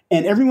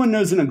 And everyone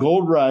knows in a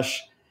gold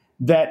rush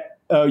that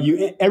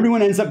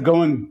everyone ends up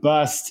going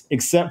bust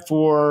except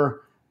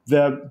for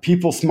the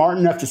people smart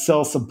enough to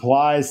sell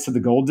supplies to the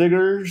gold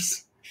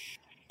diggers.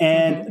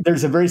 And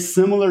there's a very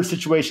similar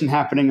situation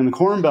happening in the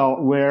Corn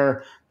Belt,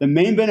 where the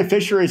main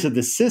beneficiaries of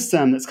the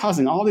system that's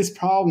causing all these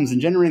problems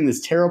and generating this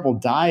terrible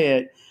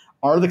diet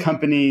are the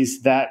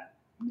companies that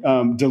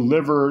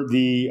deliver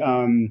the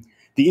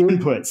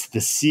inputs,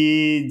 the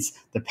seeds,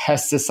 the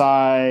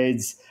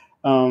pesticides,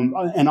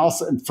 and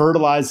also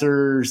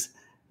fertilizers,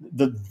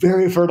 the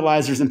very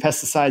fertilizers and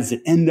pesticides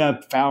that end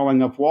up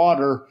fouling up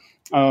water.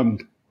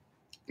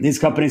 These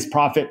companies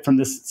profit from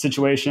this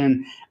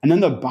situation. And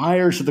then the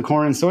buyers of the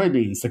corn and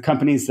soybeans, the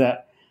companies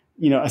that,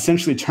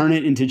 essentially turn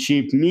it into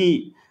cheap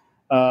meat,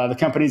 the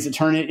companies that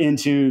turn it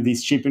into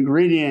these cheap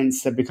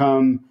ingredients that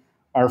become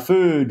our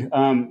food.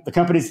 The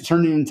companies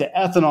turning into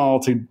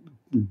ethanol to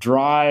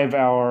drive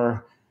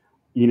our,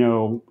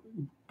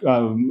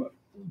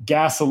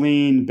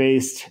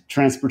 gasoline-based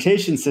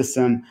transportation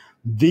system.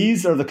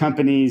 These are the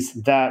companies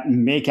that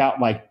make out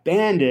like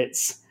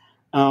bandits.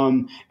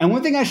 And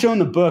one thing I show in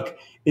the book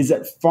is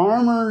that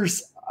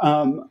farmers,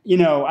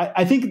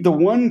 I think the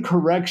one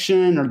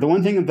correction or the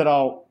one thing that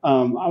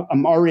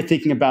I'm already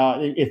thinking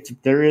about if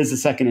there is a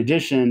second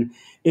edition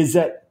is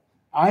that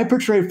I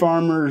portray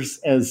farmers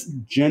as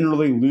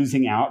generally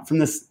losing out from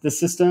the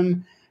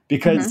system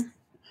because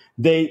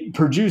they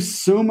produce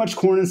so much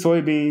corn and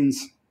soybeans.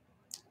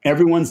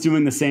 Everyone's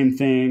doing the same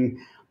thing.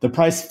 The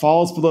price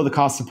falls below the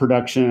cost of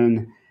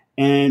production,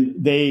 and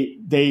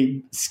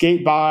they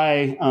skate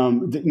by.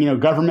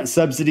 Government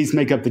subsidies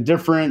make up the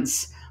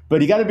difference,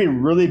 but you got to be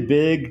really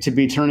big to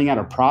be turning out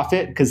a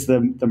profit because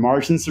the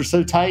margins are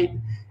so tight,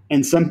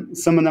 and some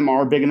of them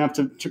are big enough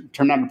to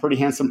turn out a pretty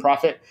handsome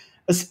profit,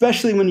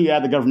 especially when you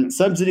add the government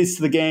subsidies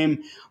to the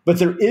game. But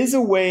there is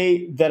a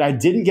way that I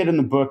didn't get in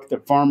the book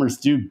that farmers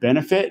do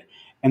benefit.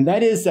 And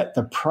that is that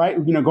the price,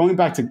 going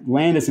back to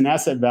land as an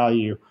asset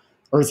value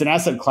or as an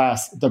asset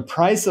class, the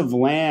price of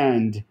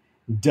land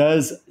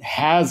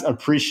has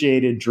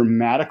appreciated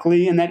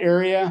dramatically in that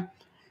area.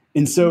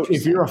 And so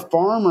if you're a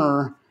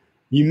farmer,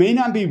 you may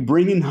not be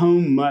bringing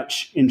home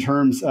much in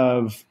terms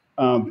of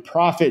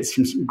profits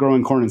from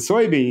growing corn and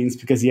soybeans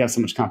because you have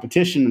so much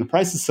competition and the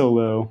price is so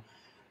low.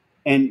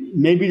 And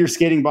maybe you're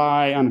skating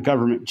by on a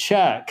government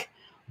check,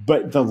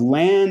 but the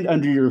land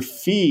under your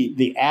feet,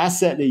 the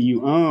asset that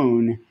you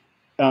own,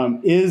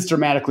 is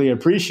dramatically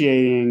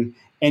appreciating,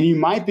 and you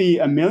might be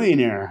a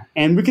millionaire.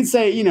 And we could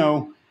say,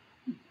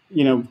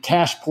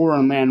 cash poor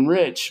and land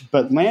rich,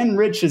 but land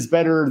rich is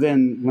better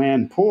than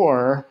land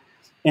poor.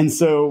 And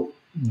so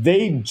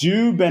they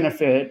do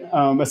benefit,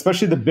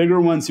 especially the bigger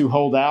ones who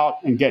hold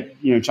out and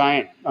get,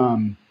 giant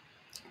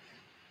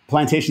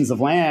plantations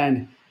of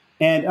land.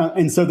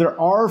 And so there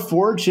are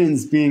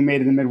fortunes being made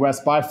in the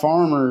Midwest by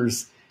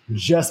farmers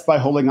just by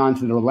holding on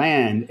to their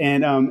land.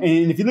 And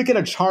if you look at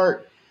a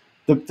chart,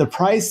 the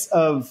price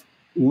of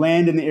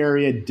land in the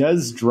area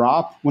does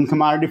drop when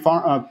commodity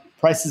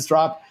prices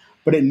drop,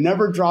 but it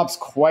never drops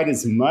quite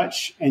as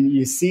much. And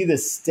you see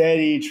this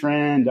steady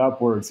trend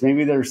upwards.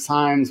 Maybe there's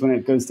times when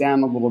it goes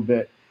down a little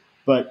bit.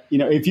 But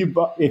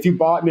if you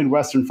bought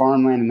Midwestern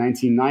farmland in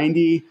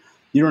 1990,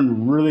 you're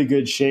in really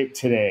good shape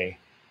today.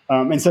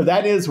 And so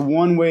that is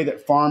one way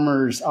that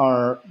farmers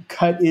are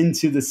cut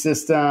into the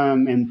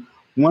system. And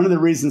one of the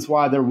reasons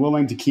why they're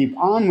willing to keep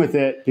on with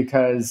it,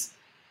 because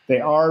they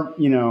are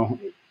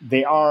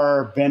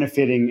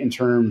benefiting in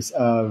terms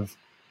of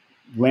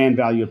land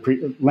value,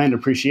 land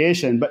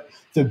appreciation. But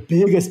the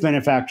biggest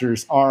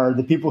benefactors are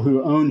the people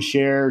who own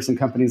shares in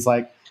companies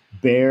like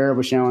Bayer,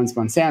 which now owns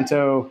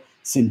Monsanto,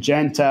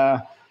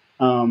 Syngenta,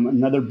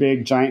 another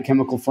big giant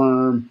chemical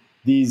firm,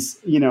 these,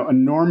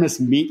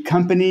 enormous meat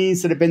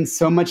companies that have been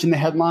so much in the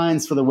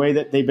headlines for the way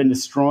that they've been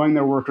destroying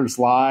their workers'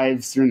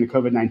 lives during the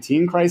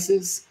COVID-19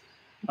 crisis.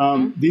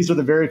 These are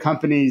the very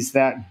companies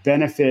that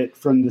benefit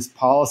from this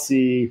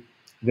policy,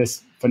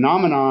 this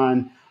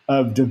phenomenon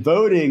of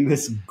devoting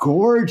this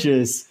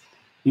gorgeous,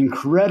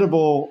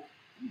 incredible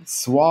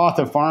swath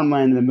of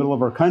farmland in the middle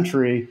of our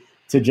country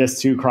to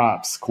just two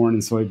crops, corn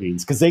and soybeans,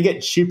 because they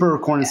get cheaper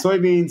corn and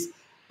soybeans.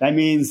 That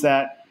means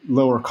that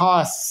lower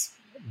costs,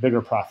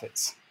 bigger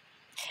profits.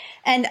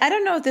 And I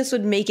don't know if this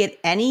would make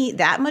it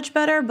that much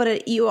better,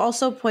 but you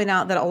also point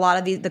out that a lot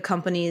of the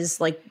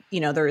companies, like,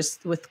 there's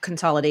with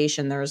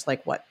consolidation, there's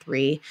like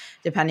 3,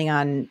 depending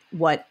on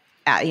what,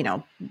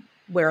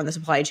 where in the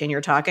supply chain you're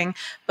talking.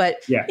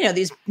 But,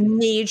 these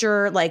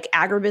major like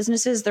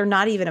agribusinesses, they're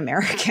not even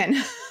American.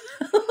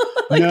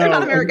 They're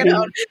not American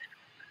owned.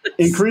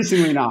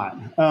 Increasingly not.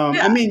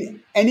 I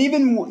mean, and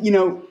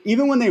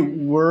even when they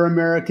were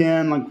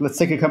American, like let's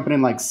take a company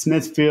like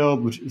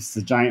Smithfield, which is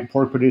a giant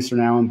pork producer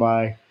now owned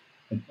by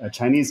a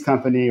Chinese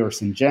company, or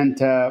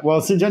Syngenta.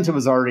 Well, Syngenta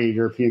was already a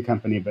European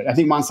company, but I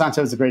think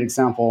Monsanto is a great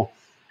example.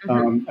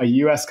 A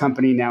U.S.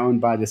 company now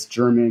owned by this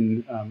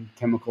German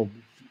chemical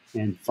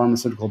and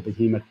pharmaceutical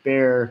behemoth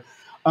Bayer.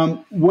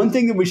 One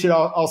thing that we should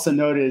also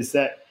note is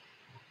that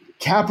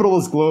capital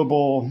is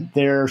global,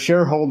 their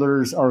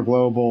shareholders are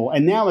global,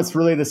 and now it's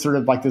really this sort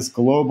of like this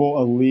global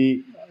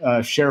elite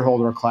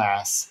shareholder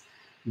class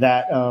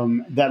that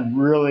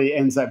really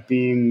ends up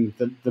being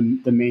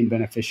the main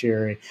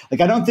beneficiary. Like,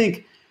 I don't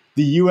think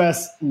the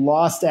U.S.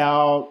 lost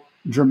out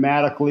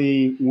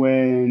dramatically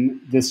when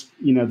this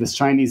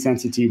Chinese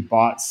entity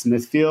bought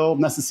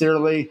Smithfield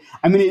necessarily.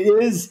 I mean,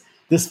 it is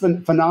this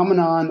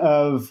phenomenon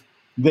of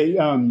the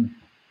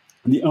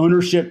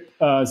ownership,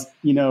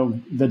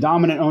 the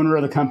dominant owner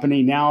of the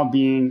company now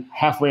being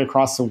halfway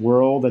across the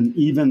world and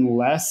even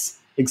less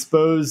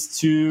exposed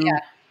to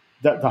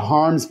the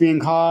harms being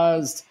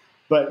caused.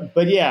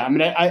 But yeah, I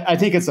mean, I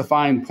think it's a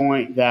fine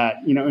point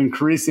that,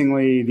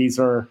 increasingly these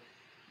are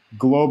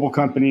global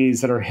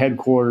companies that are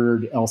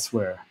headquartered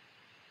elsewhere.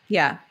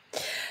 Yeah.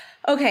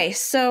 Okay.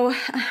 So,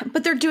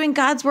 but they're doing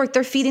God's work.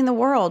 They're feeding the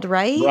world,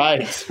 right?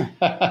 Right.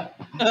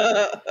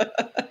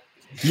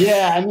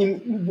 Yeah, I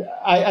mean,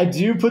 I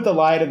do put the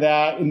lie to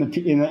that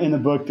in the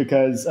book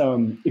because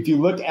if you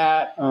look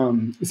at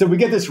so we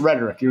get this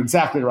rhetoric. You're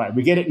exactly right.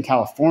 We get it in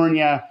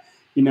California.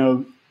 You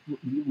know,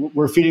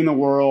 we're feeding the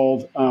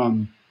world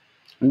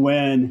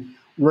when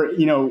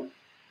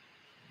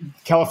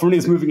California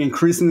is moving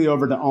increasingly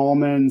over to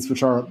almonds,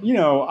 which are,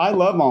 I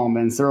love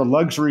almonds. They're a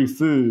luxury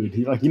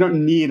food. Like, you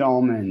don't need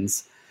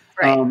almonds.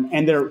 Right.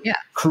 And they're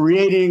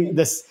creating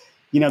this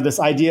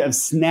idea of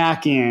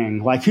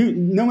snacking. Like,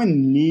 no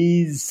one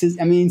needs to,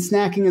 I mean,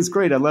 snacking is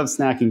great. I love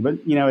snacking, but,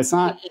 it's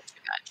not. We eat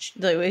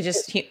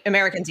too much.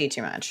 Americans eat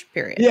too much,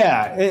 period.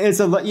 Yeah.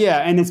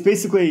 And it's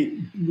basically,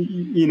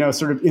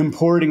 sort of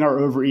importing our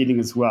overeating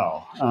as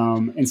well.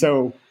 And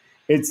so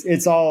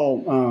it's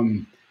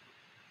all,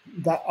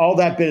 all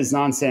that bit is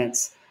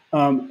nonsense.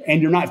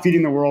 And you're not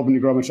feeding the world when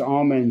you grow a bunch of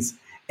almonds.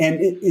 And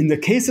in the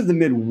case of the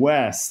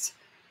Midwest,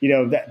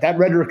 that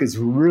rhetoric is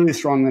really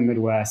strong in the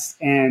Midwest.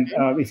 And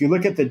if you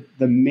look at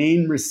the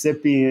main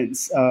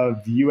recipients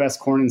of U.S.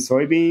 corn and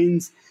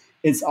soybeans,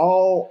 it's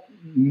all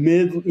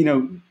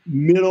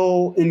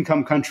middle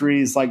income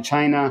countries like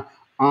China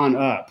on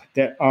up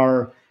that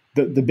are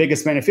the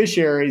biggest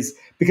beneficiaries,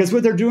 because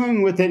what they're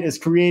doing with it is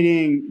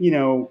creating,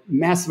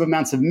 massive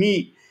amounts of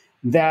meat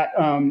that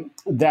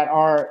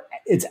are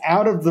it's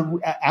out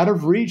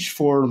of reach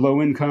for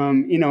low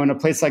income, in a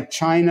place like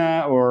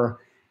China or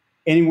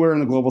anywhere in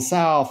the global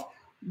South.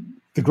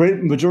 The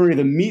great majority of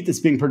the meat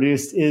that's being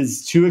produced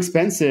is too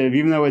expensive,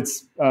 even though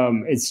it's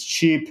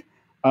cheap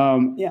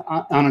on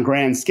a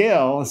grand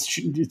scale. It's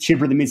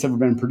cheaper than meat's ever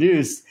been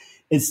produced.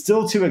 It's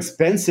still too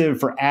expensive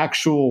for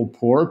actual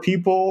poor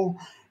people,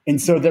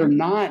 and so they're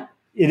not.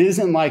 It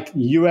isn't like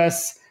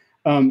U.S.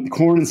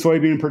 Corn and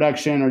soybean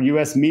production or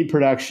U.S. meat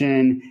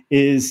production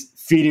is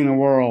feeding the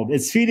world.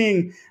 It's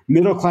feeding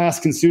middle-class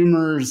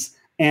consumers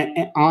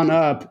and on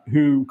up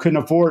who couldn't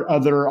afford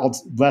other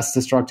less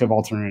destructive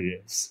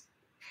alternatives.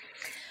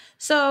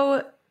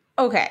 So,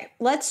 okay,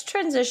 let's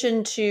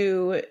transition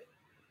to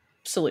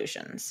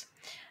solutions.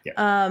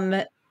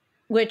 Yeah.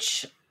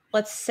 Which,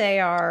 let's say,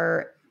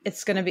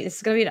 it's going to be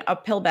an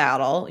uphill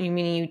battle.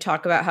 You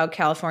talk about how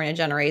California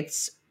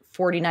generates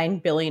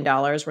 $49 billion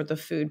worth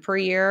of food per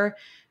year.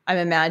 I'm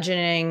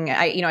imagining,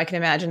 I can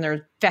imagine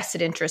there's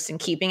vested interest in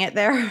keeping it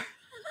there.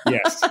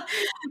 Yes.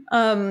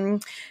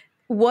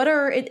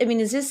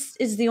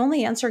 Is the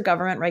only answer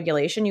government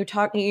regulation? You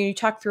talk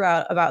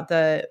throughout about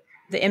the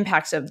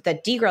impacts of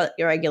that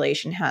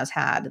deregulation has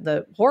had,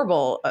 the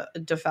horrible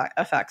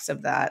effects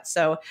of that.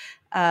 So,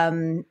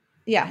 is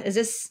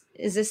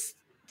this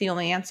the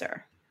only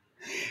answer?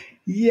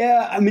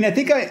 Yeah, I mean, I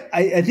think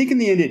in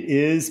the end it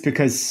is,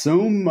 because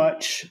so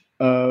much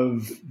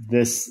of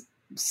this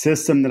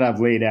system that I've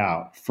laid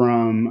out,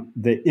 from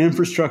the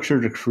infrastructure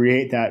to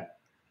create that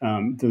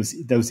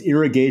those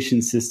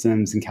irrigation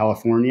systems in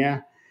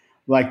California,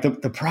 like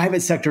the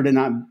private sector did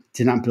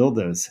not build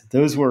those.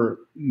 Those were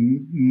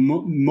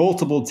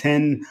multiples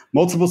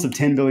of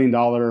 $10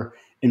 billion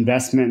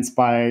investments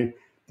by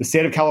the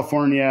state of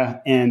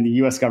California and the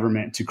U.S.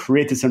 government to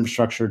create this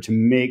infrastructure to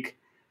make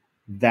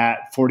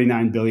that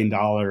 $49 billion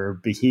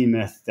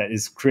behemoth that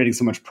is creating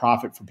so much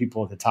profit for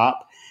people at the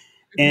top.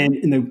 And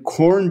in the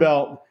Corn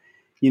Belt,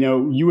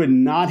 you would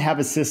not have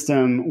a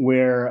system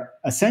where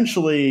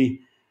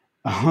essentially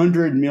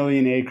 100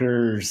 million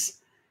acres,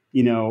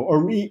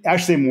 or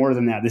actually more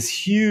than that, this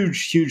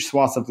huge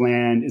swath of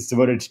land is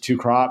devoted to two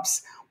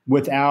crops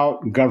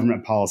without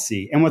government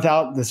policy and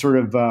without the sort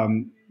of,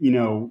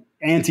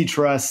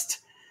 antitrust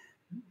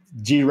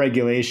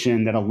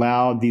deregulation that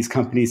allowed these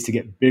companies to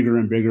get bigger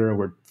and bigger,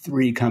 where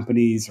 3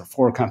 companies or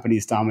 4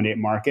 companies dominate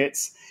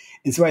markets.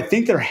 And so I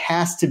think there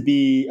has to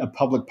be a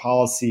public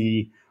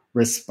policy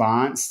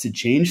response to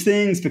change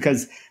things,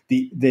 because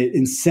the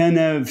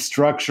incentive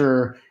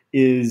structure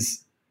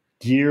is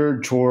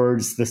geared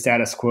towards the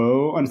status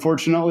quo,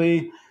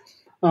 unfortunately.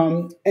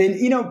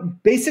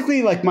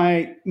 Basically, like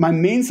my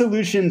main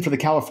solution for the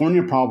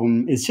California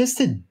problem is just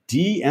to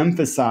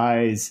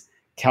de-emphasize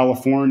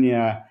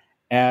California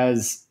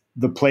as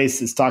the place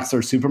that stocks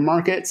our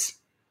supermarkets.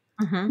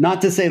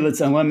 Not to say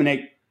let's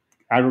eliminate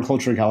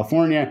agriculture in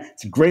California.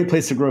 It's a great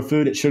place to grow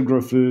food. It should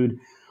grow food,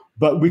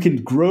 but we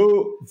can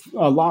grow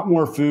a lot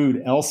more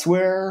food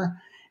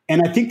elsewhere.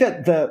 And I think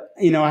that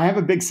I have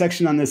a big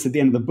section on this at the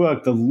end of the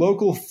book, the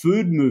local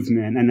food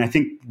movement, and I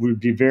think would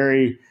be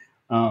very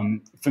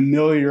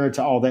familiar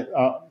to all the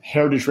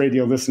Heritage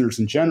Radio listeners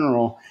in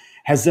general,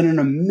 has done an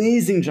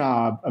amazing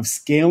job of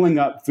scaling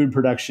up food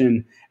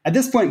production at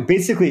this point,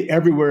 basically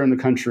everywhere in the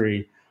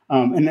country.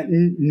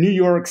 And New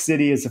York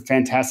City is a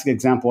fantastic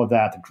example of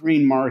that. The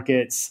green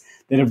markets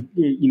that have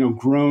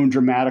grown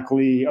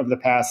dramatically over the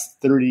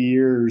past 30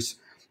 years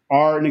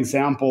are an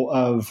example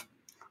of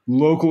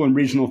local and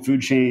regional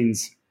food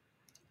chains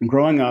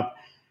growing up,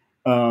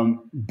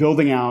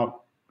 building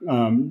out,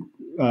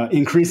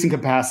 increasing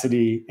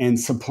capacity, and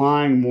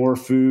supplying more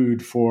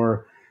food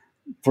for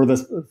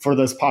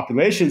those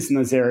populations in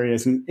those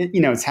areas. And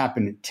it's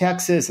happened in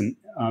Texas, and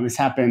it's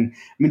happened. I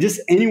mean, just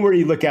anywhere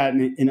you look at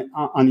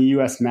on a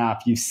U.S.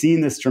 map, you've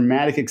seen this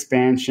dramatic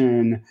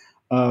expansion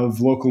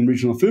of local and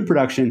regional food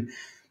production.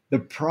 The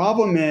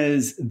problem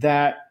is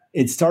that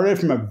it started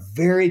from a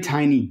very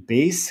tiny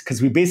base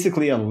because we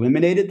basically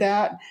eliminated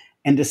that.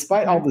 And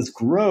despite all this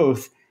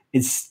growth,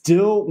 it's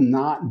still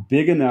not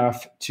big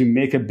enough to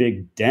make a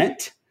big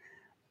dent.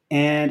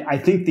 And I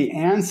think the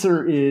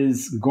answer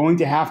is going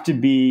to have to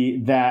be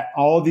that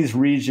all of these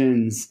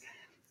regions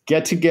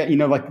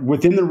like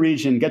within the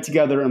region, get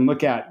together and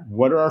look at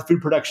what are our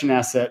food production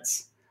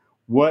assets,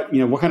 what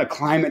kind of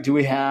climate do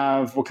we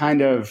have, what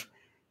kind of,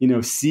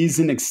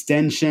 season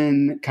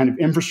extension kind of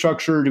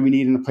infrastructure do we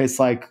need in a place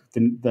like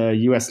the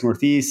U.S.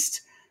 Northeast,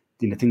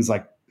 things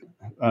like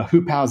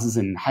hoop houses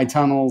and high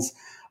tunnels.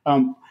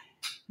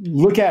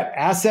 Look at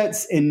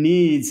assets and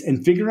needs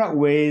and figure out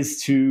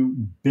ways to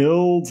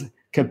build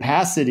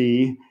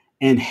capacity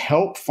and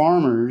help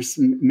farmers,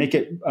 make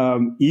it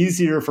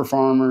easier for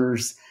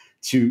farmers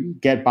to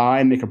get by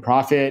and make a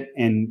profit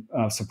and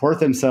support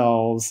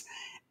themselves,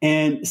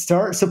 and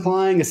start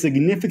supplying a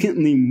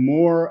significantly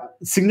more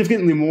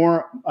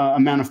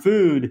amount of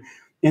food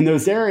in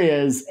those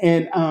areas.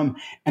 And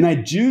I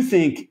do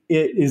think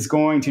it is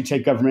going to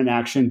take government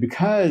action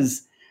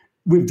because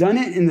we've done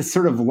it in this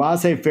sort of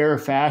laissez-faire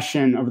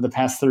fashion over the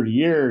past 30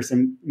 years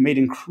and made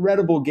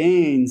incredible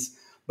gains,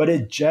 but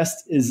it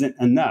just isn't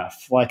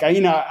enough. Like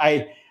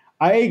I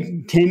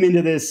came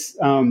into this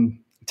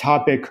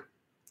topic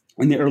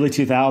in the early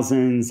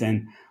 2000s,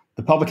 and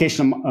the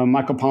publication of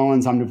Michael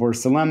Pollan's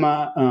Omnivore's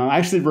Dilemma. I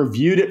actually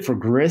reviewed it for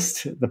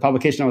Grist, the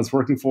publication I was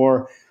working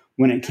for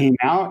when it came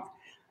out.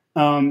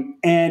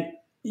 And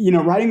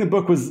writing the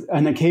book was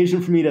an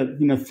occasion for me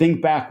to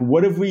think back.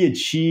 What have we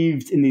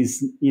achieved in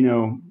these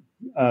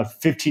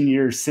 15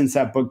 years since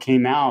that book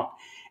came out?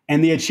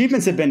 And the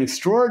achievements have been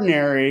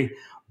extraordinary,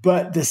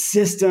 but the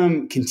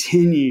system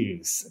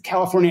continues.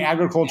 California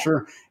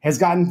agriculture has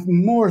gotten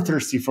more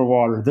thirsty for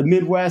water. The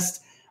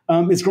Midwest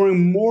is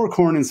growing more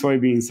corn and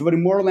soybeans,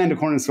 devoting more land to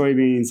corn and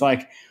soybeans.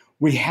 Like,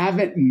 we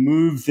haven't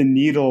moved the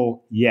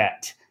needle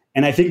yet.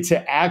 And I think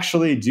to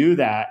actually do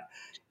that,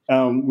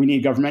 we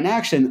need government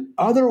action.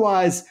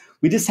 Otherwise,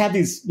 we just have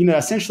these,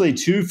 essentially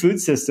two food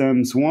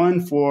systems,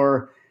 one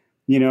for,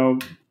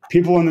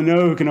 people in the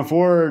know who can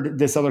afford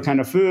this other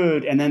kind of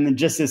food, and then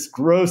just this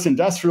gross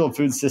industrial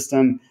food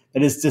system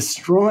that is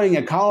destroying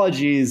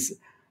ecologies,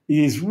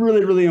 these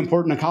really, really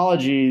important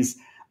ecologies,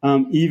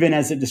 even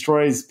as it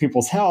destroys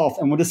people's health.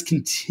 And we'll just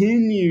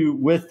continue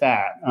with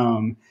that.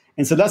 And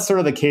so that's sort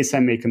of the case I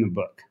make in the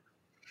book.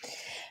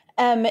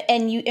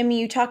 And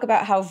you talk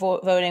about how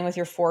voting with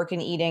your fork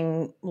and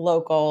eating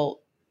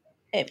local,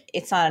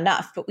 it's not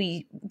enough, but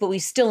we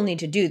still need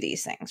to do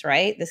these things,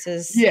 right? This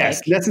is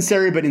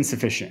necessary but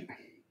insufficient.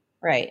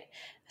 Right.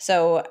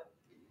 So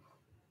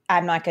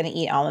I'm not going to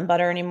eat almond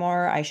butter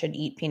anymore. I should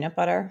eat peanut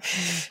butter.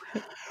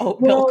 Oat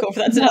milk,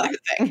 that's another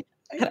thing.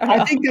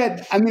 I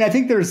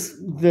think there's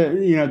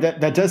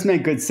that does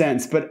make good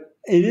sense, but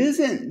it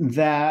isn't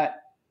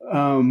that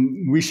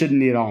we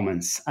shouldn't eat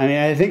almonds. I mean,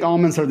 I think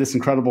almonds are this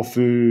incredible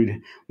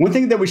food. One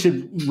thing that we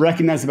should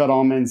recognize about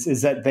almonds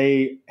is that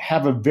they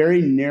have a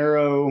very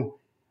narrow,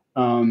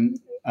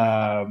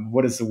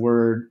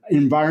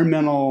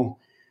 environmental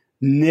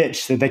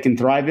niche that they can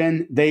thrive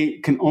in. They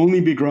can only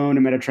be grown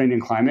in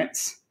Mediterranean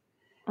climates.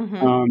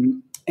 Mm-hmm.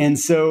 And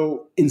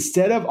so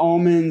instead of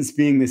almonds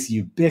being this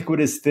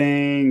ubiquitous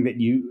thing that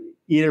you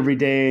eat every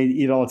day,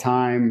 eat all the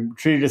time,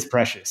 treat it as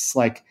precious.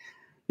 Like,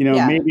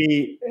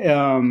 maybe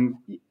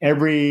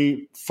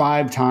every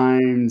 5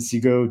 times you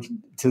go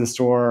to the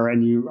store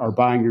and you are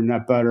buying your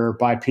nut butter,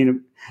 buy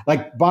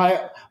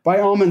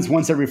almonds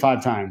once every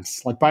 5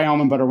 times, like buy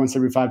almond butter once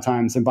every 5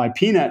 times, and buy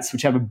peanuts,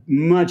 which have a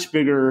much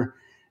bigger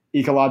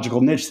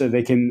ecological niche that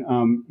they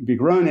can be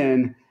grown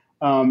in.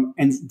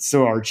 And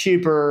so are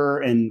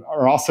cheaper and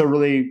are also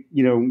really,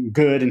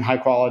 good and high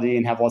quality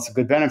and have lots of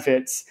good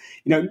benefits.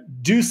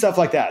 Do stuff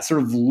like that,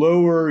 sort of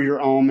lower your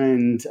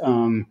almond.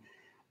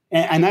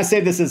 And I say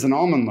this as an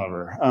almond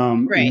lover.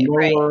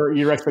 Lower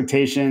your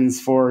expectations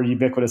for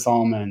ubiquitous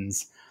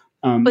almonds.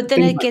 But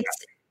then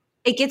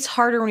it gets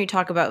harder when you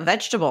talk about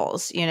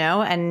vegetables,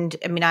 And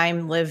I mean,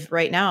 I'm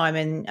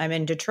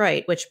in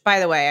Detroit, which, by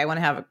the way,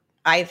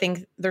 I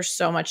think there's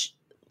so much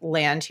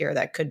land here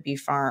that could be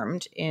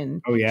farmed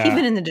even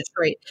in the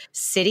Detroit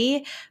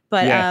city.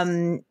 But,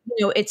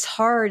 it's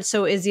hard.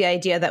 So is the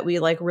idea that we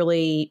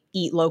really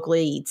eat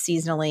locally, eat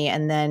seasonally,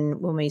 and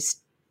then when we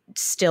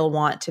still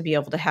want to be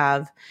able to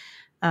have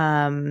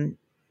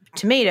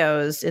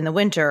tomatoes in the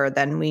winter,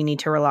 then we need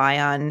to rely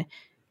on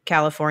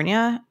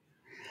California?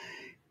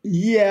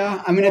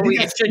 Yeah. I mean, I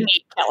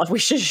think we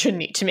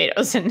shouldn't eat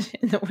tomatoes in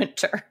the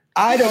winter.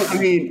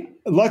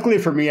 Luckily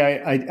for me,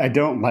 I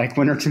don't like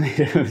winter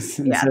tomatoes.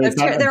 Yeah,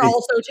 so they're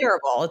also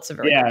terrible. It's a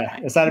very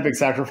it's not a big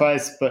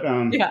sacrifice, but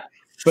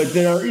but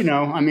there are,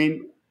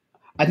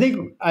 I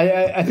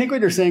think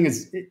what you're saying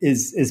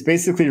is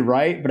basically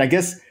right. But I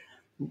guess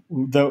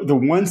the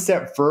one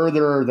step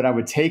further that I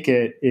would take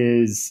it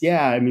is,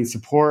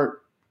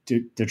 support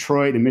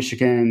Detroit and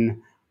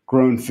Michigan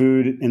grown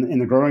food in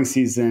the growing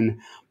season,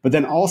 but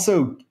then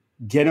also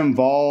get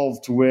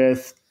involved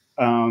with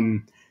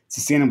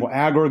sustainable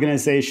ag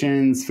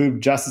organizations, food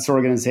justice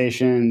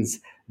organizations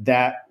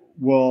that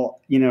will,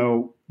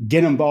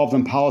 get involved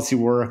in policy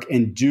work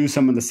and do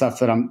some of the stuff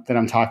that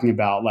I'm talking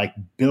about, like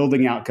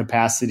building out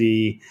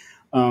capacity,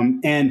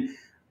 and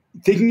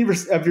thinking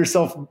of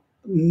yourself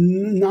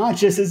not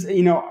just as,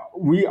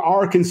 we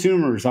are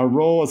consumers. Our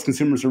role as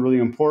consumers are really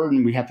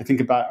important. We have to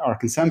think about our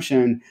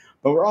consumption,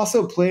 but we're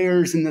also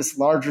players in this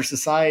larger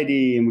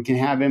society, and we can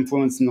have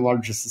influence in the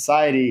larger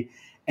society.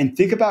 And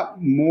think about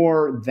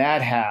more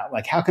that hat.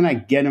 Like, how can I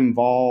get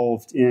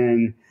involved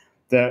in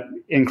the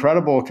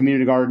incredible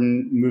community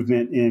garden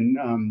movement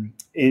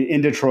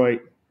in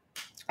Detroit?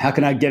 How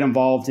can I get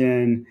involved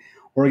in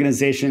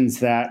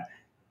organizations that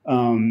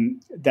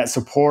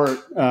support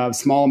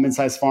small and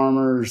mid-sized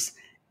farmers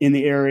in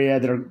the area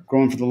that are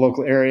growing for the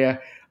local area?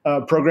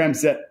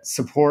 Programs that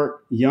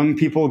support young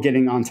people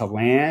getting onto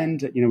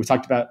land. We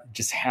talked about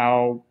just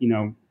how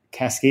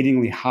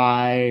cascadingly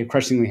high,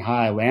 crushingly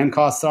high land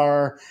costs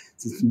are.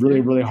 It's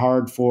really, really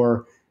hard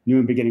for new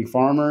and beginning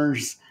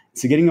farmers.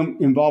 So getting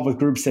involved with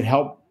groups that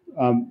help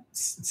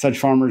such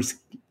farmers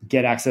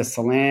get access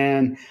to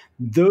land.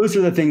 Those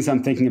are the things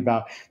I'm thinking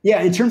about.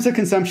 Yeah, in terms of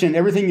consumption,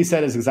 everything you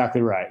said is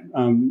exactly right.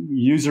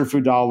 Use your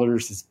food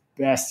dollars as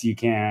best you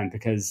can,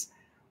 because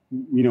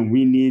we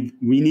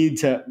need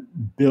to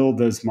build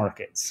those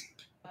markets.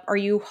 Are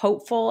you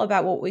hopeful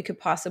about what we could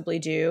possibly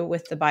do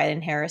with the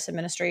Biden-Harris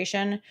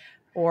administration?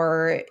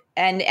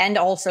 And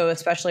also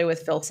especially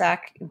with Vilsack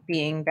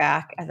being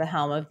back at the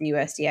helm of the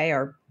USDA,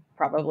 or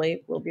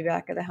probably will be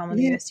back at the helm of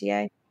the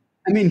USDA?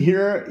 I mean,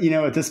 here,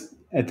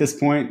 at this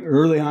point,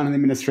 early on in the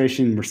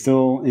administration, we're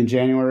still in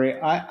January.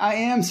 I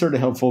am sort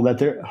of hopeful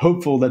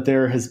that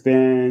there has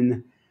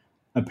been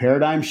a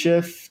paradigm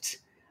shift.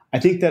 I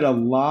think that a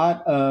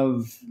lot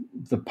of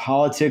the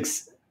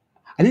politics,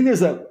 I think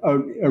there's a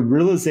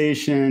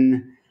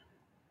realization,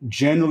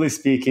 generally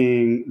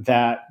speaking,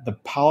 that the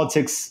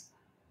politics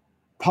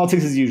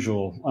as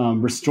usual,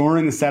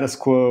 restoring the status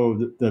quo,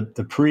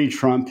 the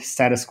pre-Trump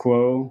status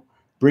quo,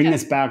 bringing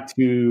us back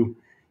to,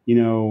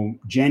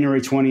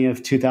 January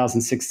 20th,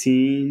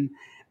 2016,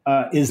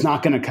 is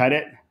not going to cut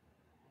it.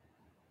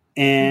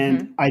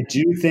 And I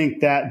do think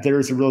that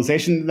there's a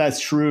realization that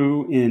that's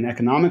true in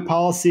economic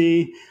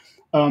policy.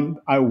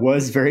 I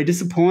was very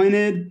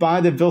disappointed by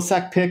the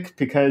Vilsack pick,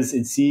 because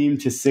it seemed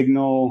to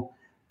signal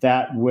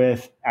that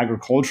with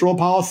agricultural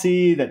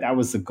policy, that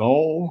was the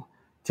goal,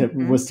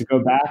 was to go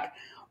back.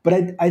 But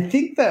I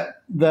think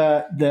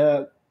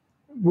that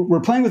we're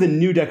playing with a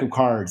new deck of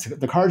cards.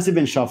 The cards have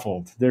been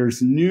shuffled.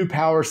 There's new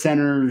power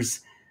centers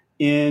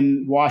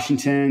in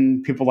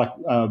Washington. People like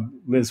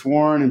Liz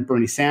Warren and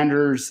Bernie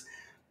Sanders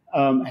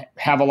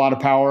have a lot of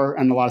power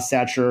and a lot of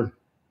stature.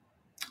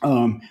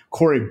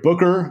 Cory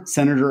Booker,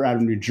 senator out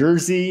of New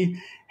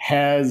Jersey,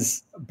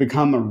 has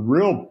become a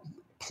real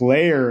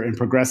player in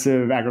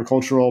progressive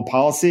agricultural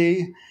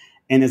policy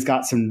and has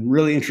got some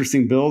really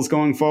interesting bills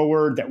going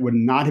forward that would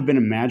not have been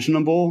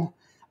imaginable,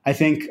 I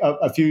think,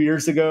 a few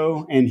years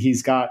ago. And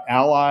he's got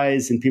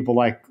allies and people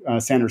like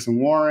Sanders and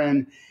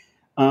Warren.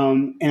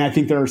 And I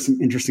think there are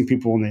some interesting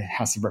people in the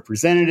House of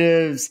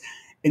Representatives.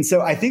 And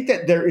so I think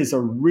that there is a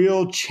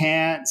real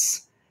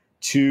chance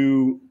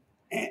to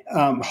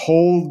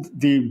hold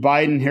the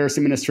Biden-Harris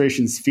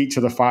administration's feet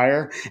to the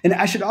fire. And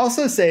I should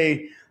also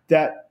say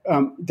that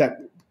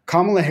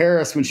Kamala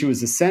Harris, when she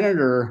was a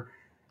senator,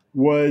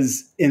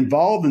 was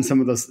involved in some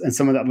of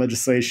that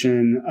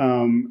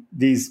legislation.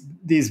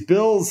 These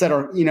bills that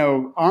are,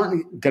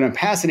 aren't going to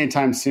pass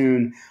anytime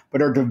soon,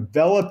 but are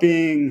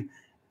developing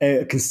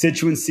a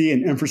constituency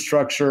and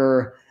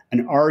infrastructure,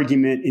 an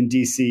argument in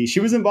DC. She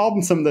was involved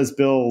in some of those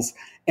bills.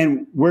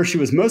 And where she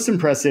was most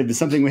impressive is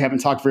something we haven't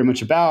talked very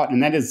much about,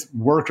 and that is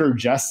worker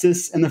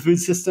justice in the food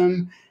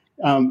system.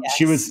 Yes.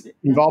 She was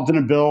involved in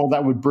a bill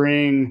that would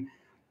bring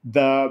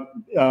the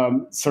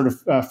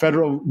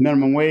federal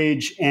minimum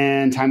wage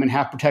and time and a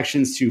half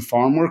protections to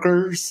farm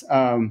workers,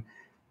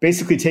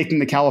 basically taking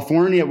what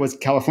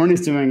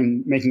California's doing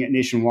and making it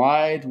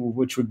nationwide,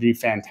 which would be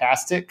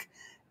fantastic,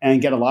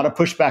 and get a lot of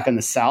pushback in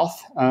the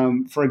South,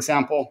 for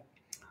example.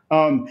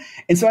 And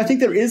so I think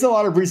there is a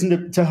lot of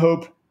reason to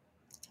hope.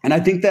 And I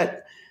think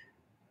that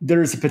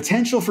there's a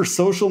potential for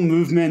social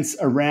movements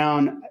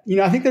around,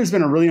 I think there's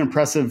been a really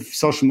impressive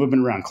social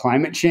movement around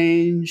climate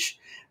change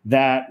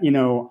that,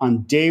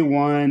 on day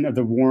one of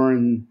the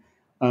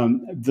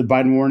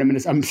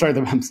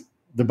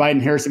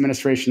Biden-Harris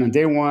administration, on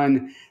day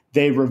one,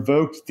 they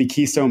revoked the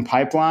Keystone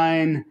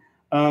Pipeline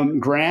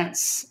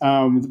grants,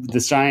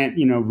 this giant,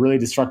 really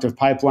destructive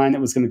pipeline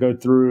that was going to go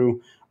through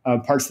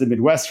parts of the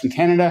Midwest from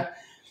Canada.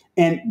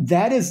 And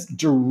that is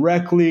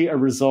directly a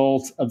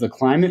result of the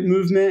climate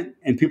movement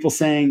and people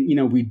saying,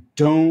 we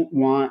don't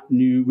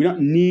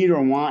need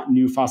or want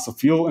new fossil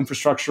fuel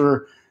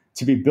infrastructure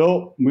to be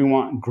built. We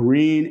want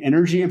green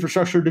energy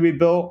infrastructure to be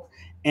built.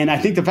 And I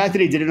think the fact that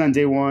he did it on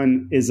day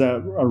one is a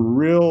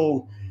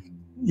real,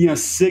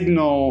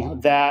 signal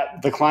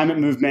that the climate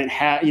movement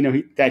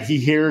that he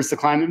hears the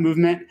climate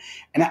movement.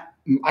 And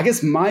I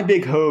guess my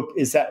big hope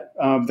is that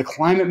the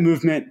climate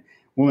movement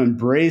will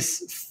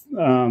embrace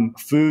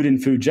food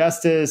and food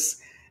justice,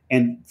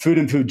 and food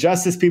and food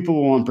justice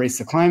people will embrace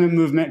the climate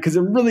movement, because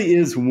it really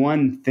is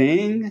one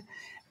thing.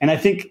 And I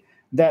think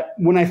that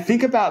when I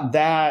think about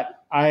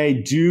that,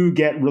 I do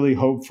get really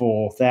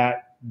hopeful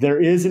that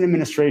there is an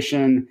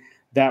administration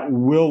that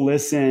will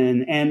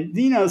listen. And,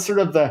 sort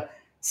of the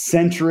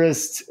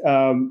centrist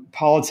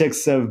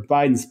politics of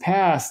Biden's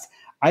past,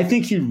 I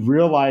think he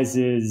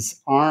realizes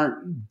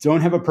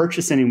don't have a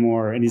purchase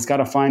anymore, and he's got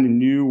to find a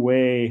new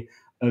way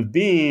of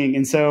being.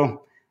 And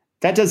so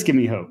that does give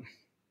me hope.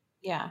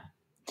 Yeah.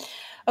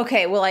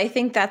 Okay. Well, I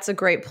think that's a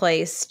great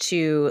place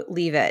to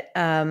leave it.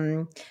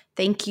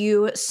 Thank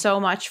you so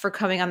much for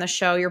coming on the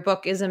show. Your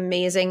book is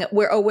amazing.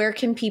 Where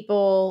can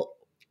people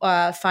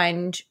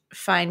find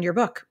your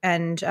book?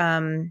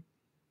 And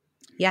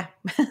yeah,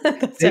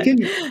 they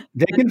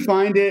can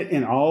find it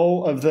in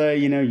all of the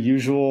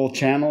usual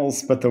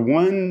channels, but the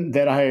one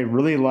that I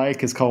really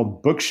like is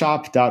called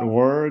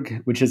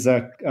bookshop.org, which is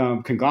a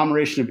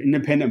conglomeration of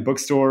independent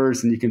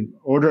bookstores, and you can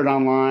order it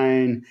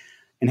online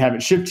and have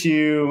it shipped to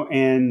you.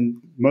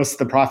 And most of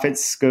the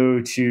profits go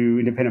to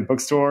independent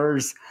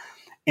bookstores.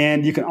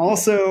 And you can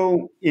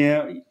also,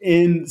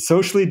 in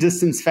socially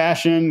distanced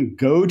fashion,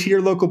 go to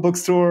your local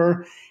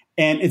bookstore.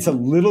 And it's a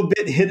little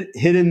bit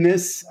hit and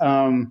miss.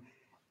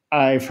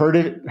 I've heard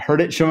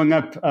it showing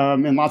up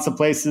in lots of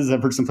places.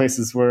 I've heard some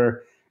places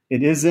where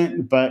it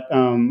isn't, but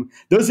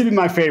those would be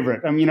my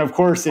favorite. Of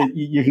course,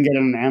 you can get it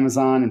on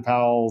Amazon and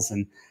Powell's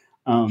and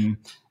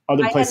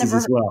other places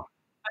as well.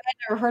 I had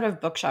never heard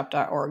of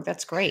bookshop.org.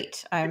 That's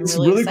great. It's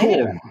really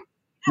excited.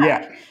 Cool.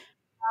 Yeah.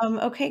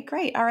 Okay,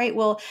 great. All right.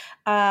 Well,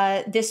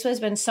 this has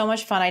been so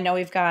much fun. I know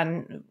we've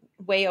gone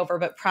way over,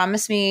 but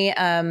promise me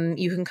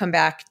you can come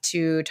back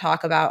to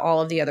talk about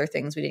all of the other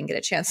things we didn't get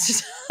a chance to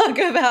talk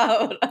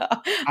about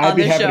I'd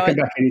be happy to come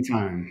back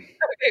anytime.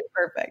 Okay,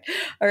 perfect.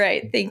 All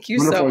right. Thank you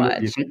Wonderful so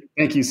much.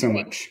 Thank you so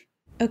much.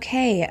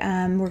 Okay,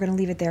 we're going to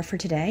leave it there for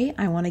today.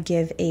 I want to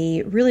give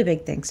a really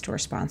big thanks to our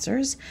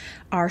sponsors.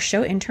 Our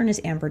show intern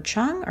is Amber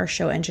Chung, our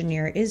show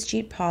engineer is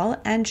Jeet Paul,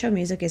 and show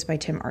music is by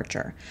Tim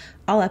Archer.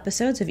 All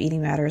episodes of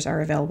Eating Matters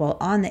are available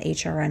on the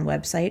HRN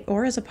website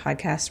or as a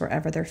podcast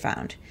wherever they're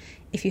found.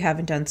 If you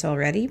haven't done so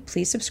already,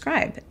 please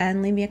subscribe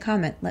and leave me a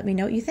comment. Let me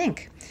know what you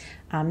think.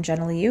 I'm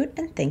Jenna Liute,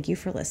 and thank you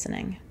for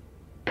listening.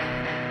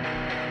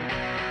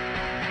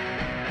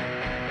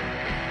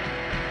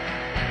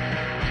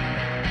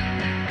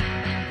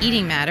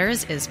 Eating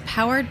Matters is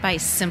powered by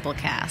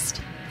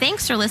Simplecast.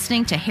 Thanks for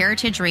listening to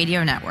Heritage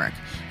Radio Network,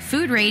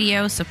 food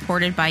radio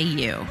supported by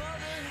you.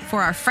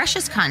 For our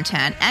freshest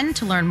content and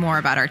to learn more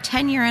about our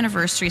 10-year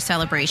anniversary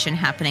celebration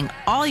happening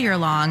all year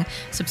long,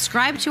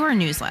 subscribe to our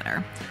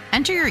newsletter.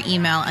 Enter your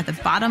email at the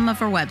bottom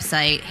of our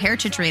website,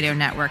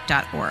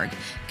 heritageradionetwork.org.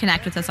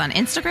 Connect with us on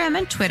Instagram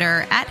and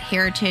Twitter at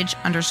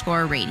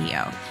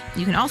heritage_radio.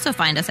 You can also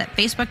find us at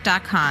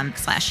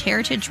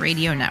facebook.com/Heritage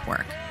Radio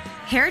Network.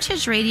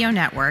 Heritage Radio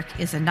Network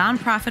is a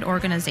nonprofit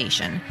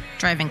organization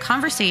driving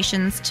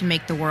conversations to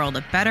make the world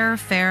a better,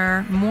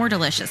 fairer, more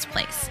delicious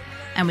place.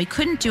 And we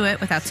couldn't do it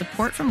without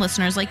support from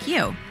listeners like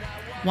you.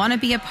 Want to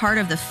be a part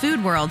of the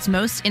food world's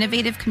most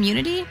innovative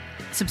community?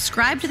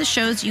 Subscribe to the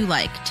shows you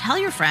like, tell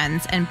your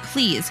friends, and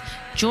please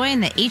join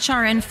the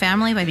HRN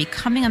family by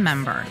becoming a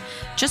member.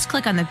 Just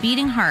click on the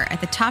beating heart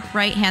at the top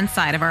right-hand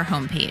side of our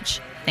homepage.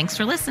 Thanks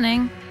for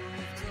listening.